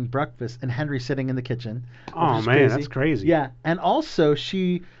Daryl cooking breakfast and Henry sitting in the kitchen. which Oh, is man, crazy. that's crazy. Yeah, and also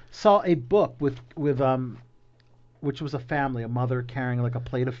she saw a book with which was a family, a mother carrying like a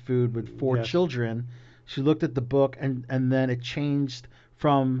plate of food with 4 Yes. children. She looked at the book and then it changed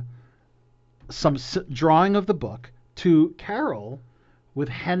from some drawing of the book to Carol with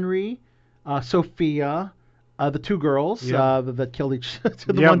Henry, Sophia, the 2 girls Yeah. that killed each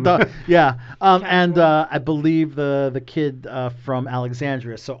the Yep. one dog. Yeah, and I believe the kid from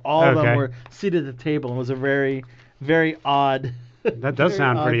Alexandria. So all of them Okay. were seated at the table, and it was a very, very odd. That does very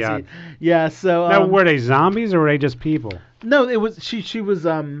sound pretty scene. odd. Yeah. So Now, were they zombies or were they just people? no, it was she was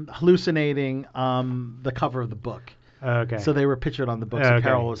hallucinating the cover of the book. Okay. So they were pictured on the book. So Okay.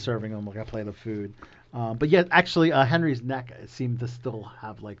 Carol was serving them like a plate of food. But yet, actually, Henry's neck seemed to still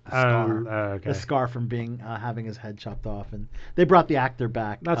have like the scar, okay. the scar from being having his head chopped off, and they brought the actor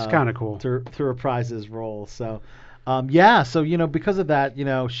back. That's kinda cool. to reprise his role. So, yeah. So you know, because of that, you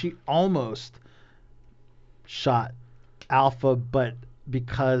know, she almost shot Alpha, but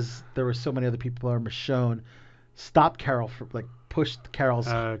because there were so many other people on Michonne, stopped Carol from pushed Carol's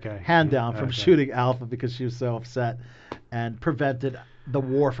hand down from Okay. shooting Alpha because she was so upset, and prevented the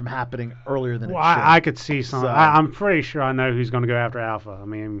war from happening earlier than Well, it should. I could see some. So- I'm pretty sure I know who's going to go after Alpha. I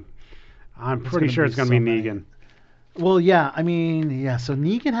mean, I'm pretty gonna sure be it's going to so be many. Negan. Well, yeah, I mean, yeah. So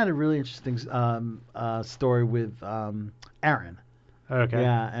Negan had a really interesting story with Aaron. Okay.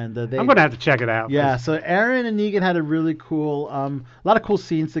 Yeah, and they. I'm gonna have to check it out. Yeah, so Aaron and Negan had a really cool, a lot of cool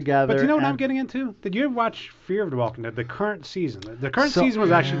scenes together. But do you know what I'm and- getting into? Did you ever watch Fear of the Walking Dead? The current season. The current season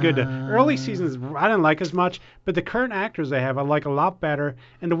was actually good. The early seasons I didn't like as much, but the current actors they have I like a lot better.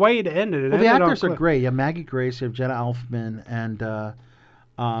 And the way it ended, Well, the ended on actors are cliff. great. You have Maggie Grace, you have Jenna Elfman, and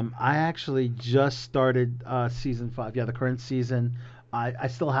I actually just started season 5. Yeah, the current season. I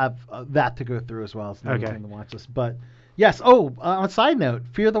still have that to go through as well. It's not Okay. time to watch this, but yes. Oh, on a side note,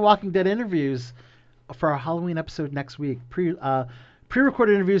 Fear the Walking Dead interviews for our Halloween episode next week.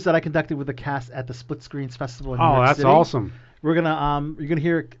 Pre-recorded interviews that I conducted with the cast at the Split Screens Festival in New Oh, York that's City. awesome. We're gonna you're gonna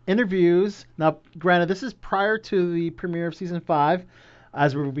hear interviews. Now, granted, this is prior to the premiere of season 5,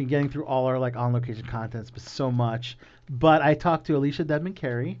 as we've been getting through all our like on-location contents, but so much. But I talked to Alicia Dedman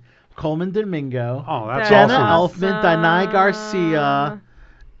Carey, Coleman Domingo, Jenna Elfman, Danai Garcia,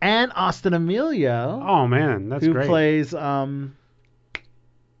 and Austin Emilio. Oh man, that's who great. plays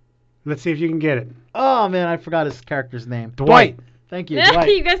Let's see if you can get it. Oh man, I forgot his character's name. Dwight. Thank you, Dwight.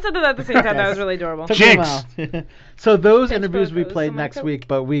 You guys said that at the same time. That was really adorable. Took me a while. So those interviews we played next week,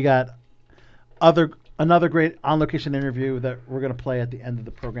 but we got another great on-location interview that we're going to play at the end of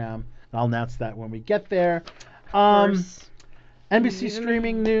the program. I'll announce that when we get there. NBC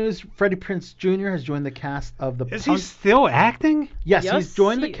streaming news: Freddie Prinze Jr. has joined the cast of the. Is he still acting? Yes, Yes, he's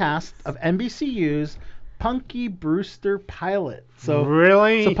joined the he cast of NBCU's Punky Brewster pilot. So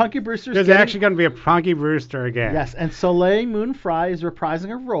really? So Punky Brewster's There's getting- actually going to be a Punky Brewster again. Yes, and Soleil Moon Frye is reprising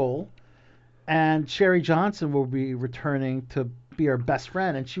her role, and Sherry Johnson will be returning to be her best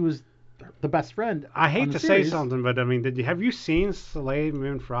friend, and she was the best friend. I on hate the to say series. something, but I mean, have you seen Soleil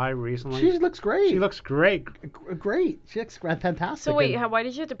Moon Frye recently? She looks great. She looks great. Great. She looks fantastic. So wait, and- why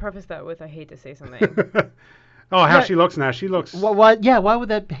did you have to preface that with "I hate to say something"? Oh, how Yeah. she looks now. She looks. Why? Yeah. Why would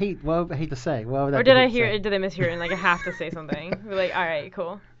that hate? Why would I hate to say? Why would that Or be did I hate to hear? say? Did I mishear it? And like I have to say something. We're like, all right,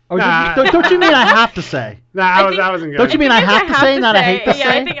 cool. Or don't you mean I have to say? Nah, I wasn't Don't you mean I have to say, not I hate to Yeah,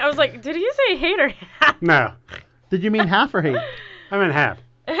 say? I think I was like, did you say hate or No. Did you mean half or hate? I meant half.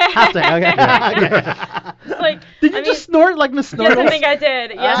 Half to okay. It's like, Did you just snort like Miss Yes, Snortles? I think I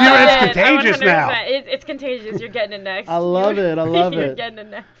did. Yes, You know, I it's did. contagious now. 100%. It's contagious. You're getting it next. I love it. I love You're it. getting it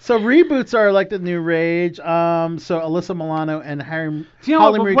next. So reboots are like the new rage. So Alyssa Milano and Harry. Do you know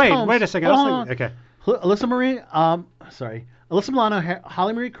Holly what? Marie Wait, Combs. wait a second. I Hold was on. thinking, okay. Alyssa Milano,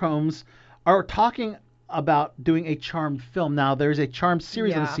 Holly Marie Combs are talking about doing a Charmed film. Now there's a Charmed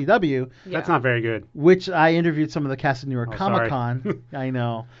series on the CW. That's not very good. Which I interviewed some of the cast at New York Oh, Comic Con. I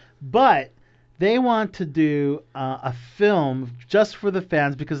know, but they want to do a film just for the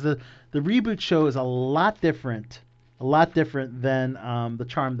fans because the reboot show is a lot different than the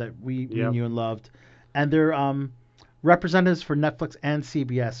Charmed that we knew and loved, and they're representatives for Netflix and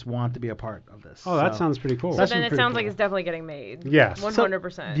CBS want to be a part of this. Oh, that sounds pretty cool. So then it sounds like it's definitely getting made. Yes.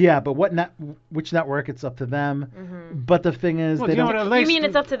 100%. Yeah, but which network? It's up to them. But the thing is, Well, they you know don't. what, You mean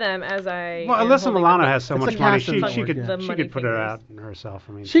it's up to them as I. Well, am Alyssa holding Milano the- has so It's much a money. cast of She could network, she could put it out herself.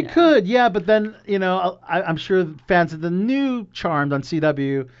 I mean, She could, yeah, but then I'm sure fans of the new Charmed on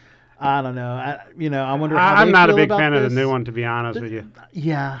CW. I don't know. I wonder how I'm they not a feel big about fan of this. the new one, to be honest with you.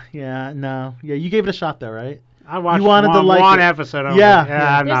 Yeah, no, yeah. You gave it a shot though, right? I watched you wanted to one, like one it. episode. I was Yeah, like,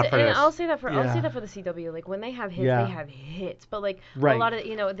 I'm not for and this. I'll say that for Yeah. the CW. Like when they have hits, Yeah. they have hits. But like Right. a lot of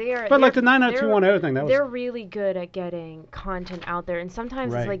they are. But like they're- the 90210 thing, that was. They're really good at getting content out there, and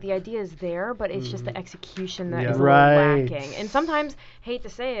sometimes Right. it's like the idea is there, but it's just the execution that Yeah. is a Right. little lacking. And sometimes, hate to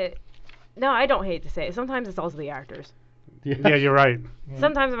say it, no, I don't hate to say it. Sometimes it's also the actors. Yeah, you're right.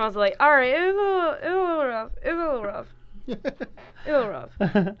 Sometimes I'm also like, all right, it's a little rough. It's a little rough. It's a little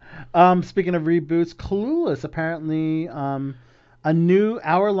rough. Speaking of reboots, Clueless apparently a new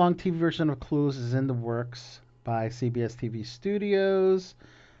hour-long TV version of Clueless is in the works by CBS TV Studios.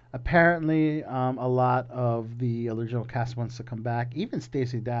 Apparently, a lot of the original cast wants to come back. Even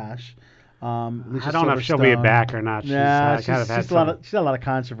Stacey Dash. Lisa I don't know if she'll be Silverstone. back or not. Yeah, She's kind of had she's had a lot of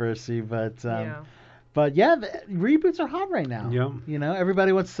controversy, but the reboots are hot right now. Yeah. You know,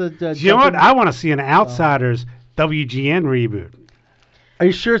 everybody wants to. You know what? I want to see an Outsiders WGN reboot. Are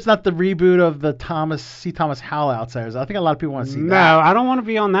you sure it's not the reboot of the Thomas Howell Outsiders? I think a lot of people want to see No, that. I don't want to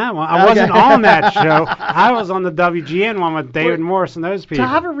be on that one. I Okay. wasn't on that show. I was on the WGN one with David Morse and those people. To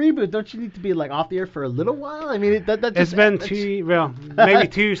have a reboot, don't you need to be like off the air for a little while? I mean, that It's just, been maybe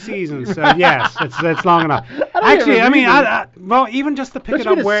 2 seasons. So yes, it's long enough. Actually, I mean, well, even just to pick it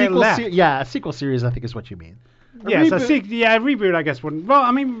up where it left. A sequel series, I think is what you mean. Yes, reboot. a reboot, I guess wouldn't. Well,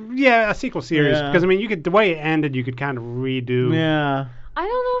 I mean, yeah, a sequel series Yeah. because I mean, the way it ended, you could kind of redo. Yeah. I don't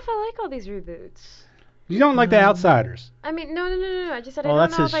know if I like all these reboots. You don't like The Outsiders. I mean, no. I just said Well, I don't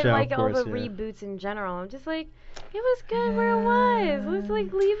that's know his if I show, like of all course, the yeah. reboots in general. I'm just like, it was good where it was. Let's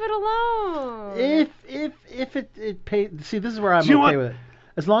like leave it alone. If it pays, see, this is where I'm Do you know okay what- with it.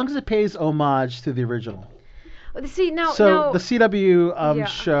 As long as it pays homage to the original. See now, So the CW yeah.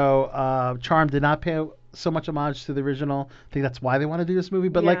 show Charm did not pay so much homage to the original. I think that's why they want to do this movie.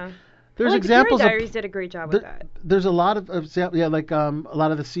 But like, there's well, examples the Curie of Diaries did a great job with that. there's a lot of like a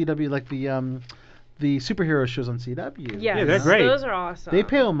lot of the CW, like the superhero shows on CW. Yes, Yeah, they're great. Those are awesome. They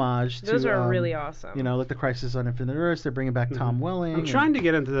pay homage to. Those are really awesome. You know, like the Crisis on Infinite Earths. They're bringing back Tom Welling. I'm trying to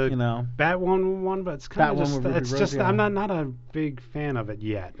get into the you know, Batwoman one, but it's kind of Batwoman just with Ruby it's Rose, just yeah. I'm not a big fan of it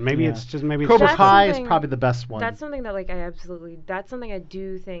yet. Maybe Yeah. it's just maybe Cobra it's Kai is something- probably the best one. That's something that like that's something I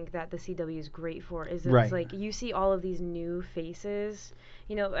do think that the CW is great for. Is it's Right. like you see all of these new faces.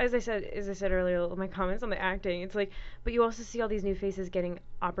 You know, as I said earlier, my comments on the acting, it's like, but you also see all these new faces getting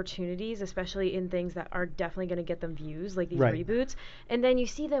opportunities, especially in things that are definitely going to get them views, like these Right. reboots, and then you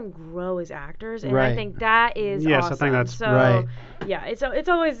see them grow as actors, and Right. I think that is Yes, I awesome. think that's- so. Right. Yeah, it's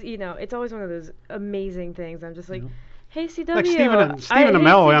always it's always one of those amazing things. I'm just like, hey CW, like Stephen hey,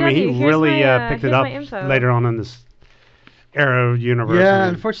 Amell. I mean, CW, he here's really my, picked it here's up my info. later on in this Arrow universe. Yeah, I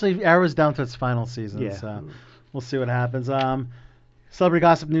mean, unfortunately, Arrow's down to its final season, Yeah. so we'll see what happens. Celebrity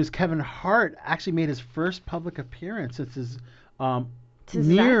gossip news: Kevin Hart actually made his first public appearance since his Since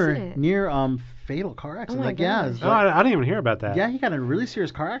his accident. near fatal car accident. my like yeah, gosh. it's oh, like- I didn't even hear about that. yeah, he got in a really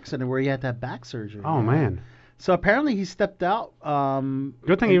serious car accident where he had to have back surgery. Oh man. So apparently he stepped out.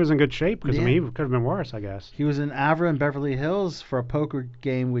 Good thing he was in good shape because I Yeah. mean, he could have been worse, I guess. He was in Avra and Beverly Hills for a poker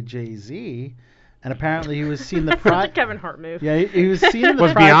game with Jay-Z, and apparently he was seen the That's a private. Kevin Hart move. Yeah, he was seen in the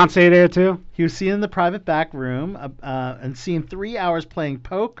Was private. Beyonce there too? He was seen in the private back room and seen 3 hours playing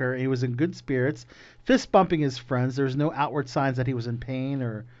poker. He was in good spirits, fist bumping his friends. There was no outward signs that he was in pain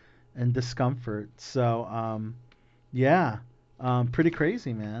or in discomfort. So, pretty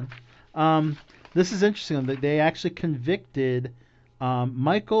crazy, man. This is interesting. They actually convicted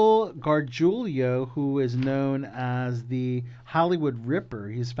Michael Gargiulo, who is known as the Hollywood Ripper.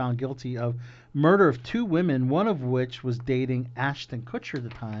 He's found guilty of murder of 2 women, one of which was dating Ashton Kutcher at the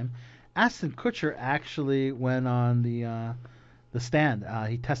time. Ashton Kutcher actually went on the stand.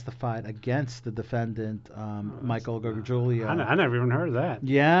 He testified against the defendant, Michael Gargiulo. I never even heard of that.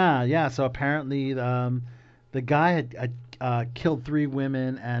 Yeah. So apparently, the guy had killed 3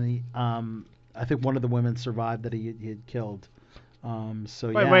 women, and he, I think one of the women survived that he had killed.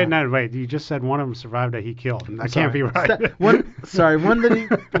 Wait. You just said one of them survived that he killed. That can't be right. One that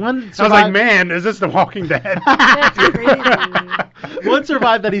he one I was survived. like, man, is this The Walking Dead? That's crazy. One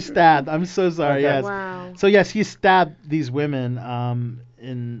survived that he stabbed. I'm so sorry. Okay. Yes. Wow. So yes, he stabbed these women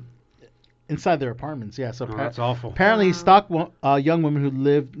inside their apartments. Yeah. So Oh, that's awful. apparently he stalked young women who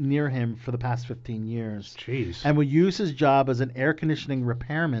lived near him for the past 15 years. Jeez. And would use his job as an air conditioning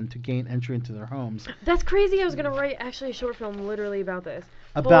repairman to gain entry into their homes. That's crazy. I was gonna write actually a short film literally about this.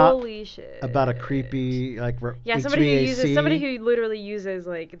 About- Holy shit. About a creepy Yeah, somebody HVAC. who literally uses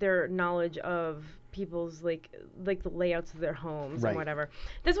like their knowledge of people's like the layouts of their homes Right. and whatever.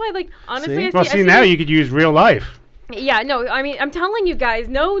 That's why like honestly See? I Well, see, see, now you could use real life. Yeah, no, I mean, I'm telling you guys,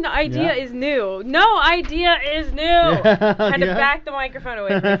 no idea Yeah. is new. No idea is new. Yeah, Had to yeah. back the microphone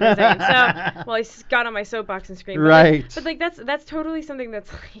away from me for a second. So, well, I got on my soapbox and screamed. Right. But like that's totally something that's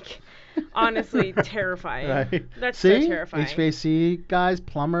like, honestly terrifying. Right. That's See? so terrifying. HVAC guys,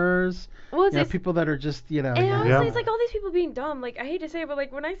 plumbers, Well, you know, people that are just, you know. And yeah. honestly, it's like all these people being dumb. Like, I hate to say it, but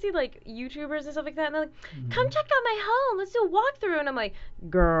like when I see like YouTubers and stuff like that, and they're like, "Come check out my home. Let's do a walkthrough," and I'm like,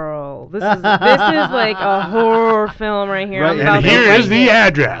 "Girl, this is like a horror film right here." Right, I'm and about to Here break is the it."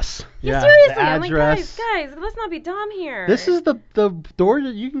 address. Yeah, Yeah, seriously, the I'm like, address. guys, let's not be dumb here. This is the door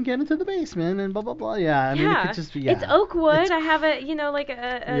that you can get into the basement and blah blah blah. Yeah, I mean it could just be. Yeah. It's Oakwood. It's- I have a, like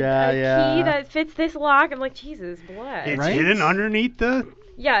a Yeah. key that fits this lock. I'm like, Jesus, blood. It's Right? hidden underneath the.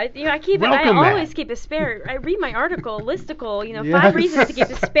 Yeah, I keep Welcome I mat. always keep a spare. I read my article, listicle. Yes. 5 reasons to keep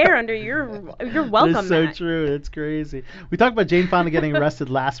a spare under your welcome That's so mat. true. It's crazy. We talked about Jane Fonda getting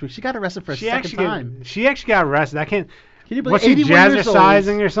arrested last week. She got arrested for a second time. She actually got arrested. I can't. Can you believe Was she 81 years old?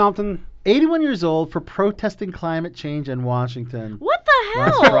 jazzercising or something? 81 years old for protesting climate change in Washington What the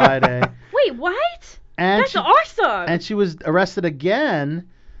hell? last Friday. Wait, what? And That's she, awesome. And she was arrested again,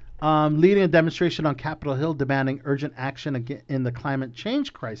 leading a demonstration on Capitol Hill demanding urgent action in the climate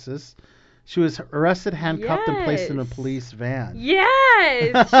change crisis. She was arrested, handcuffed, and placed in a Yes. police van.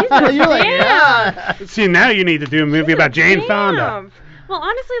 Yes, she's a You're like, damn. yeah. See, now you need to do a movie about Jane Fonda. Damn. Well,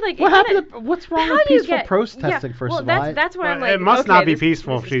 honestly, like What happened? What's wrong how with do you peaceful get- protesting? yeah, First well, of all, that's why I'm like, it must okay, not be this-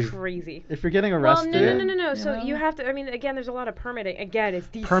 peaceful This if she's is crazy. if you're getting Well, arrested. no. So know? you have to. I mean, again, there's a lot of permitting. Again, it's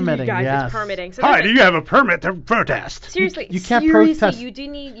DC, Permitting, guys. yes. It's permitting. So Hi, there's do a- you have a permit to protest? Seriously, You can't seriously, protest-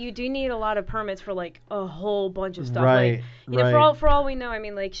 you do need a lot of permits for like a whole bunch of stuff. Right, Like, you know, right. for all we know, I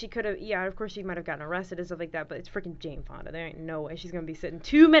mean, like she could have. Yeah, of course she might have gotten arrested and stuff like that. But it's freaking Jane Fonda. There ain't no way she's gonna be sitting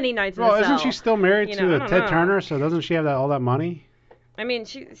too many nights in Well, a cell. isn't she still married You to know, I don't Ted know. Turner? So doesn't she have all that money? I mean,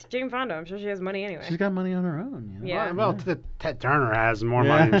 it's Jane Fonda. I'm sure she has money anyway. She's got money on her own. You know? Yeah. Well, Ted Turner has more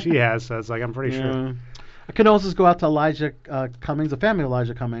money than she has, so it's like I'm pretty sure. Condolences go out to Elijah Cummings, the family of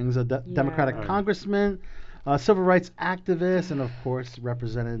Elijah Cummings, a Democratic Yeah. congressman, civil rights activist, and of course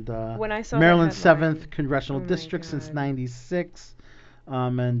represented When I saw the Maryland's headline- 7th congressional Oh my district since God. '96,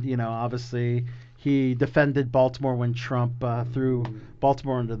 and you know obviously he defended Baltimore when Trump threw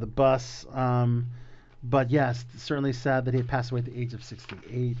Baltimore under the bus. But yes, certainly sad that he had passed away at the age of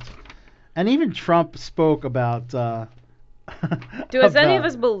 68. And even Trump spoke about. Does any of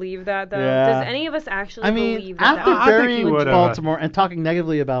us believe that though? Yeah. Does any of us actually I mean, believe that? after I think he burying would, Baltimore and talking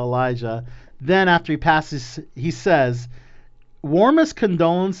negatively about Elijah, then after he passes, he says, "Warmest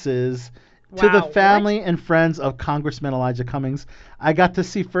condolences to the Wow, family and friends of Congressman Elijah Cummings. I got to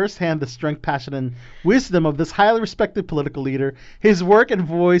see firsthand the strength, passion, and wisdom of this highly respected political leader. His work and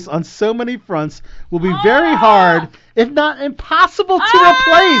voice on so many fronts will be very hard, if not impossible, to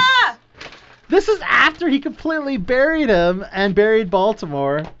replace." This is after he completely buried him and buried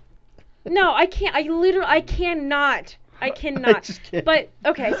Baltimore. No, I can't. I cannot. I cannot. just can't. But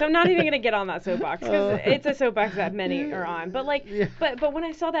okay, so I'm not even gonna get on that soapbox because it's a soapbox that many are on. But like, but when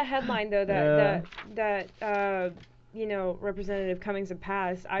I saw that headline though, that you know, Representative Cummings had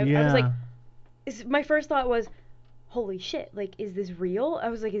passed, I was like, my first thought was, holy shit, like, is this real? I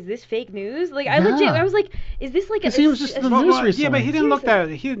was like, is this fake news? Like, I was like, is this like a... he was just in the news recently. Yeah, but he didn't look that.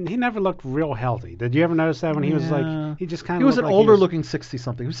 He never looked real healthy. Did you ever notice that when he was like? He just kind of. He was an like older looking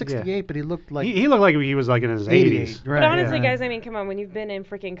 60-something. He was 68, Yeah. but he looked like He looked like he was like in his 80s. Right. But honestly, yeah. guys, I mean, come on, when you've been in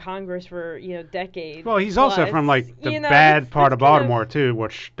freaking Congress for, you know, decades. Well, he's also plus, from like the you know, bad it's part of kind Baltimore too,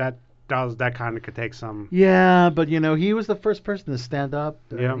 which that kind of could take some. Yeah, but you know, he was the first person to stand up,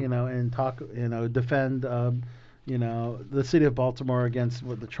 Yeah. you know, and talk, you know, defend, you know, the city of Baltimore against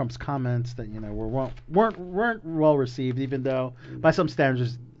what the Trump's comments that you know weren't well received, even though by some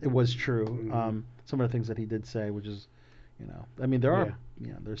standards it was true. Some of the things that he did say, which is, you know, I mean, there are,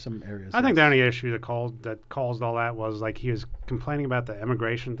 you know, there's some areas. I think the only issue that caused all that was like he was complaining about the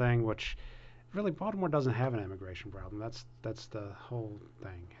immigration thing, which really Baltimore doesn't have an immigration problem. That's the whole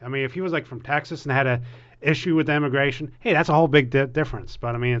thing. I mean, if he was like from Texas and had a issue with the immigration, hey, that's a whole big difference.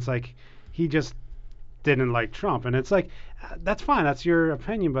 But I mean, it's like he just didn't like Trump, and it's like that's fine, that's your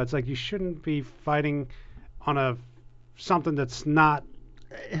opinion, but it's like you shouldn't be fighting on something that's not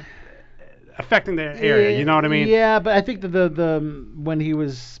affecting their area. You know what I mean? Yeah, but I think that the when he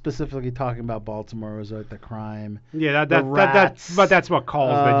was specifically talking about Baltimore was like the crime. Yeah, the rats, but that's what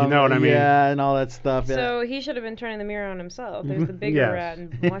caused it. You know what I mean? Yeah, and all that stuff. So he should have been turning the mirror on himself. There's the bigger Yes. rat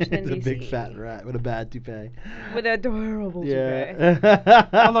in Washington, the D.C. big fat rat with a bad toupee. With a adorable toupee. Yeah.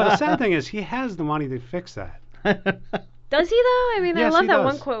 Although the sad thing is, he has the money to fix that. Does he though? I mean, I Yes, love he that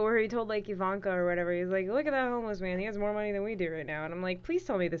one does. quote where he told like Ivanka or whatever. He's like, "Look at that homeless man. He has more money than we do right now." And I'm like, "Please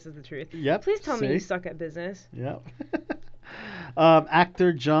tell me this is the truth. Yep, Please tell me see? you suck at business." Yep.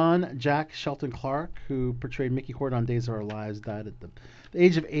 Actor John Jack Shelton Clark, who portrayed Mickey Hort on Days of Our Lives, died at the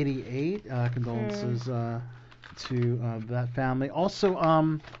age of 88. Condolences to that family. Also,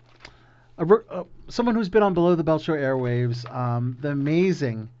 someone who's been on Below the Belt Show airwaves, the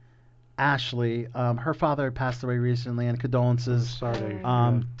amazing Ashley. Her father had passed away recently, and condolences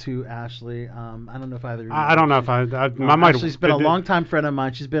to Ashley. I don't know if either. I don't know if I might. Ashley's been a longtime friend of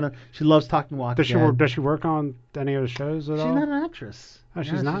mine. She loves talking Walking Dead. Does she work on any of the shows at all? She's not an actress. Oh,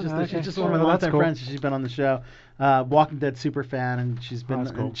 she's not. She's just one of my longtime friends. She's been on the show. Walking Dead super fan, and she's been.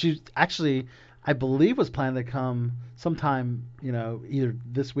 That's cool. And she's actually, I believe, was planning to come sometime. You know, either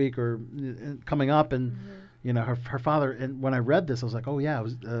this week or coming up. And you know, her father. And when I read this, I was like, oh yeah, it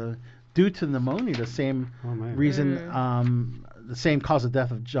was due to pneumonia, the same reason, the same cause of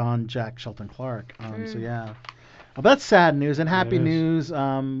death of John Jack Shelton Clark. So yeah. Well, that's sad news and happy news.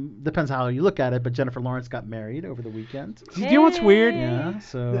 Depends how you look at it, but Jennifer Lawrence got married over the weekend. Do you know what's weird? Yeah,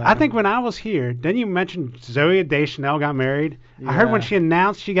 so I think when I was here, then you mentioned Zoe Deschanel got married. I heard when Yeah. she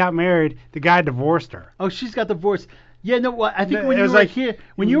announced she got married, the guy divorced her. Oh, she's got divorced. Yeah, no, I think No, when it you was were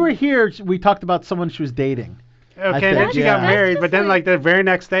like- here, we talked about someone she was dating. Okay, and then she got married, but then like the very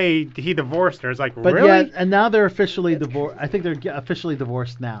next day he divorced her. It's like, But really? yeah, and now they're officially divorced. I think they're officially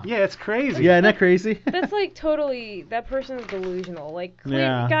divorced now. Yeah, it's crazy. Yeah, isn't that crazy? That's like totally. That person's delusional. Like,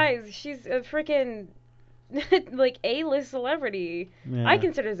 Yeah. guys, she's a freaking like A-list celebrity. Yeah. I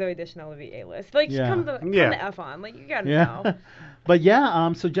consider Zoe Deschanel to be A-list. Like, Yeah. come the F on. Like, you gotta Yeah. know. But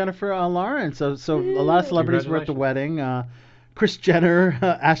yeah, so Jennifer Lawrence. So a lot of celebrities were at the wedding. Kris Jenner,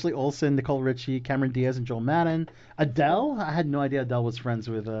 Ashley Olsen, Nicole Richie, Cameron Diaz, and Joel Madden. Adele. I had no idea Adele was friends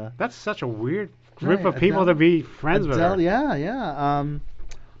with. That's such a weird group Right, of people Adele. to be friends with Adele, her. yeah.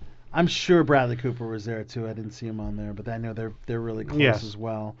 I'm sure Bradley Cooper was there too. I didn't see him on there, but I know they're really close Yes. as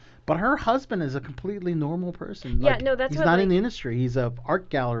well. But her husband is a completely normal person. Yeah, Like, no, that's he's what, not in like- the industry. He's a art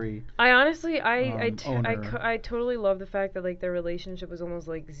gallery. I honestly, owner. I totally love the fact that like their relationship was almost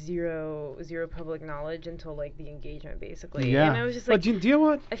like zero public knowledge until like the engagement, basically. Yeah. And I was just But like, do you know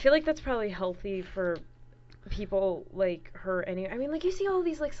what? I feel like that's probably healthy for people like her anyway. I mean, like you see all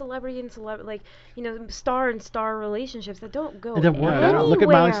these like celebrity and like star and star relationships that don't go It didn't work anywhere. out. Look at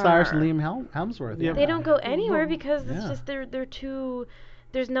Miley Cyrus and Liam Hemsworth. Yeah. They don't go anywhere because it's Yeah. just they're too.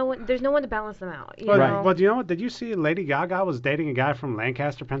 There's no one to balance them out. You know? But you know what? Did you see Lady Gaga was dating a guy from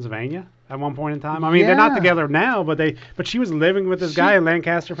Lancaster, Pennsylvania, at one point in time? I mean, they're not Yeah. together now, but she was living with this guy in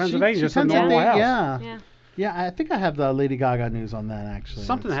Lancaster, Pennsylvania, She just a tends to normal date- house. Yeah. Yeah, I think I have the Lady Gaga news on that actually.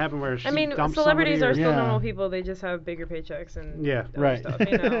 Something happened where she I mean, dumped celebrities somebody are or- still normal people. They just have bigger paychecks and Yeah. other Right. stuff,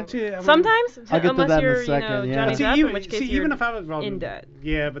 you know. Yeah, I mean- Sometimes, I'll get to unless that in a you're second, yeah. Johnny See, Depp, even, in which case see, you're even if I was in debt.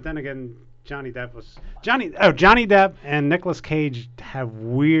 Yeah, but then again, Johnny Depp and Nicolas Cage have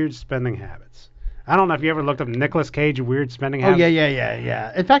weird spending habits. I don't know if you ever looked up Nicolas Cage weird spending Oh habits.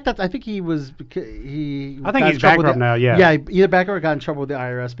 yeah. In fact, I think he was. He. I think got in he's trouble with bankrupt now, yeah. Yeah, either bankrupt or got in trouble with the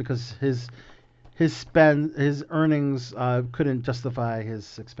IRS because his earnings couldn't justify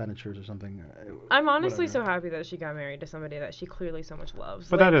his expenditures or something. I'm honestly so happy that she got married to somebody that she clearly so much loves.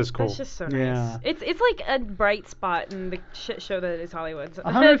 But Like, that is cool. That's just so nice. Yeah. It's like a bright spot in the shit show that is Hollywood.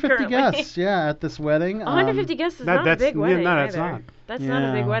 150 currently. guests, yeah, at this wedding. 150 guests is that- not a that's- big yeah, wedding no, that's either. not. That's not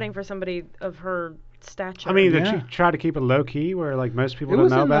a big Yeah. wedding for somebody of her stature. I mean, did she try to keep it low key where like most people don't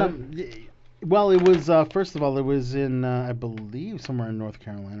know about it? Well, it was first of all, it was in I believe somewhere in North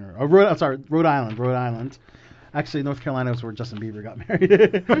Carolina or Rhode Island. Rhode Island. Actually, North Carolina was where Justin Bieber got married.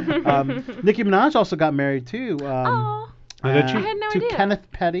 Nicki Minaj also got married too. Oh, did she? I had no to idea.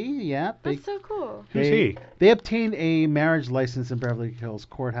 Kenneth Petty, yeah. That's so cool. Who's he? They obtained a marriage license in Beverly Hills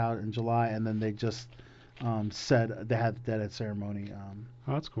courthouse in July, and then they just said they had that ceremony.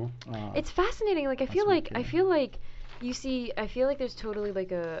 Oh, that's cool. It's fascinating. Like I feel like you see. I feel like there's totally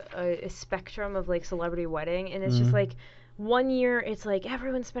like a spectrum of like celebrity wedding, and it's just Mhm. like one year it's like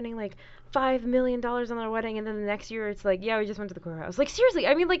everyone's spending like $5 million on their wedding, and then the next year it's like, yeah, we just went to the courthouse. Like seriously,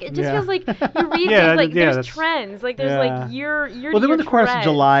 I mean, like it just Yeah. feels like you read Yeah, there's like yeah, there's that's- trends, like there's yeah. like year Well, they went to courthouse in trends.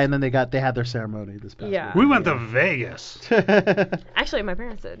 July, and then they had their ceremony this past Yeah. We went to Vegas. Actually, my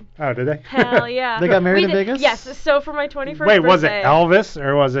parents did. Oh, did they? Hell yeah. They got married We in did- Vegas? Yes. So for my 21st Wait, was it birthday- Elvis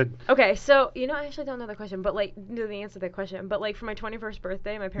or was it? Okay, so I actually don't know the question, but like know the answer to that question. But like for my 21st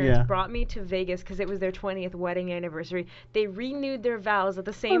birthday, my parents Yeah. brought me to Vegas because it was their 20th wedding anniversary. They renewed their vows at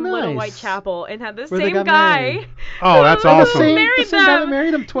the same Oh, Little nice. White Chapel and had the Where they same got guy. married. Oh, that's who awesome. married the same guy that them.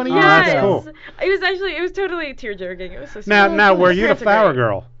 married him 20 Oh, years that's ago. cool. It was totally tear jerking. It was so sweet. Now, were you the Parents are flower great.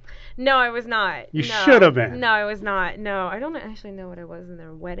 girl? No, I was not. You No. should have been. No, I was not. No, I don't actually know what I was in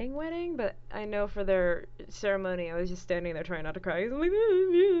their wedding, but I know for their ceremony, I was just standing there trying not to cry.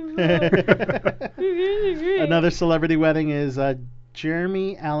 Another celebrity wedding is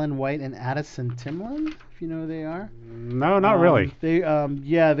Jeremy Allen White and Addison Timlin, if you know who they are. No, not really. They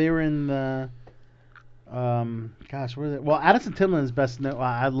were in the gosh, where are they? Well, Addison Timlin is best known. Well,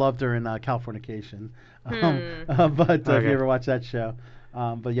 I loved her in Californication. But if Okay. you ever watch that show.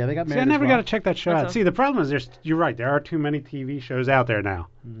 But yeah, they got See, married. I never as well. got to check that show out. See, the problem is you're right. There are too many TV shows out there now.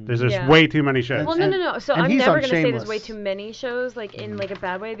 Mm-hmm. There's Yeah. way too many shows. Well, no. So and I'm he's never on going to say there's Shameless. way too many shows, like in like a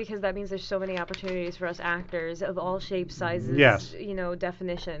bad way, because that means there's so many opportunities for us actors of all shapes, sizes, Yes.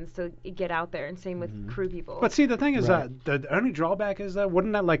 definitions to get out there. And same with crew people. But see, the thing is, the only drawback is that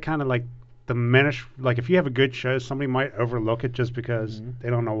wouldn't that like kind of like diminish? Like if you have a good show, somebody might overlook it just because they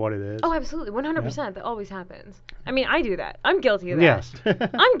don't know what it is. Oh, absolutely, 100%. That always happens. I mean, I do that. I'm guilty of that. Yes.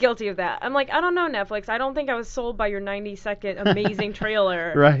 I'm guilty of that. I'm like, I don't know, Netflix. I don't think I was sold by your 90-second amazing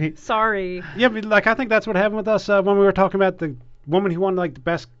trailer. Right. Sorry. Yeah, but like I think that's what happened with us when we were talking about the woman who won like the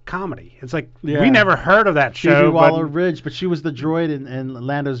best comedy. It's like Yeah. we never heard of that Phoebe show. Waller-Bridge, but she was the droid in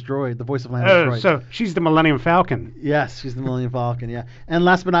Lando's droid, the voice of Lando's droid. So she's the Millennium Falcon. Yes, she's the Millennium Falcon, yeah. And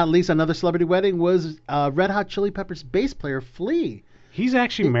last but not least, another celebrity wedding was Red Hot Chili Peppers bass player Flea. He's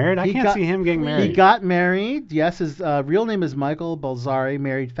actually married. I can't see him getting married. He got married. Yes, his real name is Michael Balzari.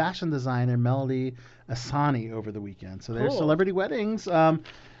 Married fashion designer Melody Asani over the weekend. So there's Cool. celebrity weddings.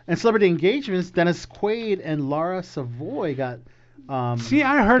 And celebrity engagements. Dennis Quaid and Laura Savoy got. See,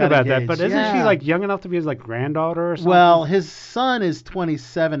 I heard got about that, engaged. but isn't she Yeah. like young enough to be his like granddaughter or something? Well, his son is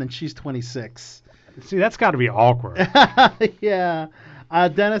 27 and she's 26. See, that's got to be awkward. Yeah.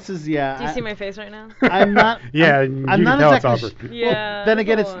 Dennis is Do you see my face right now? I'm not. Yeah, I'm you not can tell it's exactly. awkward. Yeah, Well, then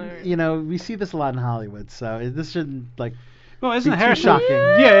again, it's it's a lot. we see this a lot in Hollywood, so this shouldn't like. Well, isn't be too Harrison? shocking?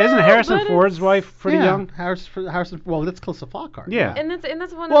 Yeah, isn't Harrison but Ford's wife pretty Yeah, young? Harrison. Well, that's Calista Flockhart. Yeah. And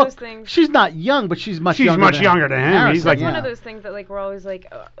that's one Well, of those things. she's not young, but she's much She's younger. much younger than him. Harrison, He's like- That's one yeah. of those things that like we're always like,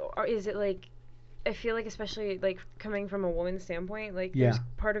 or is it like? I feel like especially like coming from a woman's standpoint, like Yeah. there's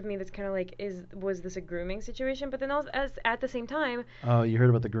part of me that's kind of like, was this a grooming situation? But then also at the same time, Oh, you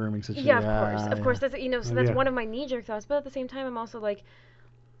heard about the grooming situation? yeah, of course, that's so that's Yeah. one of my knee-jerk thoughts. But at the same time, I'm also like,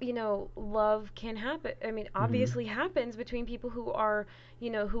 love can happen. I mean, obviously happens between people who are,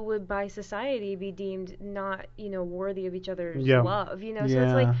 who would by society be deemed not, worthy of each other's Yeah. love. So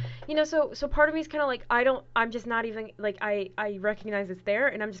it's like, Yeah. so part of me is kind of like, I'm just not even like, I recognize it's there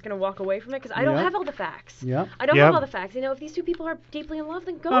and I'm just gonna walk away from it because I don't Yep. have all the facts. Yep. I don't Yep. have all the facts. If these two people are deeply in love,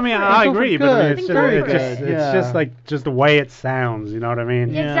 then go I mean, for it. I Go for agree, good. but I mean, it's, Then go it's for just, it. it's just like just the way it sounds. You know what I mean?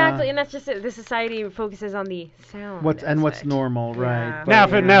 Yeah. Exactly, and that's just it. The society focuses on the sound. What's aspect. normal, right? Yeah. But, Now,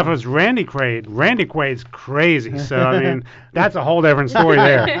 if yeah. it was Randy Quaid's crazy. So I mean, that's a whole different story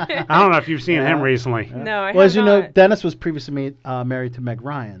there. I don't know if you've seen him recently. No, I Well, as have you know, not. Dennis was previously married to Meg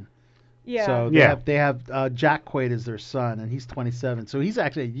Ryan. Yeah. So they have Jack Quaid as their son, and he's 27. So he's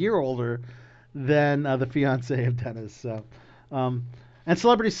actually a year older than the fiance of Dennis. So, and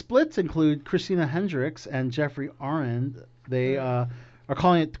celebrity splits include Christina Hendricks and Jeffrey Arend. They are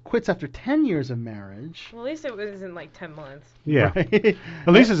calling it quits after 10 years of marriage. Well, at least it wasn't like 10 months. Yeah. Right.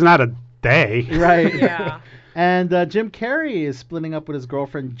 At least it's not a day. Right. Yeah. And Jim Carrey is splitting up with his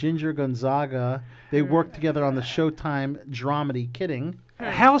girlfriend Ginger Gonzaga. They worked together on the Showtime dramedy Kidding.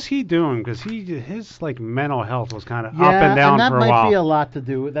 How's he doing? Because his like mental health was kind of Yeah, up and down that for a might while. be a lot to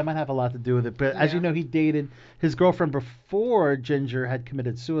do. That might have a lot to do with it. But as you know, he dated his girlfriend before Ginger had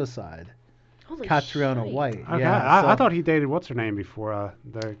committed suicide. Holy Catriona shit. White. Okay, Yeah, I so- thought he dated what's her name before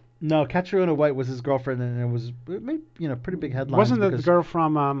the. No, Catriona White was his girlfriend, and it made pretty big headlines. Wasn't the because- girl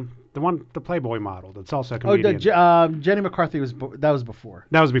from the Playboy model that's also a Oh, comedian? Jenny McCarthy that was before.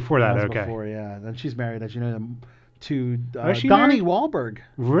 That was before that. was Okay. Before, yeah. And she's married, as you know, to Is she Donnie married? Wahlberg.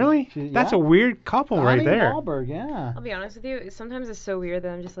 Really? That's a weird couple right Donnie there. Wahlberg, yeah. I'll be honest with you. Sometimes it's so weird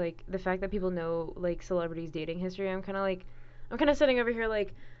that I'm just like, the fact that people know like celebrities' dating history. I'm kind of sitting over here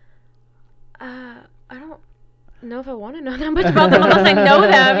like, I don't know if I want to know that much about them unless I know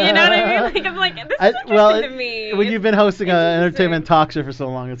them. You know what I mean? Like I'm like, this is interesting to me. When you've been hosting an entertainment talk show for so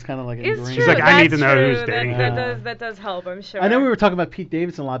long, it's kind of like It's ingrained. true. He's like, I need to know That's who's true. dating That does help. I'm sure. I know we were talking about Pete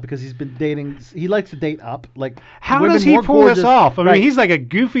Davidson a lot because he's been dating. He likes to date up. Like How women does he more pull this gorgeous- off? I mean, Right. he's like a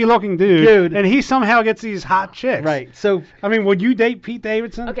goofy-looking dude, and he somehow gets these hot chicks. Right. So, I mean, would you date Pete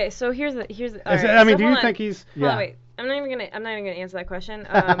Davidson? Okay, so here's the. all Is it- right, I mean, so do you hold on. think he's- Hold on, Yeah. wait. I'm not even gonna answer that question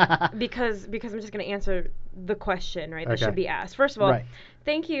because I'm just gonna answer the question that Okay. should be asked. First of all, Right.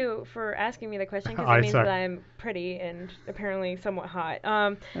 thank you for asking me the question because Oh, it means sorry. that I'm pretty and apparently somewhat hot.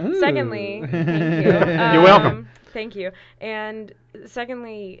 Ooh. Secondly, thank you. You're welcome. Thank you. And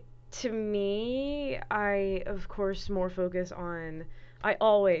secondly, to me, I of course more focus on. I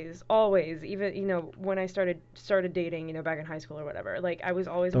always, even when I started dating, back in high school or whatever, like I was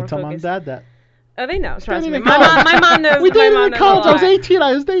always Don't more tell mom and focused. dad that. Oh, they know. Trust dated me. in My college. mom knows. We my dated mom in knows college. a I was lot. 18.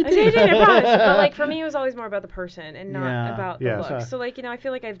 I was 18. I was 18, I promise. But like for me, it was always more about the person and not Yeah. about the Yeah. looks. Sorry. So like I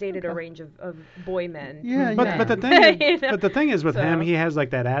feel like I've dated a range of boy men. Yeah, But yeah. but the thing You know? but the thing is with him, So- he has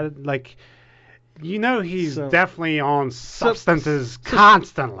like that added like, he's So- definitely on substances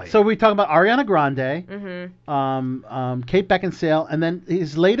constantly. So we talk about Ariana Grande, Mm-hmm. Kate Beckinsale, and then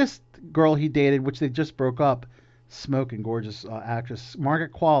his latest girl he dated, which they just broke up, smoking gorgeous actress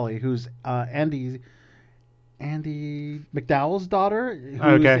Margaret Qualley, who's Andy McDowell's daughter, who's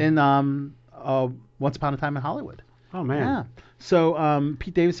Okay. in Once Upon a Time in Hollywood. oh man. Yeah. So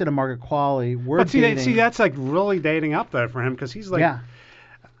Pete Davidson and Margaret Qualley were But dating. see, that's like really dating up there for him because he's like. yeah.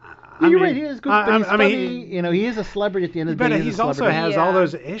 I You're mean, right. He is good. I- But he's I mean, funny. He is a celebrity at the end of the But day. he's a also celebrity. has all Yeah.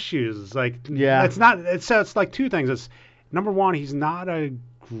 those issues. Like, Yeah. it's not. It's like two things. It's number one, he's not a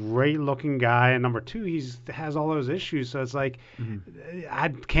great-looking guy, and number two, he's has all those issues. So it's like, I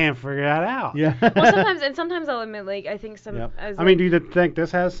can't figure that out. Yeah. Well, sometimes I'll admit, like I think some. Yep. As I mean, do you think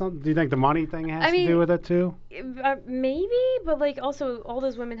this has some? Do you think the money thing has I to mean, do with it too? maybe, but like also all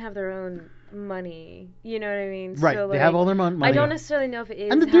those women have their own money. You know what I mean? Right, So, they have all their money. I don't necessarily know if it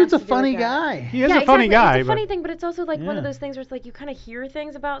is. And the has dude's a to do with funny that. guy. He is Yeah, a funny exactly. guy. It's a funny but thing, but it's also like one of Yeah. those things where it's like you kind of hear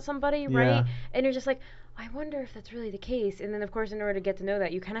things about somebody, right? Yeah. And you're just like, I wonder if that's really the case. And then, of course, in order to get to know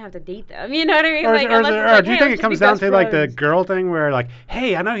that, you kind of have to date them. You know what I mean? Or, Like, or, unless it's or like, do you hey, think let's it just comes be down best to like the friends. girl thing where like,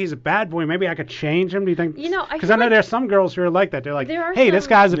 hey, I know he's a bad boy, maybe I could change him? Do you think? You know, I because feel I know like there's some girls who are like that. They're like, there are hey, this some-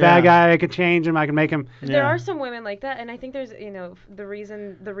 guy's a bad Yeah. guy. I could change him. I can make him. There are some women like that, and I think there's, the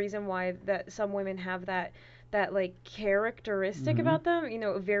reason why that some women have that like characteristic about them,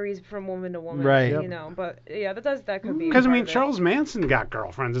 it varies from woman to woman, Right. But yeah, that could be. Because I part mean, of it. Charles Manson got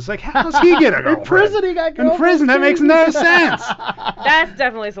girlfriends. It's like, how does he get a girlfriend? In prison, he got In girlfriends. prison, that makes no sense. That's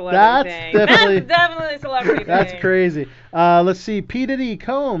definitely a celebrity thing. definitely- That's definitely a celebrity That's thing. crazy. Let's see. P. Diddy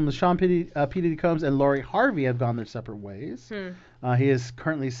Combs, Sean P. Diddy Combs and Lori Harvey have gone their separate ways. He is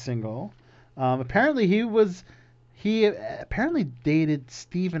currently single. Apparently, he apparently dated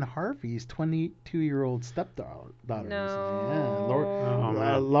Stephen Harvey's 22-year-old stepdaughter. No.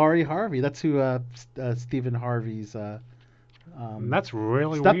 Yeah, Lori Harvey. That's who Stephen Harvey's That's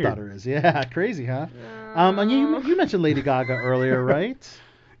really stepdaughter weird. is. Yeah, crazy, huh? And you mentioned Lady Gaga earlier, right?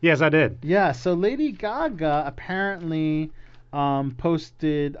 Yes, I did. Yeah, so Lady Gaga apparently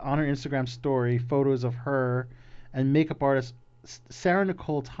posted on her Instagram story photos of her and makeup artist Sarah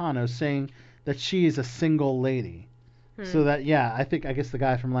Nicole Tano saying that she is a single lady. So that, I guess the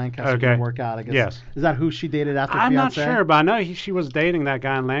guy from Lancaster didn't work out. I guess. Yes. Is that who she dated after I'm not Fiancé? sure, but I know she was dating that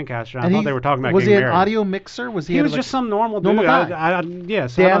guy in Lancaster. I And thought they were talking about was getting he an married. audio mixer? Was he? He was just some normal dude. normal guy.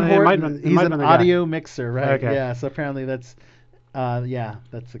 Yes. Dan it might have Horton. been, it He's might an have been the guy. audio mixer, right? Okay. Yeah. So apparently that's,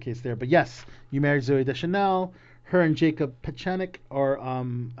 that's the case there. But yes, you married Zooey Deschanel. Her and Jacob Pechenik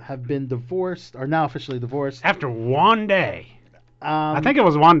have been divorced, are now officially divorced. After one day. I think it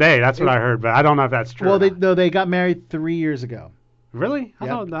was one day. That's what I heard, but I don't know if that's true. Well, they got married 3 years ago. Really? I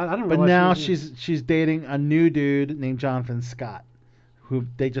Yep. don't realize. But now she was- she's dating a new dude named Jonathan Scott, who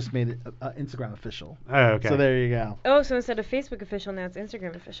they just made it Instagram official. Oh, okay. So there you go. Oh, so instead of Facebook official, now it's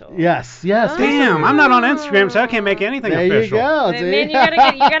Instagram official. Yes. Damn, I'm not on Instagram, so I can't make anything There official. you go. Man, you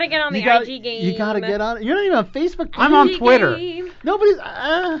gotta get on the IG game. You gotta get on. You're not even on Facebook. I'm on Twitter. Nobody's.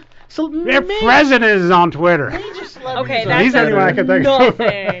 So Their president is on Twitter. Okay, So that he's says anyone I can think of.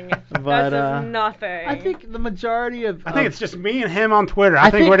 nothing. But, that says nothing. I think the majority of. I think it's just me and him on Twitter. I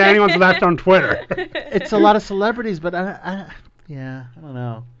think we're the only ones left on Twitter. It's a lot of celebrities, but I don't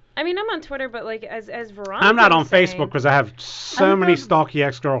know. I mean, I'm on Twitter, but like as Veronica I'm not on was saying- Facebook because I have so many stalky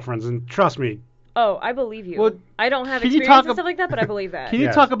ex-girlfriends, and trust me. Oh, I believe you. Well, I don't have can you experience talk and stuff like that, but I believe that. Can you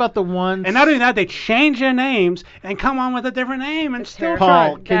Yes. talk about the ones? And not only that, they change their names and come on with a different name and still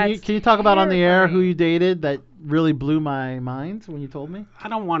Paul, try. can you talk about on the air who you dated that really blew my mind when you told me? I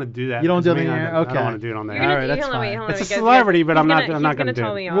don't want to do that. You don't do it on because the I air? don't Okay. want to do it on the You're air. gonna, All right, that's hold on, wait, fine. hold on, It's a wait, guys, celebrity, but he's I'm not gonna- going he's to gonna do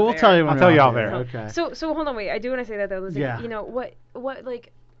tell it. me off We'll air. tell you when I'll we're tell off you off air. air. Okay. So hold on, wait. I do want to say that though. Like, Yeah. what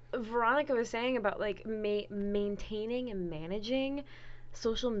like Veronica was saying about like maintaining and managing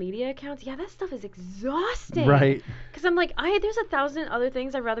social media accounts. Yeah, that stuff is exhausting. Right. Because I'm like, there's 1,000 other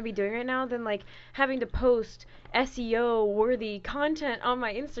things I'd rather be doing right now than like having to post SEO worthy content on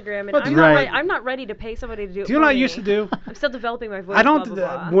my Instagram, and That's I'm not ready to pay somebody to do it. Do you know for what I me. used to do? I'm still developing my voice. I don't. Blah,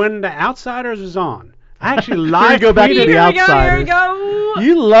 blah, blah. When The Outsiders was on, I actually Here live you go back to tweeted- the Outsiders. Here we go.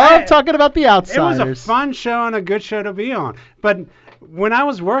 You love talking about the It Outsiders. was a fun show and a good show to be on. But when I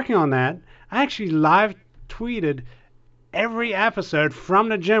was working on that, I actually live tweeted every episode from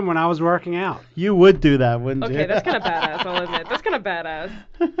the gym when I was working out. You would do that, wouldn't you? Okay, that's kind of badass. I'll admit, that's kind of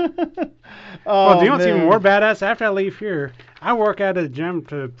badass. Well, do you know what's man. even more badass? After I leave here, I work out at the gym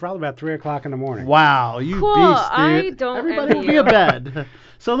to probably about 3 o'clock in the morning. Wow, you Cool, beast, dude. I don't Everybody envy will be you. abed.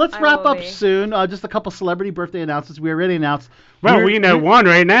 So let's I wrap will up be. soon. Just a couple celebrity birthday announcements. We already announced. Well, we know one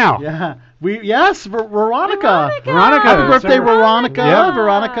right now. Yeah. Veronica. Veronica. Happy birthday, So- Veronica. Yeah.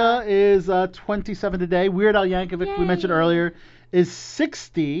 Veronica is 27 today. Weird Al Yankovic, we mentioned earlier, is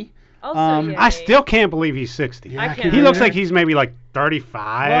 60. Also, yay. I still can't believe he's 60. I can't He looks either. like he's maybe like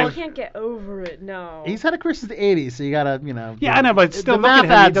 35. I can't get over it. No. He's had a career since the 80s, so you gotta, Yeah, I know, but still the look at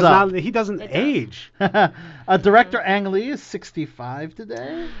math him. adds up. He doesn't age. Director Ang Lee is 65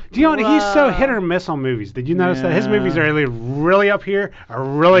 today. Do you know he's so hit or miss on movies? Did you notice that his movies are either really up here or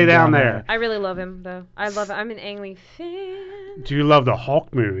really down there? I really love him though. I love it. I'm an Ang Lee fan. Do you love the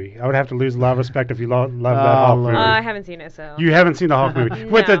Hulk movie? I would have to lose a lot of respect if you love that Oh, Hulk Lord. movie. I haven't seen it, so. You haven't seen the Hulk movie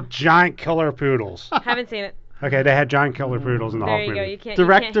with the No. giant killer poodles. Haven't seen it. Okay, they had giant killer poodles in the There Hulk you go. movie. You can't. You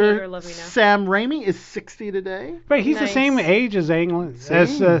can't hate or Director love me now. Sam Raimi is 60 today. But he's the Nice. same age as England. Same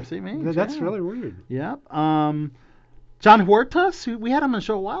age, That's yeah. really weird. Yep. John Huertas, who we had him on the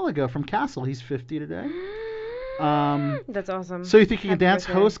show a while ago from Castle. He's 50 today. That's awesome. So you think you can Happy dance?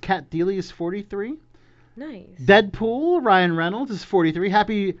 birthday. Host Kat Deely is 43. Nice. Deadpool Ryan Reynolds is 43.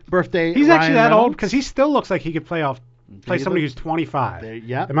 Happy birthday, He's Ryan actually that Reynolds. old because he still looks like he could play somebody who's 25.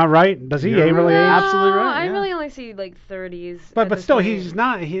 Yep. Am I right? Does he You're really age? absolutely right. I yeah. really only see like 30s. But still, he's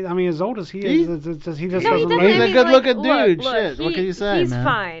not. I mean, as old as he is, he just No, he doesn't doesn't. look. I He's a mean, good-looking like, dude. Look, Shit, what can you say, he's man?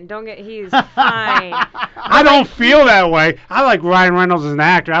 fine. He's fine. I don't feel that way. I like Ryan Reynolds as an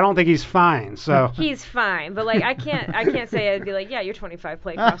actor. I don't think he's fine. So He's fine, but like I can't say I'd be like, yeah, you're 25.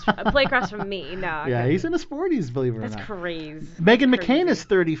 Play across from me. No. I Yeah, couldn't. he's in his 40s, believe it or That's not. crazy. Megan That's McCain crazy. is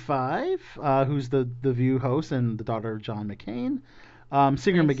 35, who's the View host and the daughter of John McCain.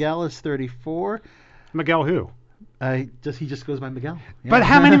 Singer Miguel is 34. Miguel who? He just goes by Miguel. Yeah. But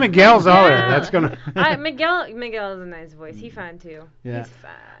how many Miguels are there? Yeah. That's gonna. Miguel has a nice voice. He's fine too. Yeah. He's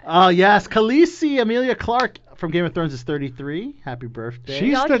fine. Oh yes, Khaleesi Amelia Clark from Game of Thrones is 33. Happy birthday.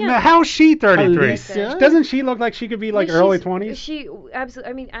 She's how's she 33? Khaleesi? Doesn't she look like she could be like Yeah, early she's- 20s? She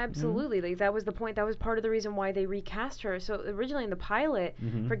absolutely. Like that was the point. That was part of the reason why they recast her. So originally in the pilot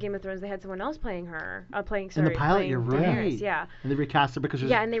for Game of Thrones, they had someone else playing her. In the pilot, you're right. Daenerys, yeah. And they recast her because she was,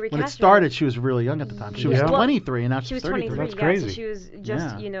 Yeah, and they when it recast her. started, she was really young at the time. She was Yeah. 23, and now She she's was 33. 23. That's yeah, so crazy. she was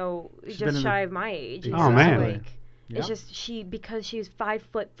just Yeah. She's been just in shy the- of my age. Yeah. Oh, So, man. like, Yep. it's just because she's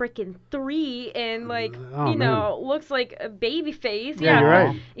 5'3" and like Oh, looks like a baby face. Yeah, you're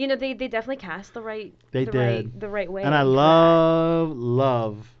right. They definitely cast the right. They the did. Right, the right way. And I for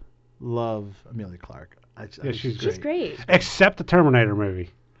love Amelia Clark. I Yeah, think she's that. She's great. Except the Terminator movie.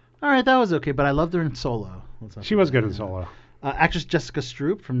 All right, that was okay, but I loved her in Solo. She was good in Solo. Actress Jessica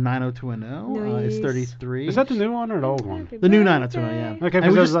Stroup from 90210 is Nice. 33. Is that the new one or the old one? The new 90210, yeah. Okay, And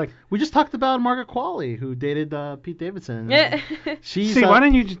because we I was just, like, we just talked about Margaret Qualley, who dated Pete Davidson. Yeah. She's, see, why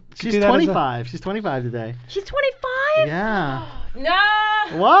didn't you She's do that as a- 25. She's 25 today. She's 25. Yeah.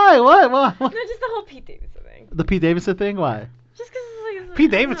 No. Why? What? No, just the whole Pete Davidson thing. The Pete Davidson thing? Why? Just because it's like.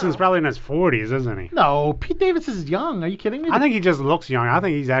 Pete Davidson's probably in his 40s, isn't he? No, Pete Davidson's young. Are you kidding me? I think he just looks young. I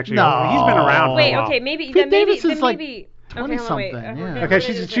think he's actually No. old. He's been around for Wait, a while. okay, maybe Pete then maybe Davidson's then like maybe. 20 okay, hold on, wait. something, yeah. we're Okay,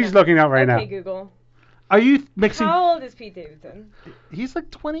 gonna she's looking up right now. Okay, Google. Are you mixing? How old is Pete Davidson? He's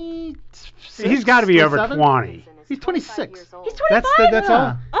like 20. He's got to be over 20. He's 26. He's 25. That's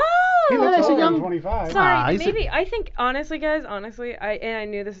all. Oh. He looks that's a older than young- 25. Sorry, he's a- maybe I think honestly, guys, I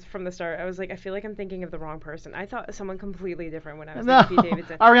knew this from the start. I was like, I feel like I'm thinking of the wrong person. I thought someone completely different when I was No, thinking Pete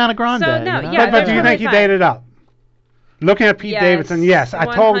Davidson. Ariana Grande. So, no, you know? yeah, But that's do you think he totally fine. dated up? Looking at Pete Yes, Davidson, yes. I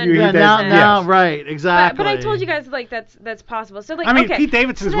told you he 100%. dated. now, yes. right, exactly. But I told you guys like that's possible. So like I mean, okay. Pete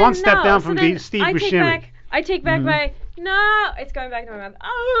Davidson's so one then, step no, down so from then Steve I take Buscemi. back. I take back Mhm. my no. It's going back to my mouth.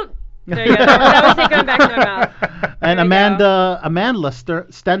 Oh, there you go. That was it going back to my mouth. And There you Amanda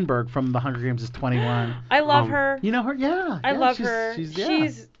Stenberg from The Hunger Games is 21. I love her. You know her? Yeah. I yeah, love she's,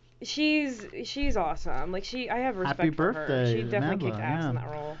 her. She's, She's awesome. Like I have respect Happy for her. birthday, She definitely Amanda, kicked ass yeah. in that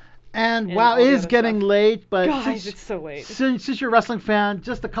role. And and wow, all it the is other getting stuff. late, but Guys, since, it's so late. Since you're a wrestling fan,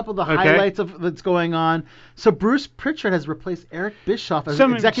 just a couple of the Okay. highlights of that's going on. So Bruce Pritchard has replaced Eric Bischoff as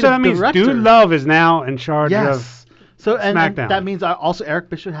So executive that means director. Dude Love is now in charge yes. of. So and SmackDown. that means also Eric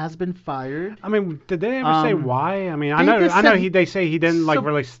Bischoff has been fired. I mean, did they ever say why? I mean, I they know, just I know said- they say he didn't like So-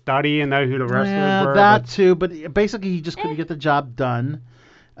 really study and know who the wrestlers Yeah, were. that but too. But basically, he just couldn't get the job done.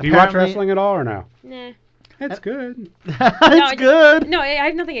 do you watch Apparently- wrestling at all or no? Nah. It's good. it's good. No, I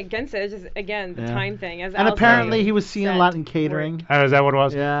have nothing against it. It's just again the Yeah. time thing. As And Al apparently, said, he was seen a set lot in catering. Oh, is that what it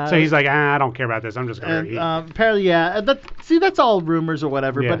was? Yeah. So he's like, I don't care about this. I'm just gonna And eat. apparently, yeah. That's all rumors or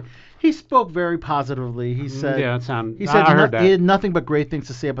whatever. Yeah. But he spoke very positively. He said, yeah, it sounded. he said I heard that. he had nothing but great things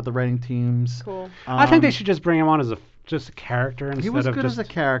to say about the writing teams. Cool. I think they should just bring him on as just a character instead He was of good just. as a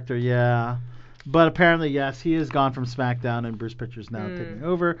character, yeah. But apparently, yes, he is gone from SmackDown, and Bruce Pritchard's now taking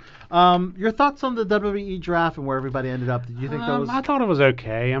over. Your thoughts on the WWE draft and where everybody ended up? Did you think that was? I thought it was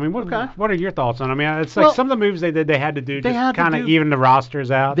okay. I mean, Okay. what are your thoughts on it? I mean, it's like Well, some of the moves they did, they had to do they just had to kind of do- even the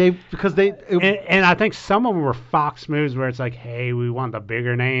rosters out. and I think some of them were Fox moves where it's like, hey, we want the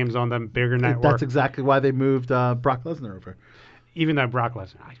bigger names on the bigger network. That's exactly why they moved Brock Lesnar over. Even though Brock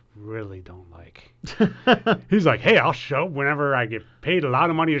Lesnar, I really don't like. He's like, hey, I'll show whenever I get paid a lot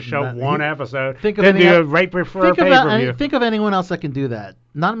of money to show That- one he- episode. Think of then any do oth- it right before a think of pay-per-view. think of anyone else that can do that.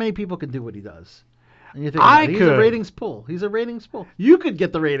 Not many people can do what he does. And you think I about it. He's could. a ratings pull. He's a ratings pull. You could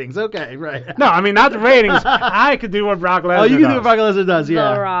get the ratings. Okay, right. No, I mean, not the ratings. I could do what Brock Lesnar Oh, you can does. do what Brock Lesnar does,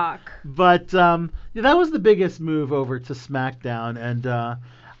 yeah. The Rock. But yeah, that was the biggest move over to SmackDown, and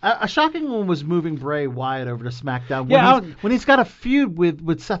a shocking one was moving Bray Wyatt over to SmackDown when he's got a feud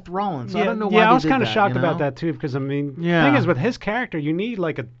with Seth Rollins. I don't know why. Yeah, I they was did kind of that, shocked you about know? that too, because I mean, Yeah. the thing is with his character, you need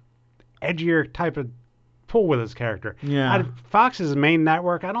like a edgier type of pull with his character. Yeah. Fox's main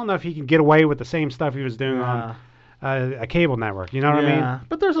network, I don't know if he can get away with the same stuff he was doing on a cable network. You know what I mean?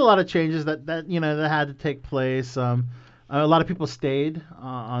 But there's a lot of changes that that had to take place. A lot of people stayed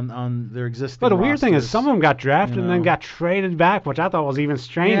on their existing. But the weird thing is, rosters, some of them got drafted and then know. got traded back, which I thought was even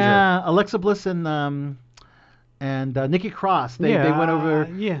stranger. Yeah, Alexa Bliss and Nikki Cross. They went over.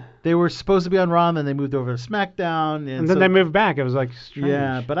 Yeah. They were supposed to be on Raw, and then they moved over to SmackDown. And then they moved back. It was like strange.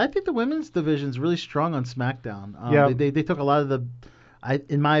 Yeah, but I think the women's division's really strong on SmackDown. Yeah. They took a lot of the,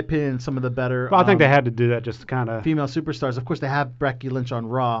 in my opinion, some of the better. Well, I think they had to do that just to kind of. Female superstars. Of course, they have Becky Lynch on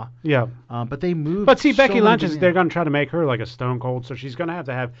Raw. Yeah. But they moved. But see, Becky so Lynch many- they're going to try to make her like a Stone Cold, so she's going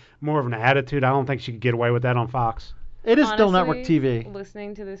to have more of an attitude. I don't think she could get away with that on Fox. It is still network Honestly, TV.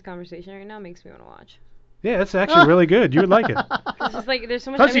 Listening to this conversation right now makes me want to watch. Yeah, it's actually really good. You would like it. It's just like there's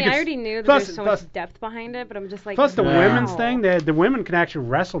so much. Plus I you mean, could I s- already knew that plus- there's so plus- much depth behind it, but I'm just like. Plus the wow. women's thing, the women can actually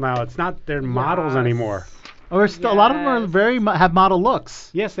wrestle now. It's not their models anymore. Or still, a lot of them are have model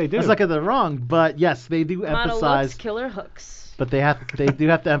looks. Yes, they do. It's like they're wrong, but yes, they do Model emphasize. looks, killer hooks. But they do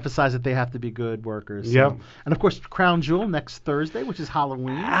have to emphasize that they have to be good workers. so. Yep. And of course, Crown Jewel next Thursday, which is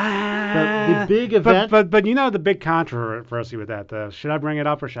Halloween. The big event. But you know the big controversy with that, though. Should I bring it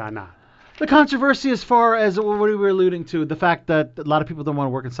up or should I not? The controversy as far as what we were alluding to, the fact that a lot of people don't want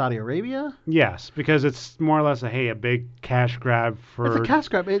to work in Saudi Arabia. Yes, because it's more or less a big cash grab for. It's a cash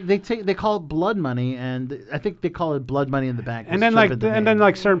grab. They call it blood money, and I think they call it blood money in the bank. And then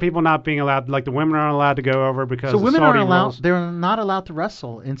certain people not being allowed, like the women aren't allowed to go over because so of women Saudi aren't allowed. rules. They're not allowed to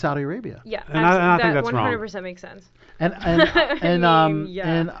wrestle in Saudi Arabia. Yeah, And I think that that's wrong. 100% makes sense. And yeah.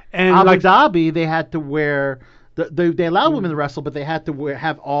 and And Abu like- Dhabi, they had to wear. They allowed women to wrestle, but they had to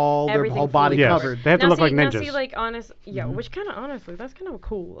have all their Everything whole body Yes. covered. They have to Now look see, like now ninjas. see, like which kind of honestly, that's kind of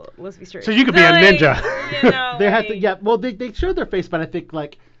cool. Let's be straight. So you could be a like, ninja. You know, They had to, like, yeah. Well, they showed their face, but I think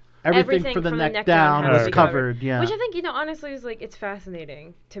like everything from the neck down had to was be covered. Yeah. Which I think honestly is like it's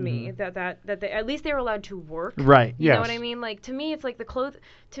fascinating to me that they, at least they were allowed to work. Right. You know Yes. what I mean? Like to me, it's like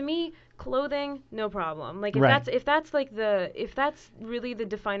clothing, no problem. Like Right. if that's really the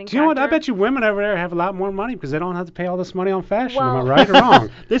defining. Do you know what? I factor- bet you women over there have a lot more money because they don't have to pay all this money on fashion. Well- Am I right or wrong?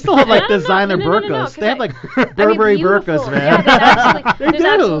 They still have like I don't know. designer No, burqas. 'cause They have like I mean, Burberry beautiful. burqas, man. Yeah, They there's do.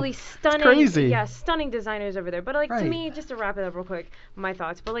 absolutely stunning. crazy. Yeah, stunning designers over there. But like to Right. me, just to wrap it up real quick, my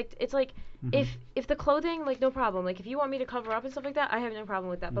thoughts. But like it's like if the clothing, like no problem. Like if you want me to cover up and stuff like that, I have no problem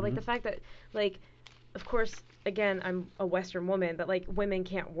with that. But like the fact that like, of course, again, I'm a Western woman, but like women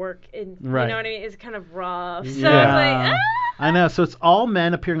can't work in. Right. You know what I mean? It's kind of rough. So Yeah. it's like. I know. So it's all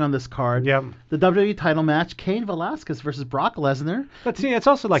men appearing on this card. Yep. The WWE title match: Cain Velasquez versus Brock Lesnar. But see, it's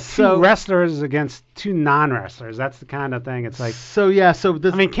also like So- two wrestlers against two non-wrestlers. That's the kind of thing. It's like, So yeah. So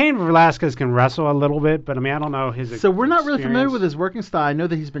this. I mean, Cain Velasquez can wrestle a little bit, but I mean, I don't know his. So we're not really familiar experience. with his working style. I know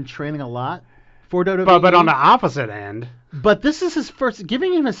that he's been training a lot for WWE. But on the opposite end, But this is his first,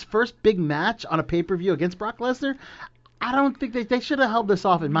 giving him his first big match on a pay-per-view against Brock Lesnar. I don't think they should have held this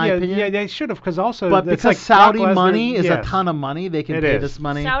off, in my opinion. Yeah, they should have, because also. But it's because like Saudi Brock Lesnar- money is yes. a ton of money, they can It pay is. this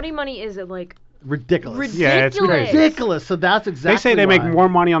money. Saudi money is like Ridiculous. Yeah, it's crazy. Ridiculous. So that's exactly. They say they make why. more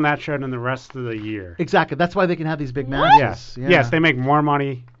money on that show than the rest of the year. Exactly. That's why they can have these big What? matches. Yes. Yeah. Yes, they make more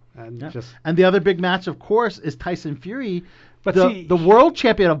money. And Yeah. just And the other big match, of course, is Tyson Fury, But the, see- the world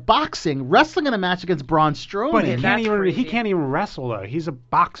champion of boxing, wrestling in a match against Braun Strowman. But he can't That's even crazy. he can't even wrestle though. He's a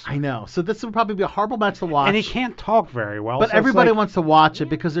boxer. I know. So this would probably be a horrible match to watch. And he can't talk very well. But so it's everybody like, wants to watch it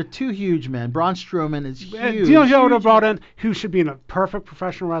because they're two huge men. Braun Strowman is huge. Do you know who would have brought in who should be in a perfect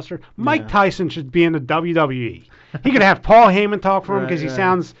professional wrestler? Mike Yeah. Tyson should be in the WWE. He could have Paul Heyman talk for him Right, because he right.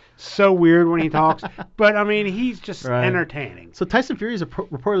 sounds so weird when he talks. But I mean, he's just Right. entertaining So Tyson Fury is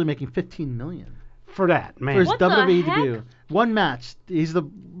reportedly making $15 million for that for man. his What the WWE heck? debut. One match. He's the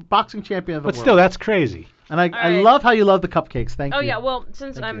boxing champion of the But world. still, that's crazy. And I right. love how you love the cupcakes. Thank Oh you. yeah, well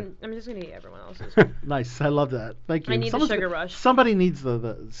since Thank I'm just gonna eat everyone else's. Nice. I love that. Thank you. I need the Someone's sugar gonna- rush. Somebody needs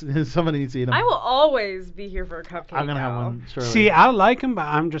somebody needs to eat them. I will always be here for a cupcake. I'm gonna have now. one. Surely. See, I like him, but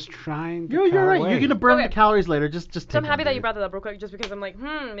I'm just trying to. You're cut right. away. You're gonna burn Okay. the calories later. Just So I'm take happy one, that you dude. brought that up real quick, just because I'm like,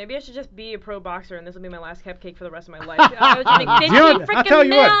 maybe I should just be a pro boxer and this will be my last cupcake for the rest of my life. I was eating 50 You know what? I'll freaking tell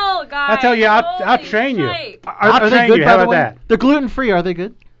you what. mil, guys. I'll tell you, I'll Holy train you. shite. I'll Are they train good, you. by How the about way? that? They're gluten free. Are they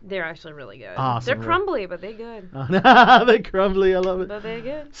good? They're actually really good. Awesome, They're really. crumbly, but they're good. They crumbly. I love it. But they're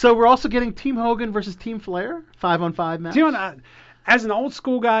good. So we're also getting Team Hogan versus Team Flair, 5-on-5 match. Do you know, as an old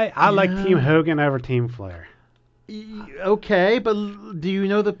school guy, I like Yeah. Team Hogan over Team Flair. Okay, but do you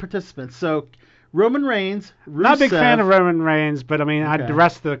know the participants? So Roman Reigns, Rusev, Not a big fan of Roman Reigns, but I mean, Okay. the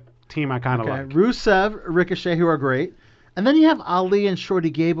rest of the team I kind of okay, like. Rusev, Ricochet, who are great, and then you have Ali and Shorty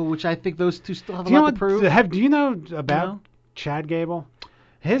Gable, which I think those two still have Do a you know lot to prove. do you know about No? Chad Gable?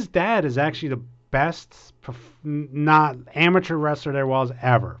 His dad is actually the best not amateur wrestler there was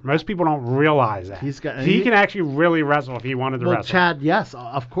ever. Most people don't realize that. He can actually really wrestle if he wanted to wrestle. Chad, yes,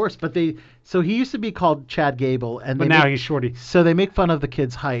 of course. But so he used to be called Chad Gable, and but now he's Shorty. So they make fun of the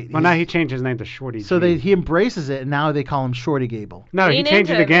kid's height. Well, now he changed his name to Shorty. So he embraces it, and now they call him Shorty Gable. No, he changed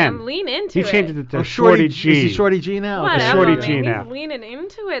it again. Lean into it. He changed it to Shorty G. Is he Shorty G now? Whatever, Shorty G now. He's leaning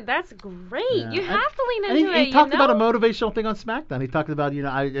into it. That's great. Yeah. You have to lean And into it. he talked about a motivational thing on SmackDown. He talked about,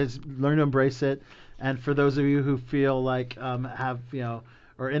 I just learned to embrace it. And for those of you who feel like have,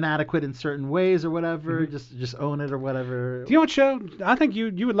 or inadequate in certain ways or whatever, just own it or whatever. Do you know what show? I think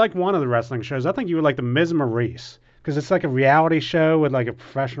you would like one of the wrestling shows. I think you would like the Miz and Maurice. Because it's like a reality show with like a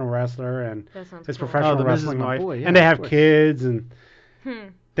professional wrestler and his professional wrestling life. Boy, and they have kids and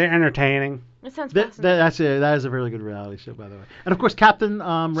they're entertaining. It sounds fascinating. That is a really good reality show, by the way. And of course, Captain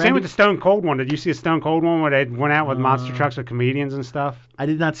Randy. Same with the Stone Cold one. Did you see a Stone Cold one where they went out with monster trucks with comedians and stuff? I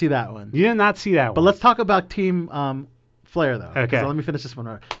did not see that one. You did not see that one. But let's talk about Team Flair, though. Okay. So let me finish this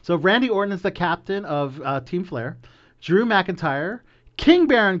one. So Randy Orton is the captain of Team Flair. Drew McIntyre, King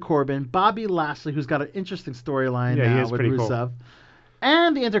Baron Corbin, Bobby Lashley, who's got an interesting storyline now with Rusev, cool.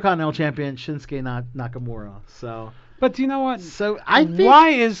 And the Intercontinental Champion Shinsuke Nakamura. So. But do you know what? So I think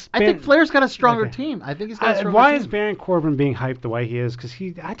I think Flair's got a stronger team. I think he's got a stronger team. Why is Baron Corbin being hyped the way he is? Because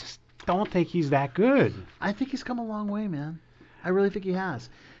I just don't think he's that good. I think he's come a long way, man. I really think he has.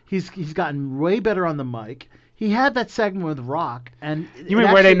 He's gotten way better on the mic. He had that segment with Rock, and you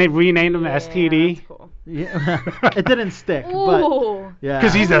mean where they renamed him STD? That's cool. Yeah, it didn't stick, but yeah,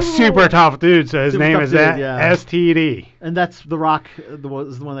 because he's a super tough dude, so his name is STD. And that's the Rock,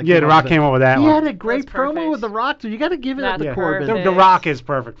 was the one that. Yeah, the Rock came up with that one. He had a great promo with the Rock, dude. You got to give it up to Corbin. The Rock is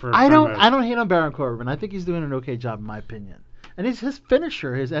perfect for. I don't hate on Baron Corbin. I think he's doing an okay job, in my opinion. And his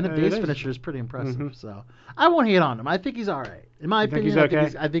finisher, his end of days finisher, is pretty impressive. So I won't hate on him. I think he's all right, in my opinion.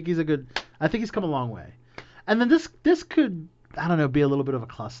 I think he's a good. I think he's come a long way. And then this could, I don't know, be a little bit of a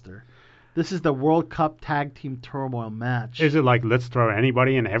cluster. This is the World Cup Tag Team Turmoil match. Is it like let's throw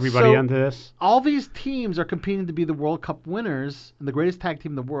anybody and everybody into this? All these teams are competing to be the World Cup winners and the greatest tag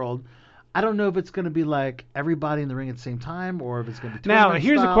team in the world. I don't know if it's going to be like everybody in the ring at the same time or if it's going to be now,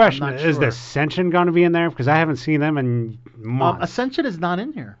 here's the question. Is the Ascension going to be in there? Because I haven't seen them in months. Ascension is not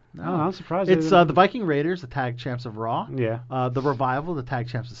in here. No. Oh, I'm surprised. It's the Viking Raiders, the tag champs of Raw. Yeah. The Revival, the tag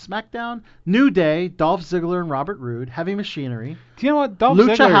champs of SmackDown. New Day, Dolph Ziggler and Robert Roode. Heavy Machinery. Do you know what?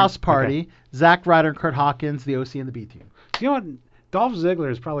 Lucha House Party. Zack Ryder and Kurt Hawkins, the OC and the B team. Do you know what? Dolph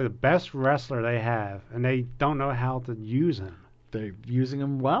Ziggler is probably the best wrestler they have, and they don't know how to use him. They're using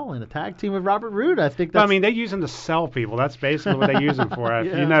him well in a tag team with Robert Roode. I think that's... I mean, they use him to sell people. That's basically what they use him for.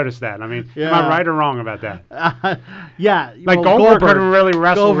 If you notice that. I mean, yeah. Am I right or wrong about that? Yeah. Like Goldberg couldn't really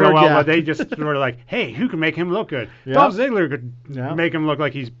wrestle real well, but they just were like, hey, who can make him look good? Yep. Dolph Ziggler could make him look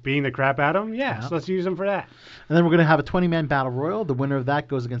like he's beating the crap out of him. Yeah, so let's use him for that. And then we're going to have a 20-man battle royal. The winner of that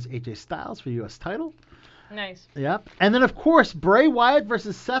goes against AJ Styles for the U.S. title. Nice. Yep. And then, of course, Bray Wyatt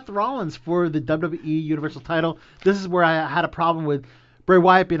versus Seth Rollins for the WWE Universal title. This is where I had a problem with Bray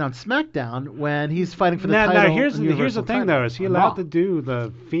Wyatt being on SmackDown when he's fighting for the title. Now, here's the thing, though. Is he allowed to do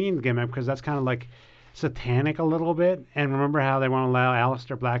the Fiend gimmick? Because that's kind of like satanic a little bit. And remember how they won't allow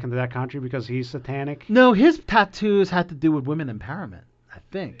Aleister Black into that country because he's satanic? No, his tattoos had to do with women empowerment, I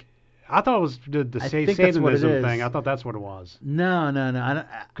think. I thought it was the Satanism thing. I thought that's what it was. No.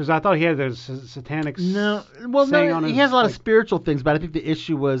 Because I thought he had the satanic. No, well, no, he has a lot of spiritual things, but I think the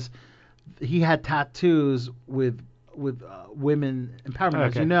issue was he had tattoos with women empowerment.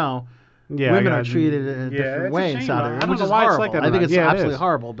 As you know, women are treated in a different way in Saudi Arabia, which is horrible. I think it's absolutely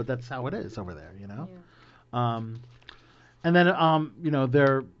horrible, but that's how it is over there, you know. Yeah. And then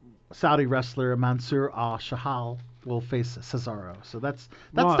their Saudi wrestler Mansoor Al-Shahal will face Cesaro. So that's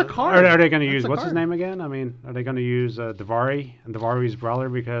the card. Are they going to use what's his name again? I mean, are they going to use Daivari and Daivari's brother?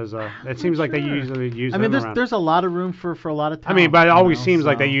 Because it seems like they usually use. I mean, there's a lot of room for a lot of talent. I mean, but it always seems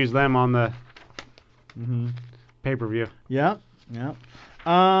like they use them on the pay-per-view. Yeah.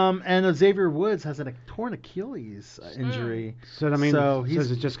 And Xavier Woods has a torn Achilles injury. So I mean,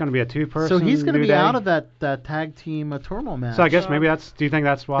 is it just going to be a two-person? So he's going to be out of that tag team turmoil match. So I guess maybe that's. Do you think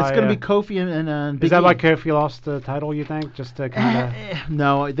that's why? It's going to be Kofi and Big Is that E. why Kofi lost the title? You think just to kind of?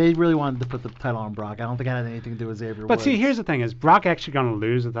 No, they really wanted to put the title on Brock. I don't think it had anything to do with Xavier Woods. But see, here's the thing: is Brock actually going to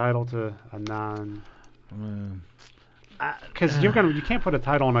lose the title to a non? Because you can't put a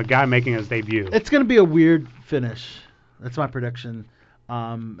title on a guy making his debut. It's going to be a weird finish. That's my prediction.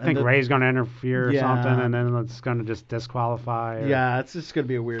 I think Ray's going to interfere or something, and then it's going to just disqualify. Yeah, it's just going to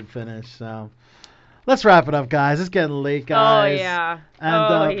be a weird finish. So, Let's wrap it up, guys. It's getting late, guys. Oh, yeah.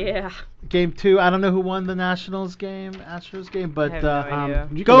 And, yeah. Game 2. I don't know who won the Nationals game, Astros game, but I have no idea.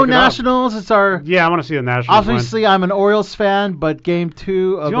 You can go look it up. Nationals. It's our. Yeah, I want to see the Nationals win. Obviously, I'm an Orioles fan, but Game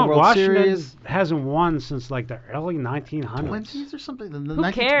 2 of You the know, World Washington Series. hasn't won since like the early 1900s. 20s or something. The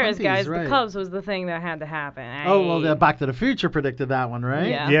Who cares, 1920s, guys? right. The Cubs was the thing that had to happen. Oh, well, the Back to the Future predicted that one, right?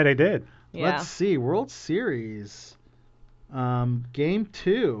 Yeah. Yeah, they did. Yeah. Let's see. World Series. Game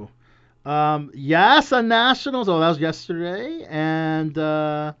 2. Yes, a Nationals. Oh, that was yesterday. And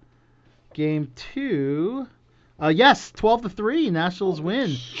Game 2. Yes, 12-3. Nationals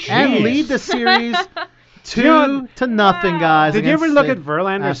win and lead the series 2-0, guys. Did you ever against look the at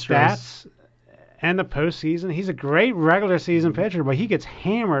Verlander's Astros. stats and the postseason? He's a great regular season pitcher, but he gets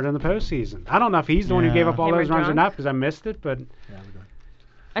hammered in the postseason. I don't know if he's the one who gave up all Hammered those runs or drunk? not because I missed it, but.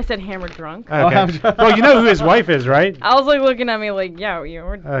 I said hammered drunk. Okay. Well, you know who his wife is, right? I was like looking at me like, yeah,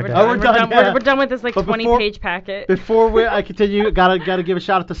 we're Okay. done. Oh, we're done, yeah. We're done with this like But 20-page packet. Before I continue, gotta give a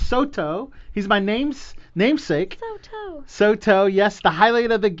shout out to Soto. He's my namesake. Soto, yes, the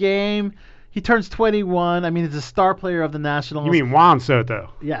highlight of the game. He turns 21. I mean, he's a star player of the Nationals. You mean Juan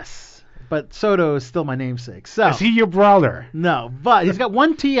Soto? Yes. But Soto is still my namesake. So Is he your brother? No, but he's got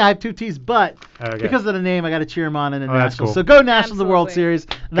one T. I have two T's, but Okay. because of the name, I got to cheer him on in the Oh, that's Nationals. cool. So go Nationals, the World Series.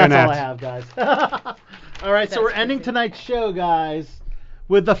 And that's all I Nats. have, guys. All right, so we're ending tonight's show, guys,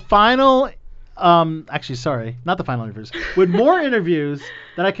 with the final. Actually, sorry, not the final interviews. With more interviews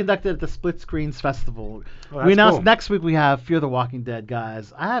that I conducted at the Split Screens Festival. Oh, that's We announced cool. next week we have Fear the Walking Dead,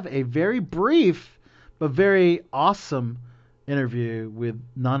 guys. I have a very brief but very awesome interview with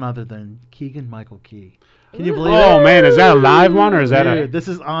none other than Keegan-Michael Key. Can you believe it? Oh, man, is that a live one or is that Dude, a... this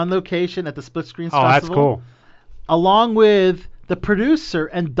is on location at the Split Screens Oh, that's Festival. cool. Along with the producer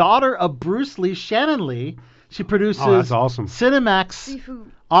and daughter of Bruce Lee, Shannon Lee. She produces Oh, that's awesome. Cinemax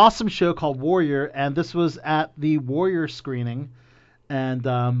awesome show called Warrior, and this was at the Warrior screening. And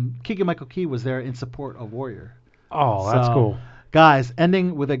Keegan-Michael Key was there in support of Warrior. Oh, that's So, cool. Guys,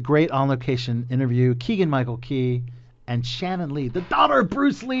 ending with a great on-location interview. Keegan-Michael Key and Shannon Lee, the daughter of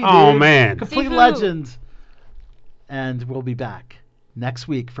Bruce Lee. Oh, dude. man. Complete Sifu. legend. And we'll be back next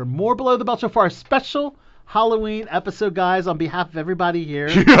week for more Below the Belt Show for our special Halloween episode, guys, on behalf of everybody here.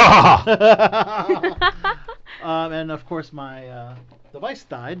 And, of course, my device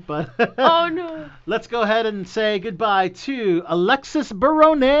died, but Oh, no. let's go ahead and say goodbye to Alexis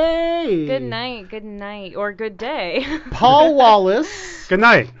Barone. Good night, or good day. Paul Wallace. Good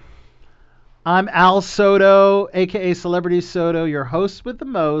night. I'm Al Soto, a.k.a. Celebrity Soto, your host with the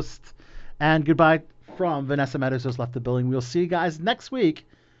most. And goodbye from Vanessa Meadows, who's left the building. We'll see you guys next week.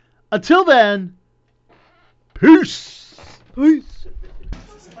 Until then, peace. Peace.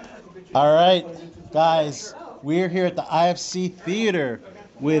 All right, guys, we're here at the IFC Theater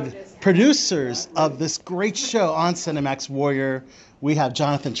with producers of this great show on Cinemax Warrior. We have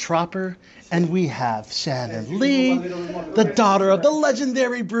Jonathan Tropper, and we have Shannon Lee, the daughter of the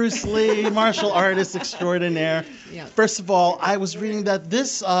legendary Bruce Lee, martial artist extraordinaire. Yeah. First of all, I was reading that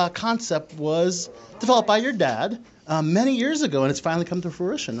this concept was developed by your dad many years ago, and it's finally come to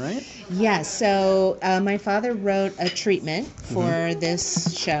fruition, right? Yes, so my father wrote a treatment for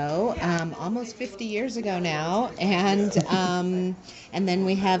this show almost 50 years ago now, and then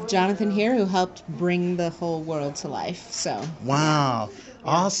we have Jonathan here who helped bring the whole world to life. So Wow,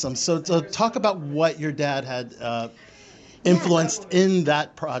 awesome. So talk about what your dad had influenced in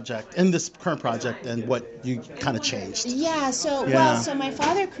that project, in this current project, and what you kind of changed. Yeah, so Yeah. so my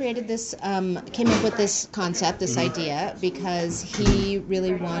father created this, came up with this concept, this idea, because he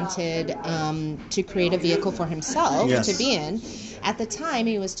really wanted to create a vehicle for himself Yes. to be in. At the time,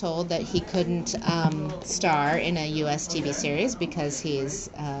 he was told that he couldn't star in a U.S. TV series because he's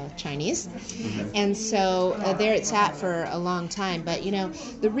Chinese. And so there it sat for a long time. But, you know,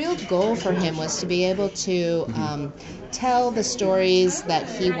 the real goal for him was to be able to tell the stories that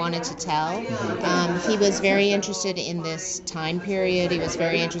he wanted to tell. He was very interested in this time period. He was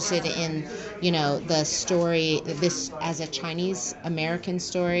very interested in, you know, the story, this as a Chinese American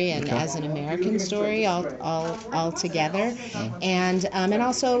story and as an American story all together. And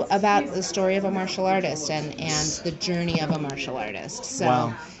also about the story of a martial artist and the journey of a martial artist. So,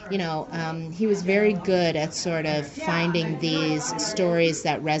 Wow. you know, he was very good at sort of finding these stories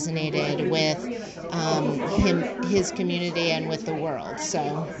that resonated with his community and with the world. So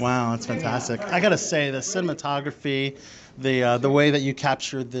Wow, that's fantastic. I gotta say, the cinematography, the way that you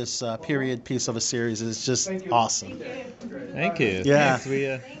captured this period piece of a series is just awesome. Thank you. Yeah.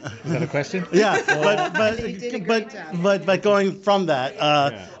 Thanks. Is that a question? Yeah, but going from that,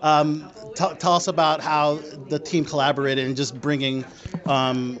 tell us about how the team collaborated in just bringing,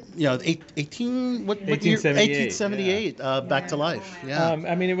 1878 back to life. Yeah.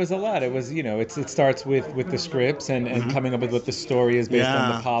 I mean, it was a lot. It was, it starts with the scripts and coming up with what the story is based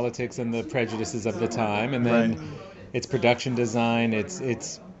on the politics and the prejudices of the time, and then it's production design. It's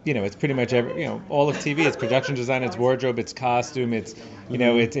pretty much all of TV. It's production design, it's wardrobe, it's costume, it's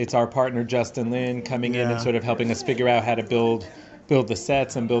it's our partner Justin Lin coming in and sort of helping us figure out how to build the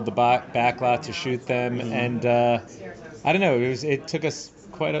sets and build the backlot to shoot them. And I don't know, it took us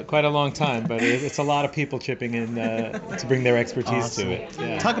quite a long time, but it's a lot of people chipping in to bring their expertise to it.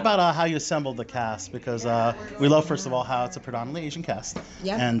 Yeah. Talk about how you assembled the cast, because we love, first of all, how it's a predominantly Asian cast,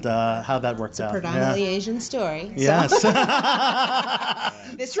 and how that worked out. Predominantly Asian story. Yes. So.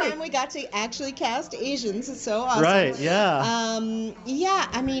 This time we got to actually cast Asians. It's so awesome. Right. Yeah. I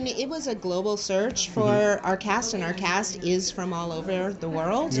mean, it was a global search for our cast, and our cast is from all over the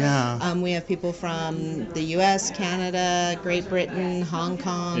world. Yeah. We have people from the U.S., Canada, Great Britain, Hong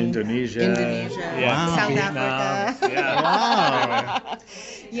Kong, Indonesia, South Vietnam. Africa. Yeah. Wow.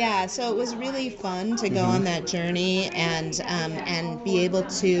 Yeah, so it was really fun to go on that journey and be able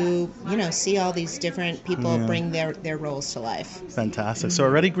to see all these different people bring their roles to life. Fantastic. So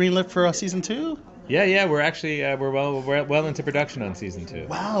already greenlit for season 2? Yeah, we're actually we're well into production on season 2.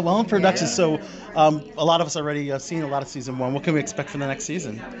 Wow, well in production. Yeah. So a lot of us already seen a lot of season 1. What can we expect for the next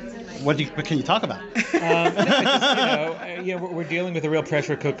season? What can you talk about? We're dealing with a real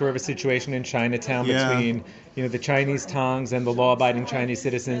pressure cooker of a situation in Chinatown between the Chinese Tongs and the law-abiding Chinese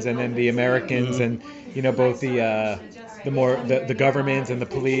citizens, and then the Americans, and both the governments and the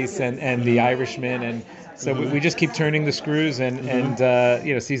police and the Irishmen, and so we just keep turning the screws, and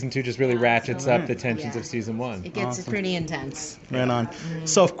season 2 just really ratchets up the tensions of season 1. It gets pretty intense. Right on.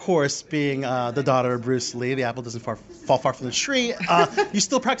 So of course, being the daughter of Bruce Lee, the apple doesn't fall far from the tree. You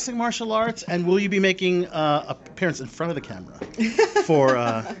still practicing martial arts, and will you be making an appearance in front of the camera for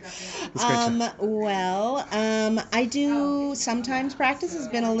this great show? I do sometimes practice. It's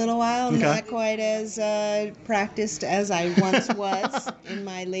been a little while, not quite as practiced as I once was in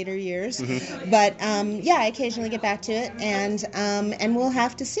my later years, but I occasionally get back to it, and we'll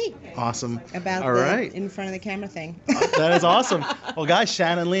have to see. Awesome. About in front of the camera thing. That is awesome. Well, guys,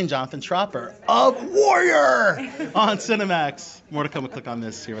 Shannon Lee and Jonathan Tropper of Warrior on Cinemax. More to come. Click on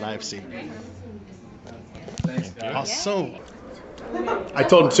this here at IFC. Thanks, guys. Awesome. I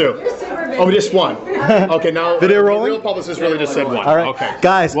told him 2. Oh, just 1. Okay, now video rolling. The real publicist really just said 1. All right, okay,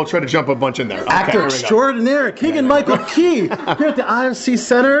 guys. We'll try to jump a bunch in there. Actor extraordinaire Keegan Michael Key here at the IFC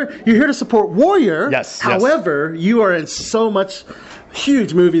Center. You're here to support Warrior. Yes. However, you are in so much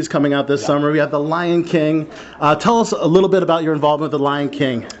huge movies coming out this summer. We have The Lion King. Tell us a little bit about your involvement with The Lion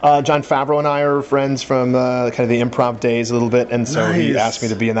King. Jon Favreau and I are friends from kind of the improv days a little bit, and so he asked me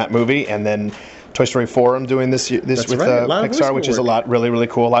to be in that movie, and then Toy Story 4 I'm doing this with Pixar, which is a lot, really, really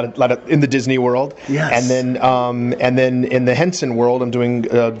cool. A lot of in the Disney world. Yes. And then in the Henson world, I'm doing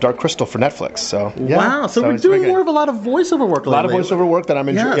Dark Crystal for Netflix. So wow. So we're doing more of a lot of voiceover work. A lot of voiceover work that I'm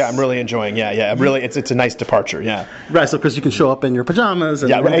enjoying. Yeah, I'm really enjoying. Yeah. Really, it's a nice departure. Yeah. Right. So because you can show up in your pajamas.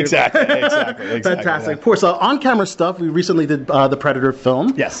 And exactly. Fantastic. Yeah. Of course, on-camera stuff. We recently did the Predator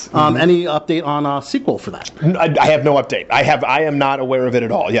film. Yes. Any update on a sequel for that? I have no update. I am not aware of it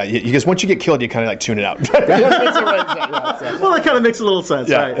at all. Yeah. Because once you get killed, you kind of like tune it out. Well, that kind of makes a little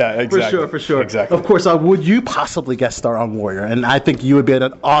sense, right? Yeah, exactly. For sure. Exactly. Of course, would you possibly guest star on Warrior? And I think you would be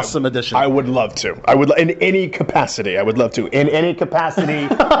an awesome addition. I would love to. I would, in any capacity. I would love to. In any capacity,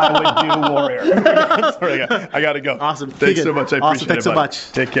 I would do Warrior. Sorry, I gotta go. Awesome. Thanks Keegan. so much. I appreciate Thanks it. so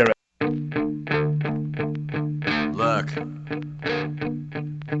much. Take care. Look.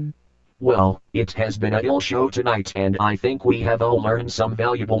 Well, it has been a ill show tonight, and I think we have all learned some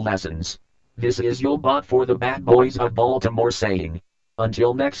valuable lessons. This is your bot for the Bad Boys of Baltimore saying,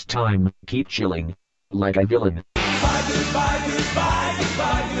 until next time, keep chilling like a villain. Goodbye, goodbye, goodbye,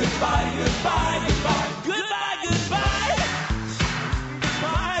 goodbye, goodbye, goodbye.